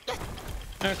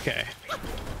 Okay.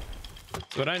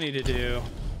 So what I need to do...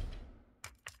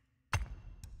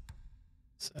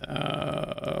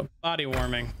 body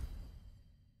warming.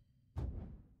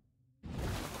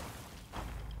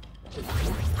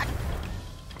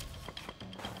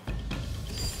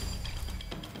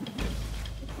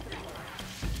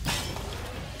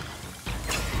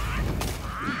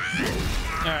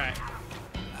 All right.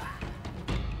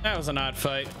 That was an odd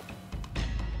fight.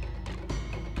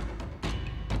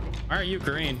 Why are you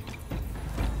green?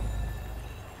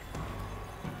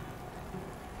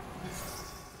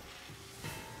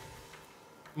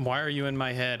 Why are you in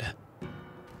my head?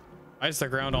 Why is the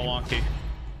ground all wonky?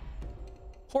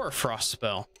 Hoarfrost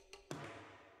spell.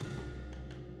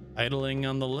 Idling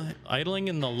in the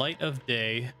light of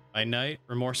day. By night,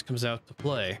 remorse comes out to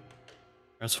play.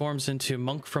 Transforms into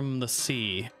monk from the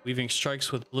sea, weaving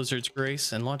strikes with blizzard's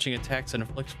grace and launching attacks that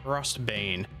inflict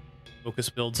frostbane. Focus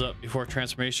builds up before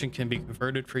transformation can be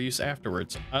converted for use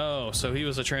afterwards. Oh, so he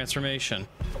was a transformation.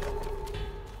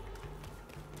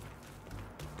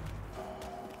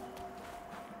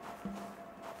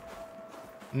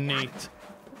 Neat.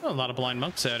 Oh, a lot of blind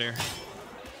monks out here.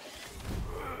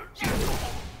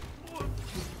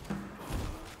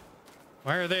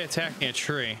 Why are they attacking a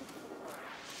tree?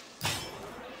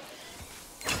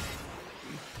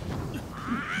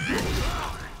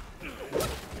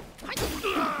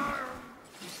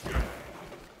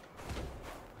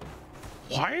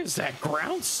 Why is that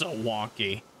ground so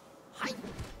wonky? Oh,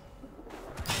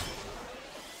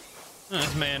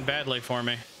 this man badly for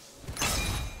me.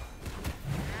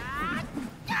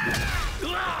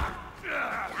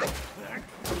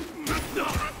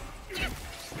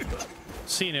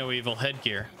 See no evil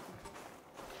headgear.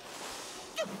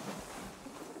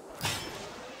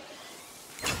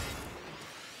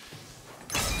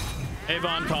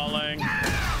 Avon calling.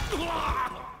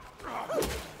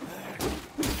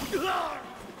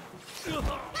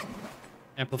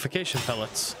 Amplification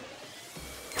pellets.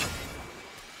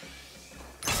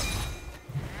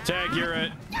 Tag, you're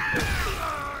it.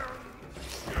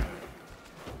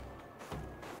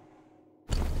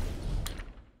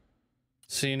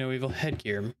 See no evil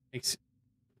headgear. Makes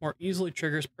more easily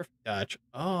triggers perfect dodge.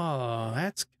 Oh,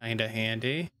 that's kind of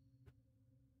handy.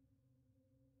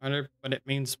 I wonder what it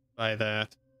means by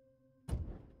that.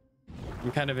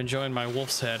 I'm kind of enjoying my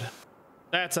wolf's head.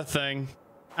 That's a thing.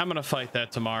 I'm gonna fight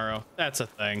that tomorrow. That's a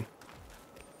thing.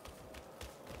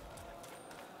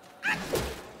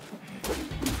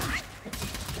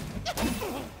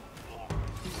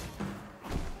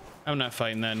 I'm not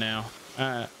fighting that now.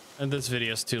 This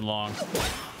video's too long.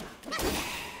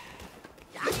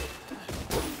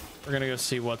 We're gonna go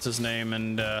see what's his name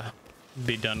and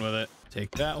be done with it.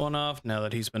 Take that one off now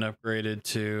that he's been upgraded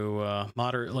to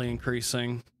moderately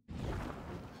increasing.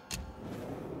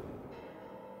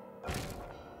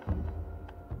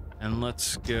 And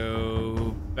let's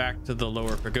go back to the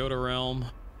lower pagoda realm.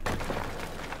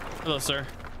 Hello, sir.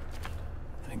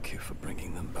 Thank you for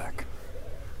bringing them back.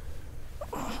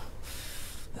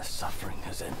 Their suffering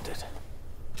has ended.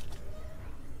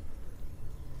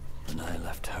 When I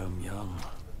left home young,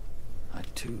 I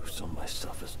too saw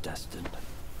myself as destined.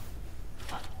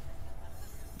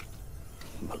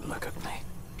 But look at me.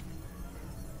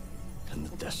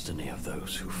 destiny of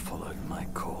those who followed my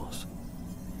cause.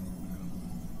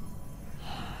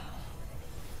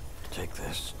 Take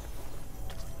this.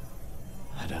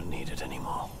 I don't need it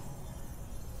anymore.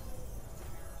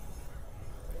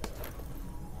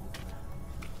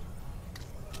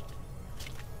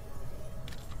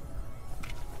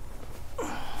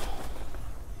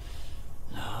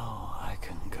 Now I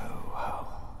can go home.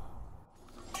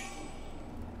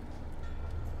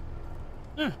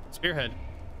 Spearhead.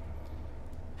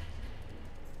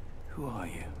 Who are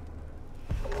you?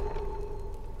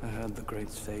 I heard the great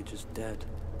sage is dead.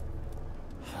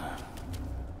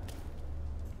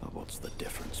 But what's the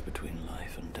difference between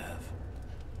life and death?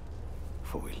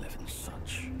 For we live in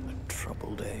such a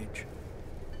troubled age.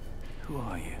 Who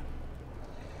are you?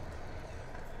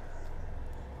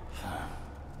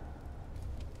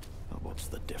 But what's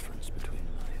the difference between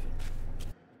life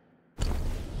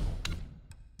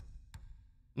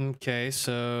and... Okay,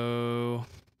 so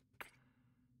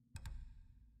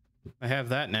I have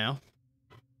that now.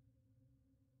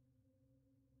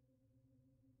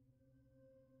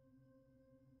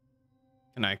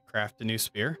 Can I craft a new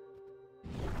spear?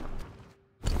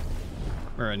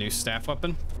 Or a new staff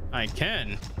weapon? I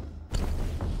can.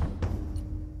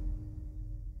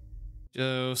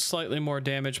 So slightly more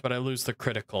damage, but I lose the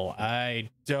critical. I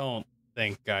don't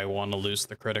think I want to lose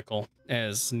the critical.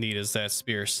 As neat as that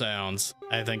spear sounds,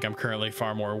 I think I'm currently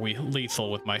far more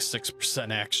lethal with my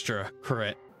 6% extra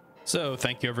crit. So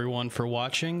thank you everyone for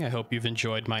watching. I hope you've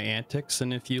enjoyed my antics,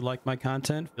 and if you like my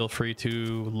content, feel free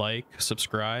to like,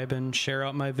 subscribe, and share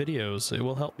out my videos. It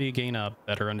will help me gain a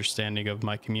better understanding of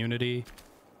my community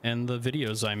and the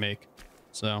videos I make.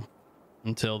 So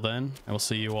until then, I will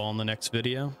see you all in the next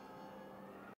video.